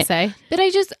assignment. essay. But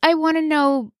I want to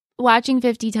know, watching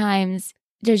 50 times,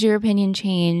 does your opinion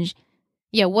change?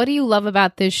 Yeah, what do you love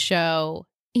about this show?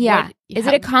 Yeah. What- Is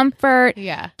it a comfort?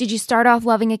 Yeah. Did you start off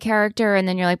loving a character and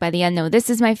then you're like, by the end, no, this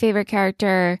is my favorite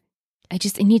character? I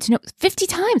need to know 50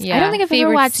 times. I Yeah, don't think I've ever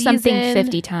favorite watched something season.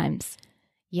 50 times.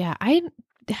 Yeah, I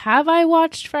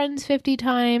watched Friends 50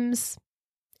 times.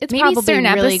 It's Maybe probably certain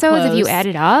really episodes if you close. add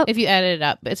it up. If you add it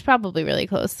up, it's probably really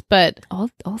close. But all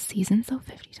seasons, though,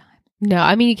 50 times. no,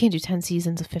 I mean, you can't do 10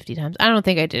 seasons of 50 times. I don't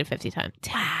think I did it 50 times.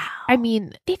 Wow. I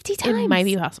mean, 50 times. it might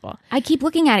be possible. I keep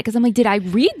looking at it because I'm like, did I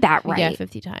read that right? Yeah,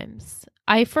 50 times.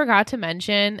 I forgot to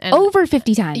mention. And Over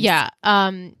 50 times. Yeah.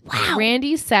 Wow.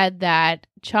 Randy said that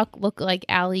Chuck looked like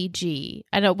Ali G.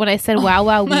 I know when I said wow,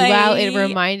 wow, wee, wow, it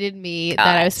reminded me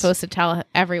that I was supposed to tell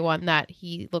everyone that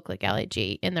he looked like Ali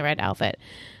G in the red outfit.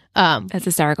 That's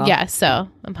hysterical. Yeah, so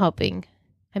I'm hoping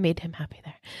I made him happy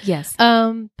there. Yes.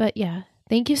 But yeah,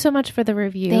 thank you so much for the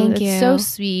review. Thank It's you. so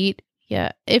sweet.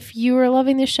 Yeah. If you are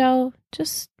loving the show,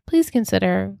 just please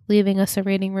consider leaving us a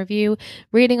review,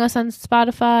 rating us on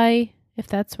Spotify if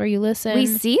that's where you listen. We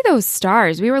see those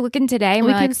stars. We were looking today and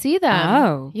We we're can like, see them.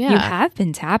 oh, Yeah. you have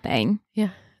been tapping.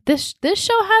 This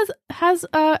show has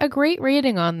a great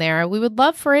rating on there. We would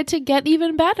love for it to get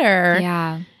even better.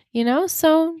 Yeah. You know,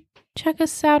 so check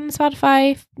us out on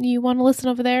Spotify if you want to listen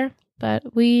over there.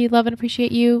 But we love and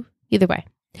appreciate you either way.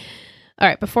 All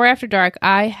right, before After Dark,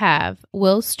 I have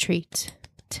Will's Treat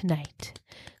tonight.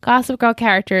 Gossip Girl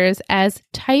characters as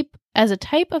a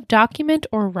type of document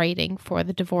or writing for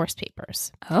the divorce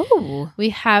papers. Oh. We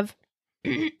have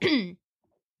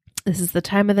this is the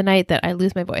time of the night that I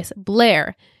lose my voice.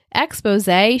 Blair, expose.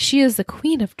 She is the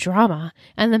queen of drama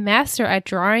and the master at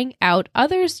drawing out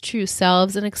others' true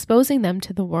selves and exposing them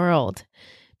to the world.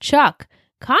 Chuck,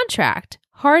 contract,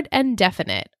 hard and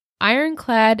definite,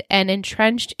 ironclad and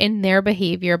entrenched in their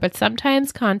behavior, but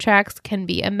sometimes contracts can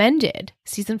be amended.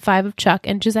 Season 5 of Chuck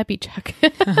and Giuseppe Chuck.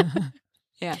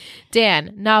 Yeah.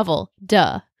 Dan, novel,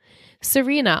 duh.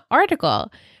 Serena,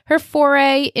 article. Her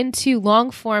foray into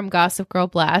long-form Gossip Girl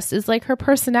blast is like her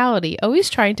personality, always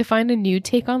trying to find a new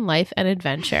take on life and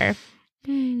adventure.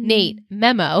 Nate,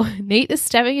 memo. Nate is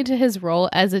stepping into his role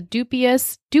as a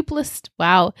duplicitous.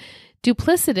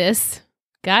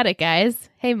 Got it, guys.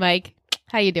 Hey, Mike.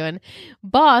 How you doing?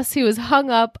 Boss who is hung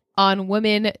up on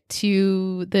women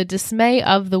to the dismay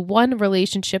of the one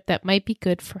relationship that might be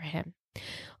good for him.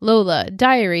 Lola,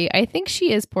 diary. I think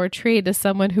she is portrayed as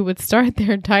someone who would start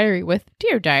their diary with,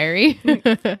 Dear Diary.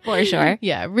 For sure.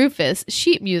 Yeah. Rufus,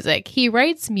 sheet music. He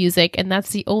writes music, and that's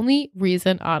the only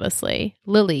reason, honestly.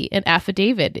 Lily, an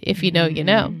affidavit. If you know, you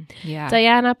know. Yeah.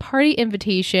 Diana, party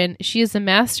invitation. She is the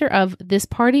master of this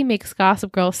party makes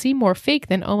Gossip Girl seem more fake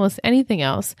than almost anything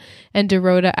else. And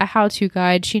Dorota, a how-to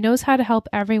guide. She knows how to help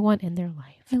everyone in their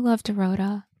life. I love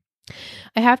Dorota.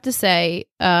 I have to say,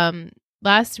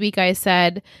 last week I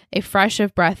said a fresh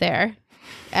of breath air.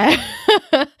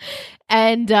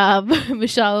 And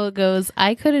Michelle goes,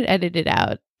 I couldn't edit it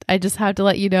out. I just have to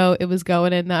let you know it was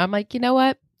going in. I'm like, you know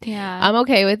what? Yeah. I'm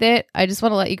okay with it. I just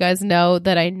want to let you guys know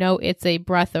that I know it's a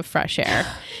breath of fresh air.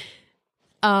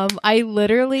 I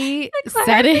literally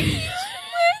said it.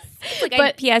 like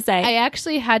but PSA. I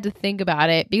actually had to think about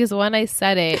it because when I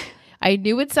said it, I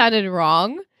knew it sounded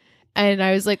wrong. And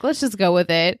I was like, let's just go with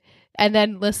it. And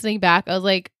then listening back, I was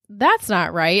like, that's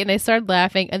not right. And I started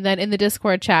laughing. And then in the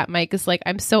Discord chat, Mike is like,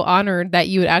 I'm so honored that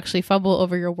you would actually fumble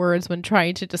over your words when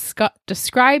trying to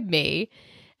describe me.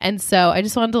 And so I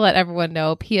just wanted to let everyone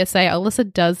know, PSA,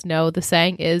 Alyssa does know the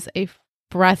saying is a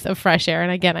breath of fresh air.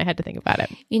 And again, I had to think about it.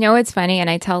 You know, it's funny. And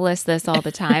I tell Liz this all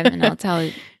the time. And I'll tell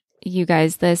you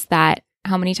guys this, that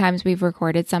how many times we've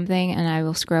recorded something and I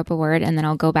will screw up a word and then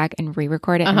I'll go back and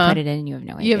re-record it and put it in and you have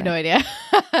no idea. You have no idea.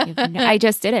 I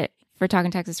just did it for Talking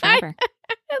Texas Forever.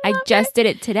 I just did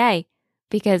it today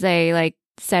because I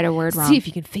said a word wrong. See if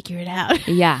you can figure it out.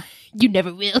 Yeah. You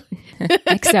never will.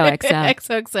 XOXO.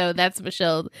 XOXO. That's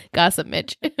Michelle Gossip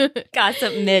Mitch.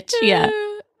 Gossip Mitch. Yeah.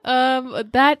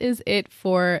 That is it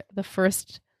for the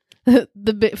first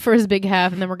big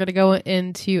half, and then we're gonna go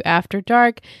into After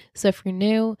Dark. So if you're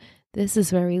new, this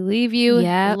is where we leave you.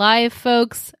 Yep. Live,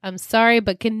 folks. I'm sorry,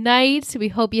 but good night. We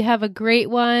hope you have a great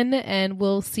one, and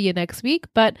we'll see you next week.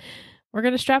 But we're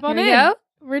gonna strap on Here we in. go.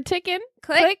 We're ticking.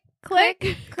 Click, click.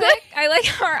 click. I like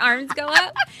how our arms go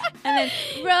up. And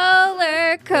then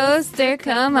roller coaster,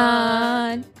 come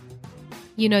on.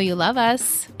 You know you love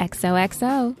us.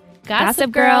 XOXO.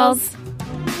 Gossip Girls.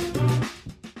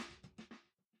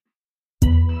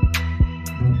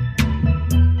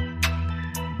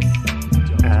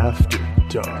 After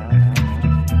Dark.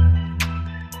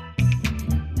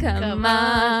 Come Oh, on.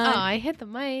 I hit the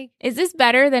mic. Is this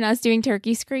better than us doing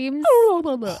turkey screams? I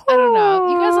don't know.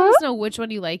 You guys let us know which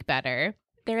one you like better.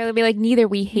 They're going to be like, neither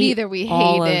we hate Neither we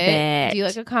all hate of it. Do you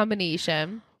like a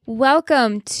combination?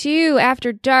 Welcome to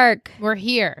After Dark. We're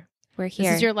here. We're here.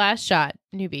 This is your last shot,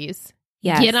 newbies.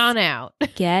 Yes. Get on out.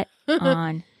 Get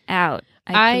on out.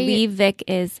 I believe Vic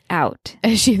is out.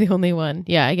 Is she the only one?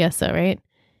 Yeah, I guess so, right?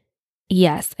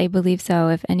 Yes, I believe so.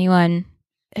 If anyone,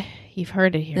 You've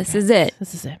heard it here. this guys. is it.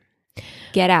 This is it.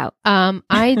 Get out.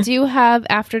 I do have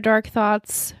After Dark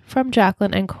thoughts from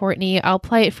Jacqueline and Courtney. I'll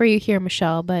play it for you here,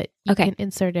 Michelle, but you Okay. can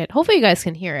insert it. Hopefully you guys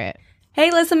can hear it. Hey,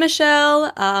 Liz and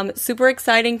Michelle. Super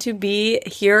exciting to be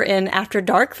here in After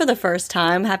Dark for the first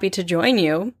time. Happy to join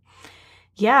you.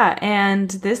 Yeah, and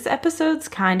this episode's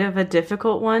kind of a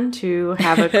difficult one to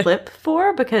have a clip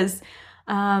for because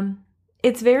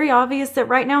it's very obvious that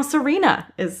right now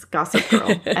Serena is Gossip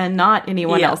Girl and not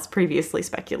anyone else previously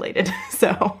speculated.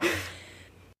 So,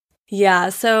 yeah,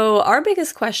 so our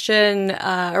biggest question,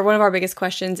 or one of our biggest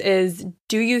questions is,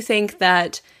 do you think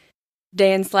that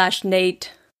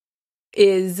Dan/Nate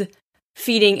is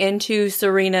feeding into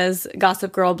Serena's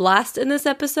Gossip Girl blast in this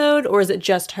episode, or is it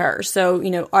just her? So,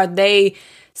 are they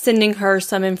sending her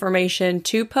some information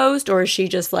to post, or is she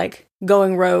just like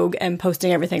going rogue and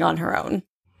posting everything on her own?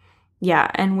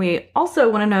 yeah, and we also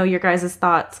want to know your guys'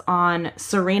 thoughts on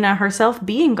Serena herself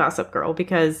being Gossip Girl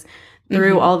because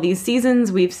through all these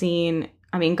seasons we've seen,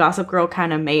 Gossip Girl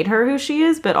kind of made her who she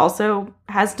is, but also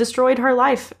has destroyed her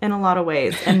life in a lot of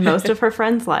ways and most of her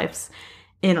friends' lives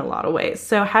in a lot of ways.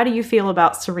 So how do you feel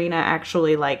about Serena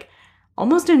actually like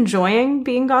almost enjoying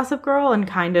being Gossip Girl and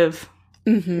kind of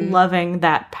loving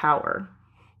that power?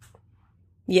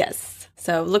 Yes.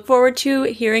 So look forward to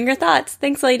hearing your thoughts.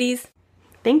 Thanks, ladies.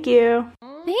 Thank you.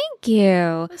 Thank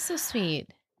you. That's so sweet.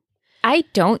 I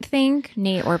don't think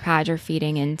Nate or Padge are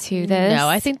feeding into this. No,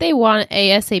 I think they want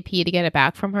ASAP to get it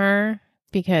back from her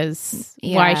because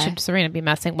why Yeah. should Serena be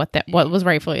messing with what was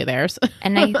rightfully theirs?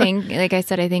 And I think, like I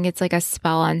said, I think it's like a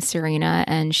spell on Serena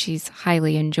and she's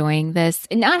highly enjoying this.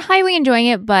 Not highly enjoying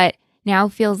it, but now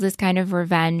feels this kind of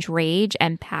revenge, rage,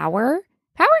 and power.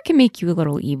 Power can make you a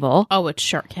little evil. Oh, it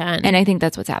sure can. And I think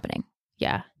that's what's happening.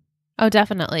 Yeah. Oh,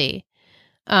 definitely.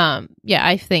 Yeah,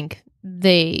 I think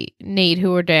Nate,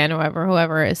 or Dan,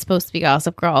 whoever is supposed to be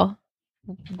Gossip Girl,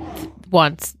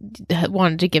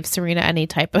 wanted to give Serena any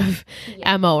type of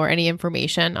ammo or any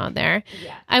information on there.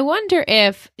 Yeah. I wonder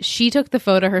if she took the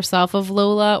photo herself of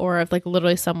Lola or if like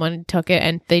literally someone took it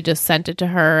and they just sent it to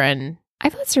her. And I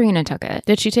thought Serena took it.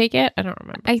 did she take it? I don't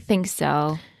remember. I think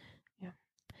so.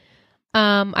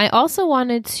 I also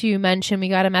wanted to mention we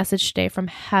got a message today from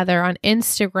Heather on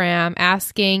Instagram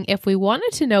asking if we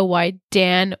wanted to know why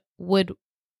Dan would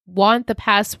want the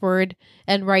password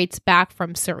and rights back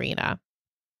from Serena.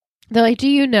 They're like, do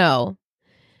you know,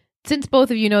 since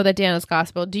both of you know that Dan is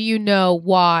Gospel, do you know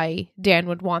why Dan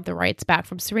would want the rights back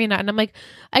from Serena? And I'm like,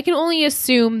 I can only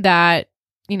assume that,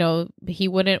 he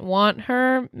wouldn't want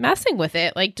her messing with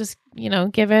it. Like, just,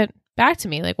 give it back to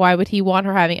me. Like, why would he want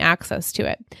her having access to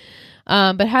it?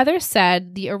 But Heather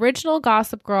said the original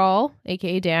Gossip Girl,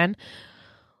 aka Dan,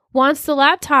 wants the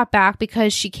laptop back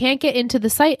because she can't get into the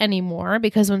site anymore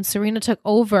because when Serena took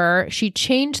over, she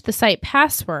changed the site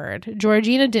password.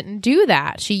 Georgina didn't do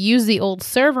that. She used the old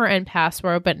server and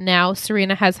password, but now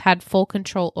Serena has had full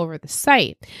control over the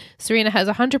site. Serena has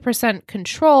 100%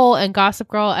 control, and Gossip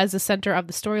Girl as the center of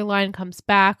the storyline comes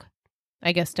back,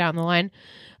 I guess, down the line,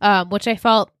 which I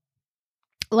felt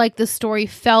like the story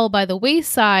fell by the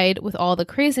wayside with all the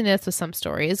craziness of some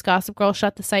stories. Gossip Girl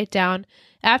shut the site down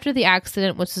after the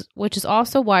accident, which is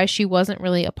also why she wasn't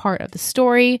really a part of the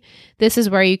story. This is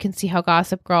where you can see how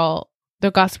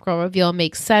the Gossip Girl reveal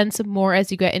makes sense more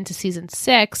as you get into season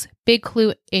 6. Big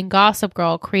clue in Gossip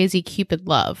Girl, Crazy Cupid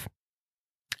Love.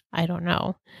 I don't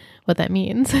know what that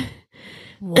means.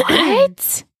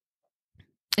 What?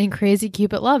 In Crazy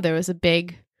Cupid Love, there was a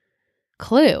big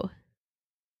clue.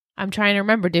 I'm trying to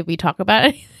remember. Did we talk about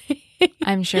anything?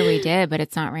 I'm sure we did, but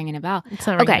it's not ringing a bell. It's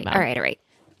not ringing Okay, a bell. all right.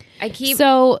 I keep...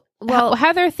 Well,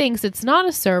 Heather thinks it's not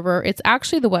a server. It's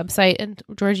actually the website, and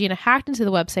Georgina hacked into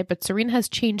the website, but Serena has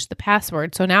changed the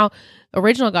password. So now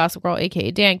original Gossip Girl,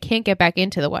 aka Dan, can't get back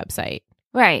into the website.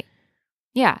 Right.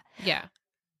 Yeah. Yeah.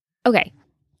 Okay.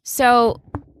 So,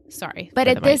 Sorry. but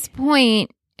for at the this mic.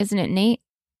 point, isn't it Nate?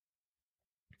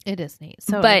 It is Nate.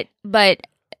 So, But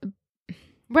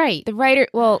right. the writer,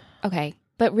 well, okay.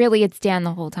 But really, it's Dan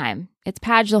the whole time. It's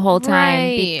Padge the whole time.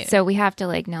 Right. So we have to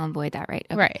null and void that, right?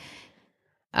 Okay. Right.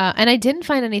 And I didn't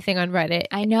find anything on Reddit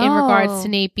I know. in regards to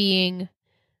Nate being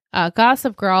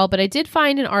Gossip Girl, but I did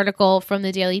find an article from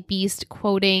the Daily Beast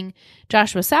quoting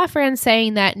Joshua Safran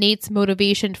saying that Nate's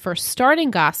motivation for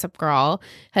starting Gossip Girl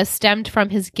has stemmed from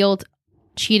his guilt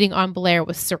cheating on Blair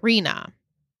with Serena.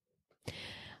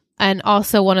 And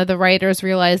also one of the writers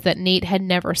realized that Nate had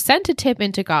never sent a tip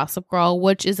into Gossip Girl,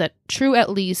 which is true at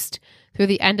least through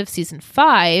the end of season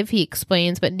 5, he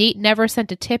explains, but Nate never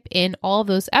sent a tip in all of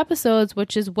those episodes,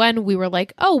 which is when we were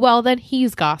like, oh, well, then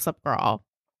he's Gossip Girl.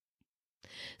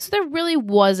 So there really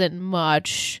wasn't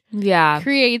much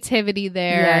creativity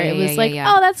there. It was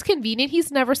oh, that's convenient.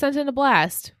 He's never sent in a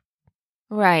blast.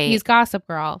 Right. He's Gossip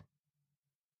Girl.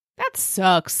 That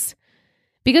sucks.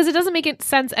 Because it doesn't make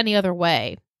sense any other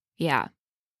way. Yeah.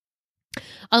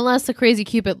 Unless the Crazy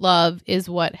Cupid love is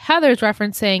what Heather's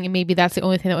referencing, and maybe that's the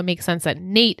only thing that would make sense that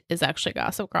Nate is actually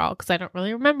Gossip Girl, because I don't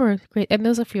really remember. And there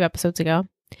was a few episodes ago.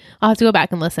 I'll have to go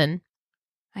back and listen.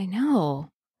 I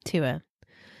know. To it.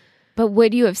 But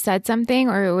would you have said something,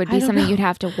 or it would be something you'd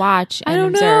have to watch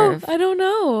and observe? I don't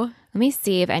know. Let me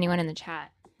see if anyone in the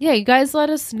chat. Yeah, you guys let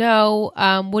us know.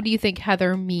 What do you think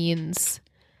Heather means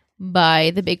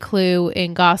by the big clue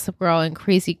in Gossip Girl and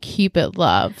Crazy Cupid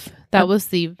love? That was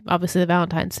obviously the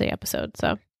Valentine's Day episode.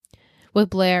 So with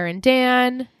Blair and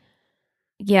Dan.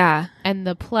 Yeah. And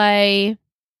the play.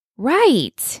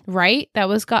 Right. Right? That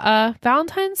was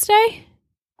Valentine's Day?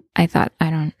 I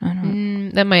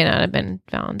don't. That might not have been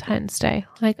Valentine's Day.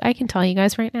 Like, I can tell you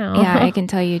guys right now. Yeah, I can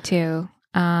tell you too.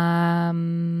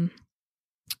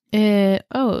 It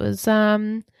was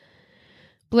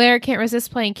Blair can't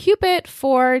resist playing Cupid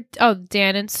for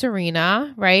Dan and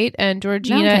Serena, right? And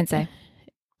Georgina. Valentine's Day.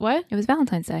 What? It was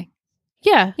Valentine's Day.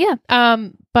 Yeah. Yeah.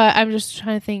 But I'm just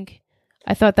trying to think.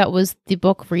 I thought that was the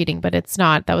book reading, but it's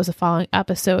not. That was the following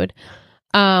episode.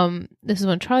 This is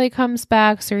when Charlie comes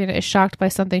back. Serena is shocked by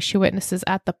something she witnesses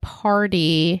at the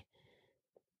party.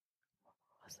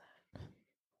 What was that?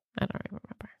 I don't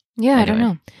remember. Yeah, Anyway. I don't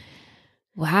know.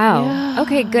 Wow. Yeah.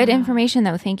 Okay, good information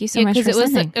though. Thank you so much for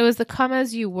sending. It was the Come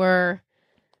As You Were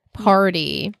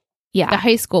party. Yeah. The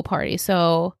high school party.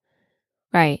 So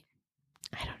Right.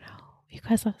 I don't know. You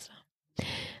guys let us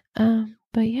know.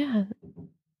 But yeah.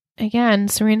 Again,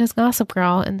 Serena's Gossip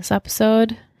Girl in this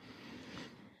episode.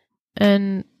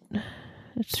 And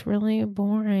it's really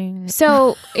boring.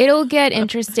 So it'll get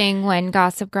interesting when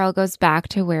Gossip Girl goes back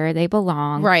to where they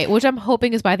belong. Right, which I'm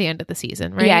hoping is by the end of the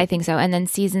season, right? Yeah, I think so. And then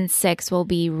season 6 will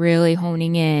be really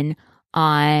honing in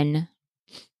on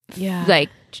like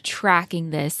tracking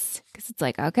this, because it's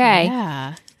like,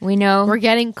 okay, we know we're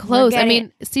getting close. I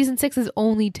mean, season 6 is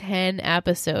only 10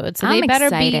 episodes, so I'm they better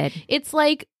excited. be. It's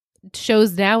like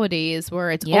shows nowadays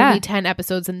where it's only 10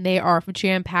 episodes and they are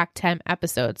jam-packed 10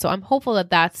 episodes. So I'm hopeful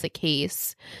that that's the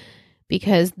case,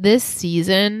 because this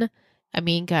season, I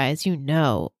mean, guys,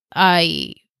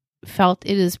 I felt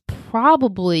it is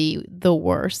probably the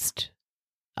worst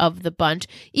of the bunch,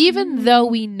 even though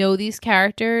we know these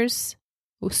characters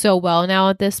so well now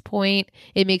at this point.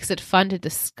 It makes it fun to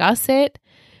discuss it,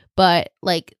 but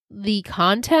like the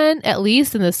content, at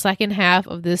least in the second half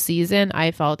of this season, I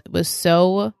felt it was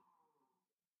so...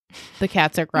 The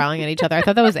cats are growling at each other. I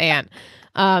thought that was Anne.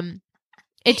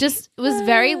 It just was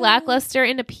very lackluster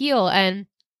in appeal, and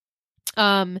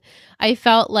I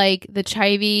felt like the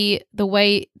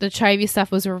way the Chivy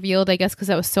stuff was revealed, I guess because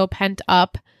I was so pent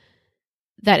up,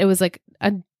 that it was like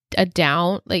a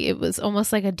down, like it was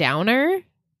almost like a downer.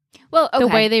 Well, okay. The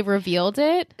way they revealed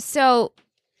it. So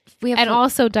we have, and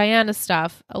also Diana's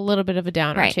stuff, a little bit of a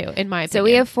downer right. too, in my opinion. So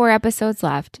we have 4 episodes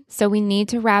left. So we need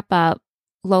to wrap up.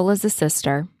 Lola's a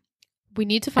sister. We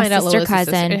need to find out Lola's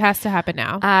cousin. Sister. It has to happen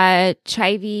now.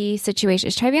 Chivy situation.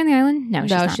 Is Chivy on the island? No,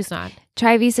 she's not.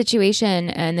 Chivy situation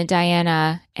and the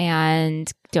Diana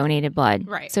and donated blood.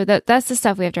 Right. So that's the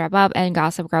stuff we have to wrap up, and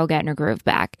Gossip Girl getting her groove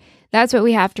back. That's what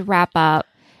we have to wrap up.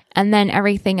 And then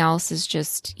everything else is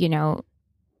just,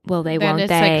 will they, then won't it's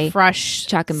they? Like fresh,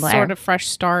 Chuck and Blair. Sort of fresh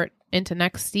start into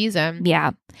next season.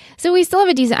 Yeah. So we still have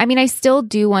a decent, I still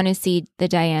do want to see the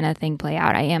Diana thing play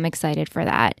out. I am excited for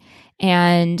that.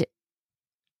 And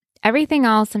everything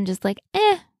else, I'm just like,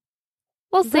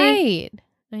 we'll see. Right.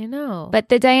 I know. But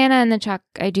the Diana and the Chuck,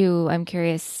 I'm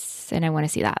curious, and I want to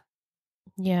see that.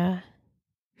 Yeah.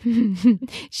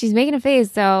 She's making a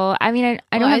face, so, I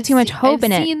don't have too much hope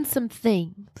in it. I've seen some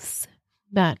things,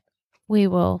 but we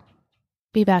will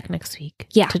be back next week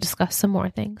to discuss some more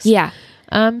things. Yeah.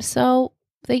 So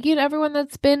thank you to everyone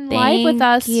that's been live with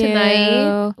us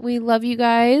tonight. We love you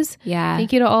guys. Yeah.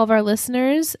 Thank you to all of our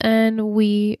listeners, and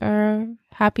we are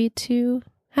happy to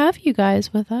have you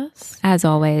guys with us. As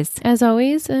always,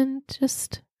 and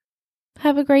just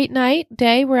have a great night,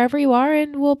 day, wherever you are,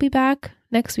 and we'll be back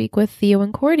next week with Theo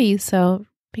and Cordy. So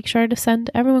make sure to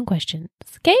send everyone questions.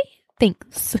 Okay?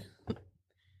 Thanks.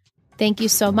 Thank you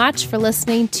so much for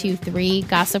listening to 3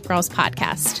 Gossip Girls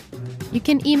Podcast. You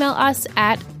can email us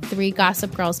at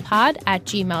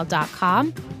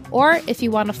 3gossipgirlspod@gmail.com. Or if you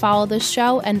want to follow this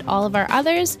show and all of our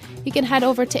others, you can head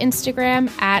over to Instagram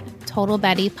at Total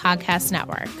Betty Podcast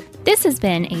Network. This has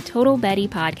been a Total Betty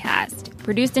podcast,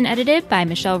 produced and edited by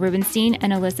Michelle Rubenstein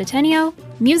and Alyssa Tenio,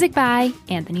 music by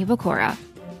Anthony Vocora.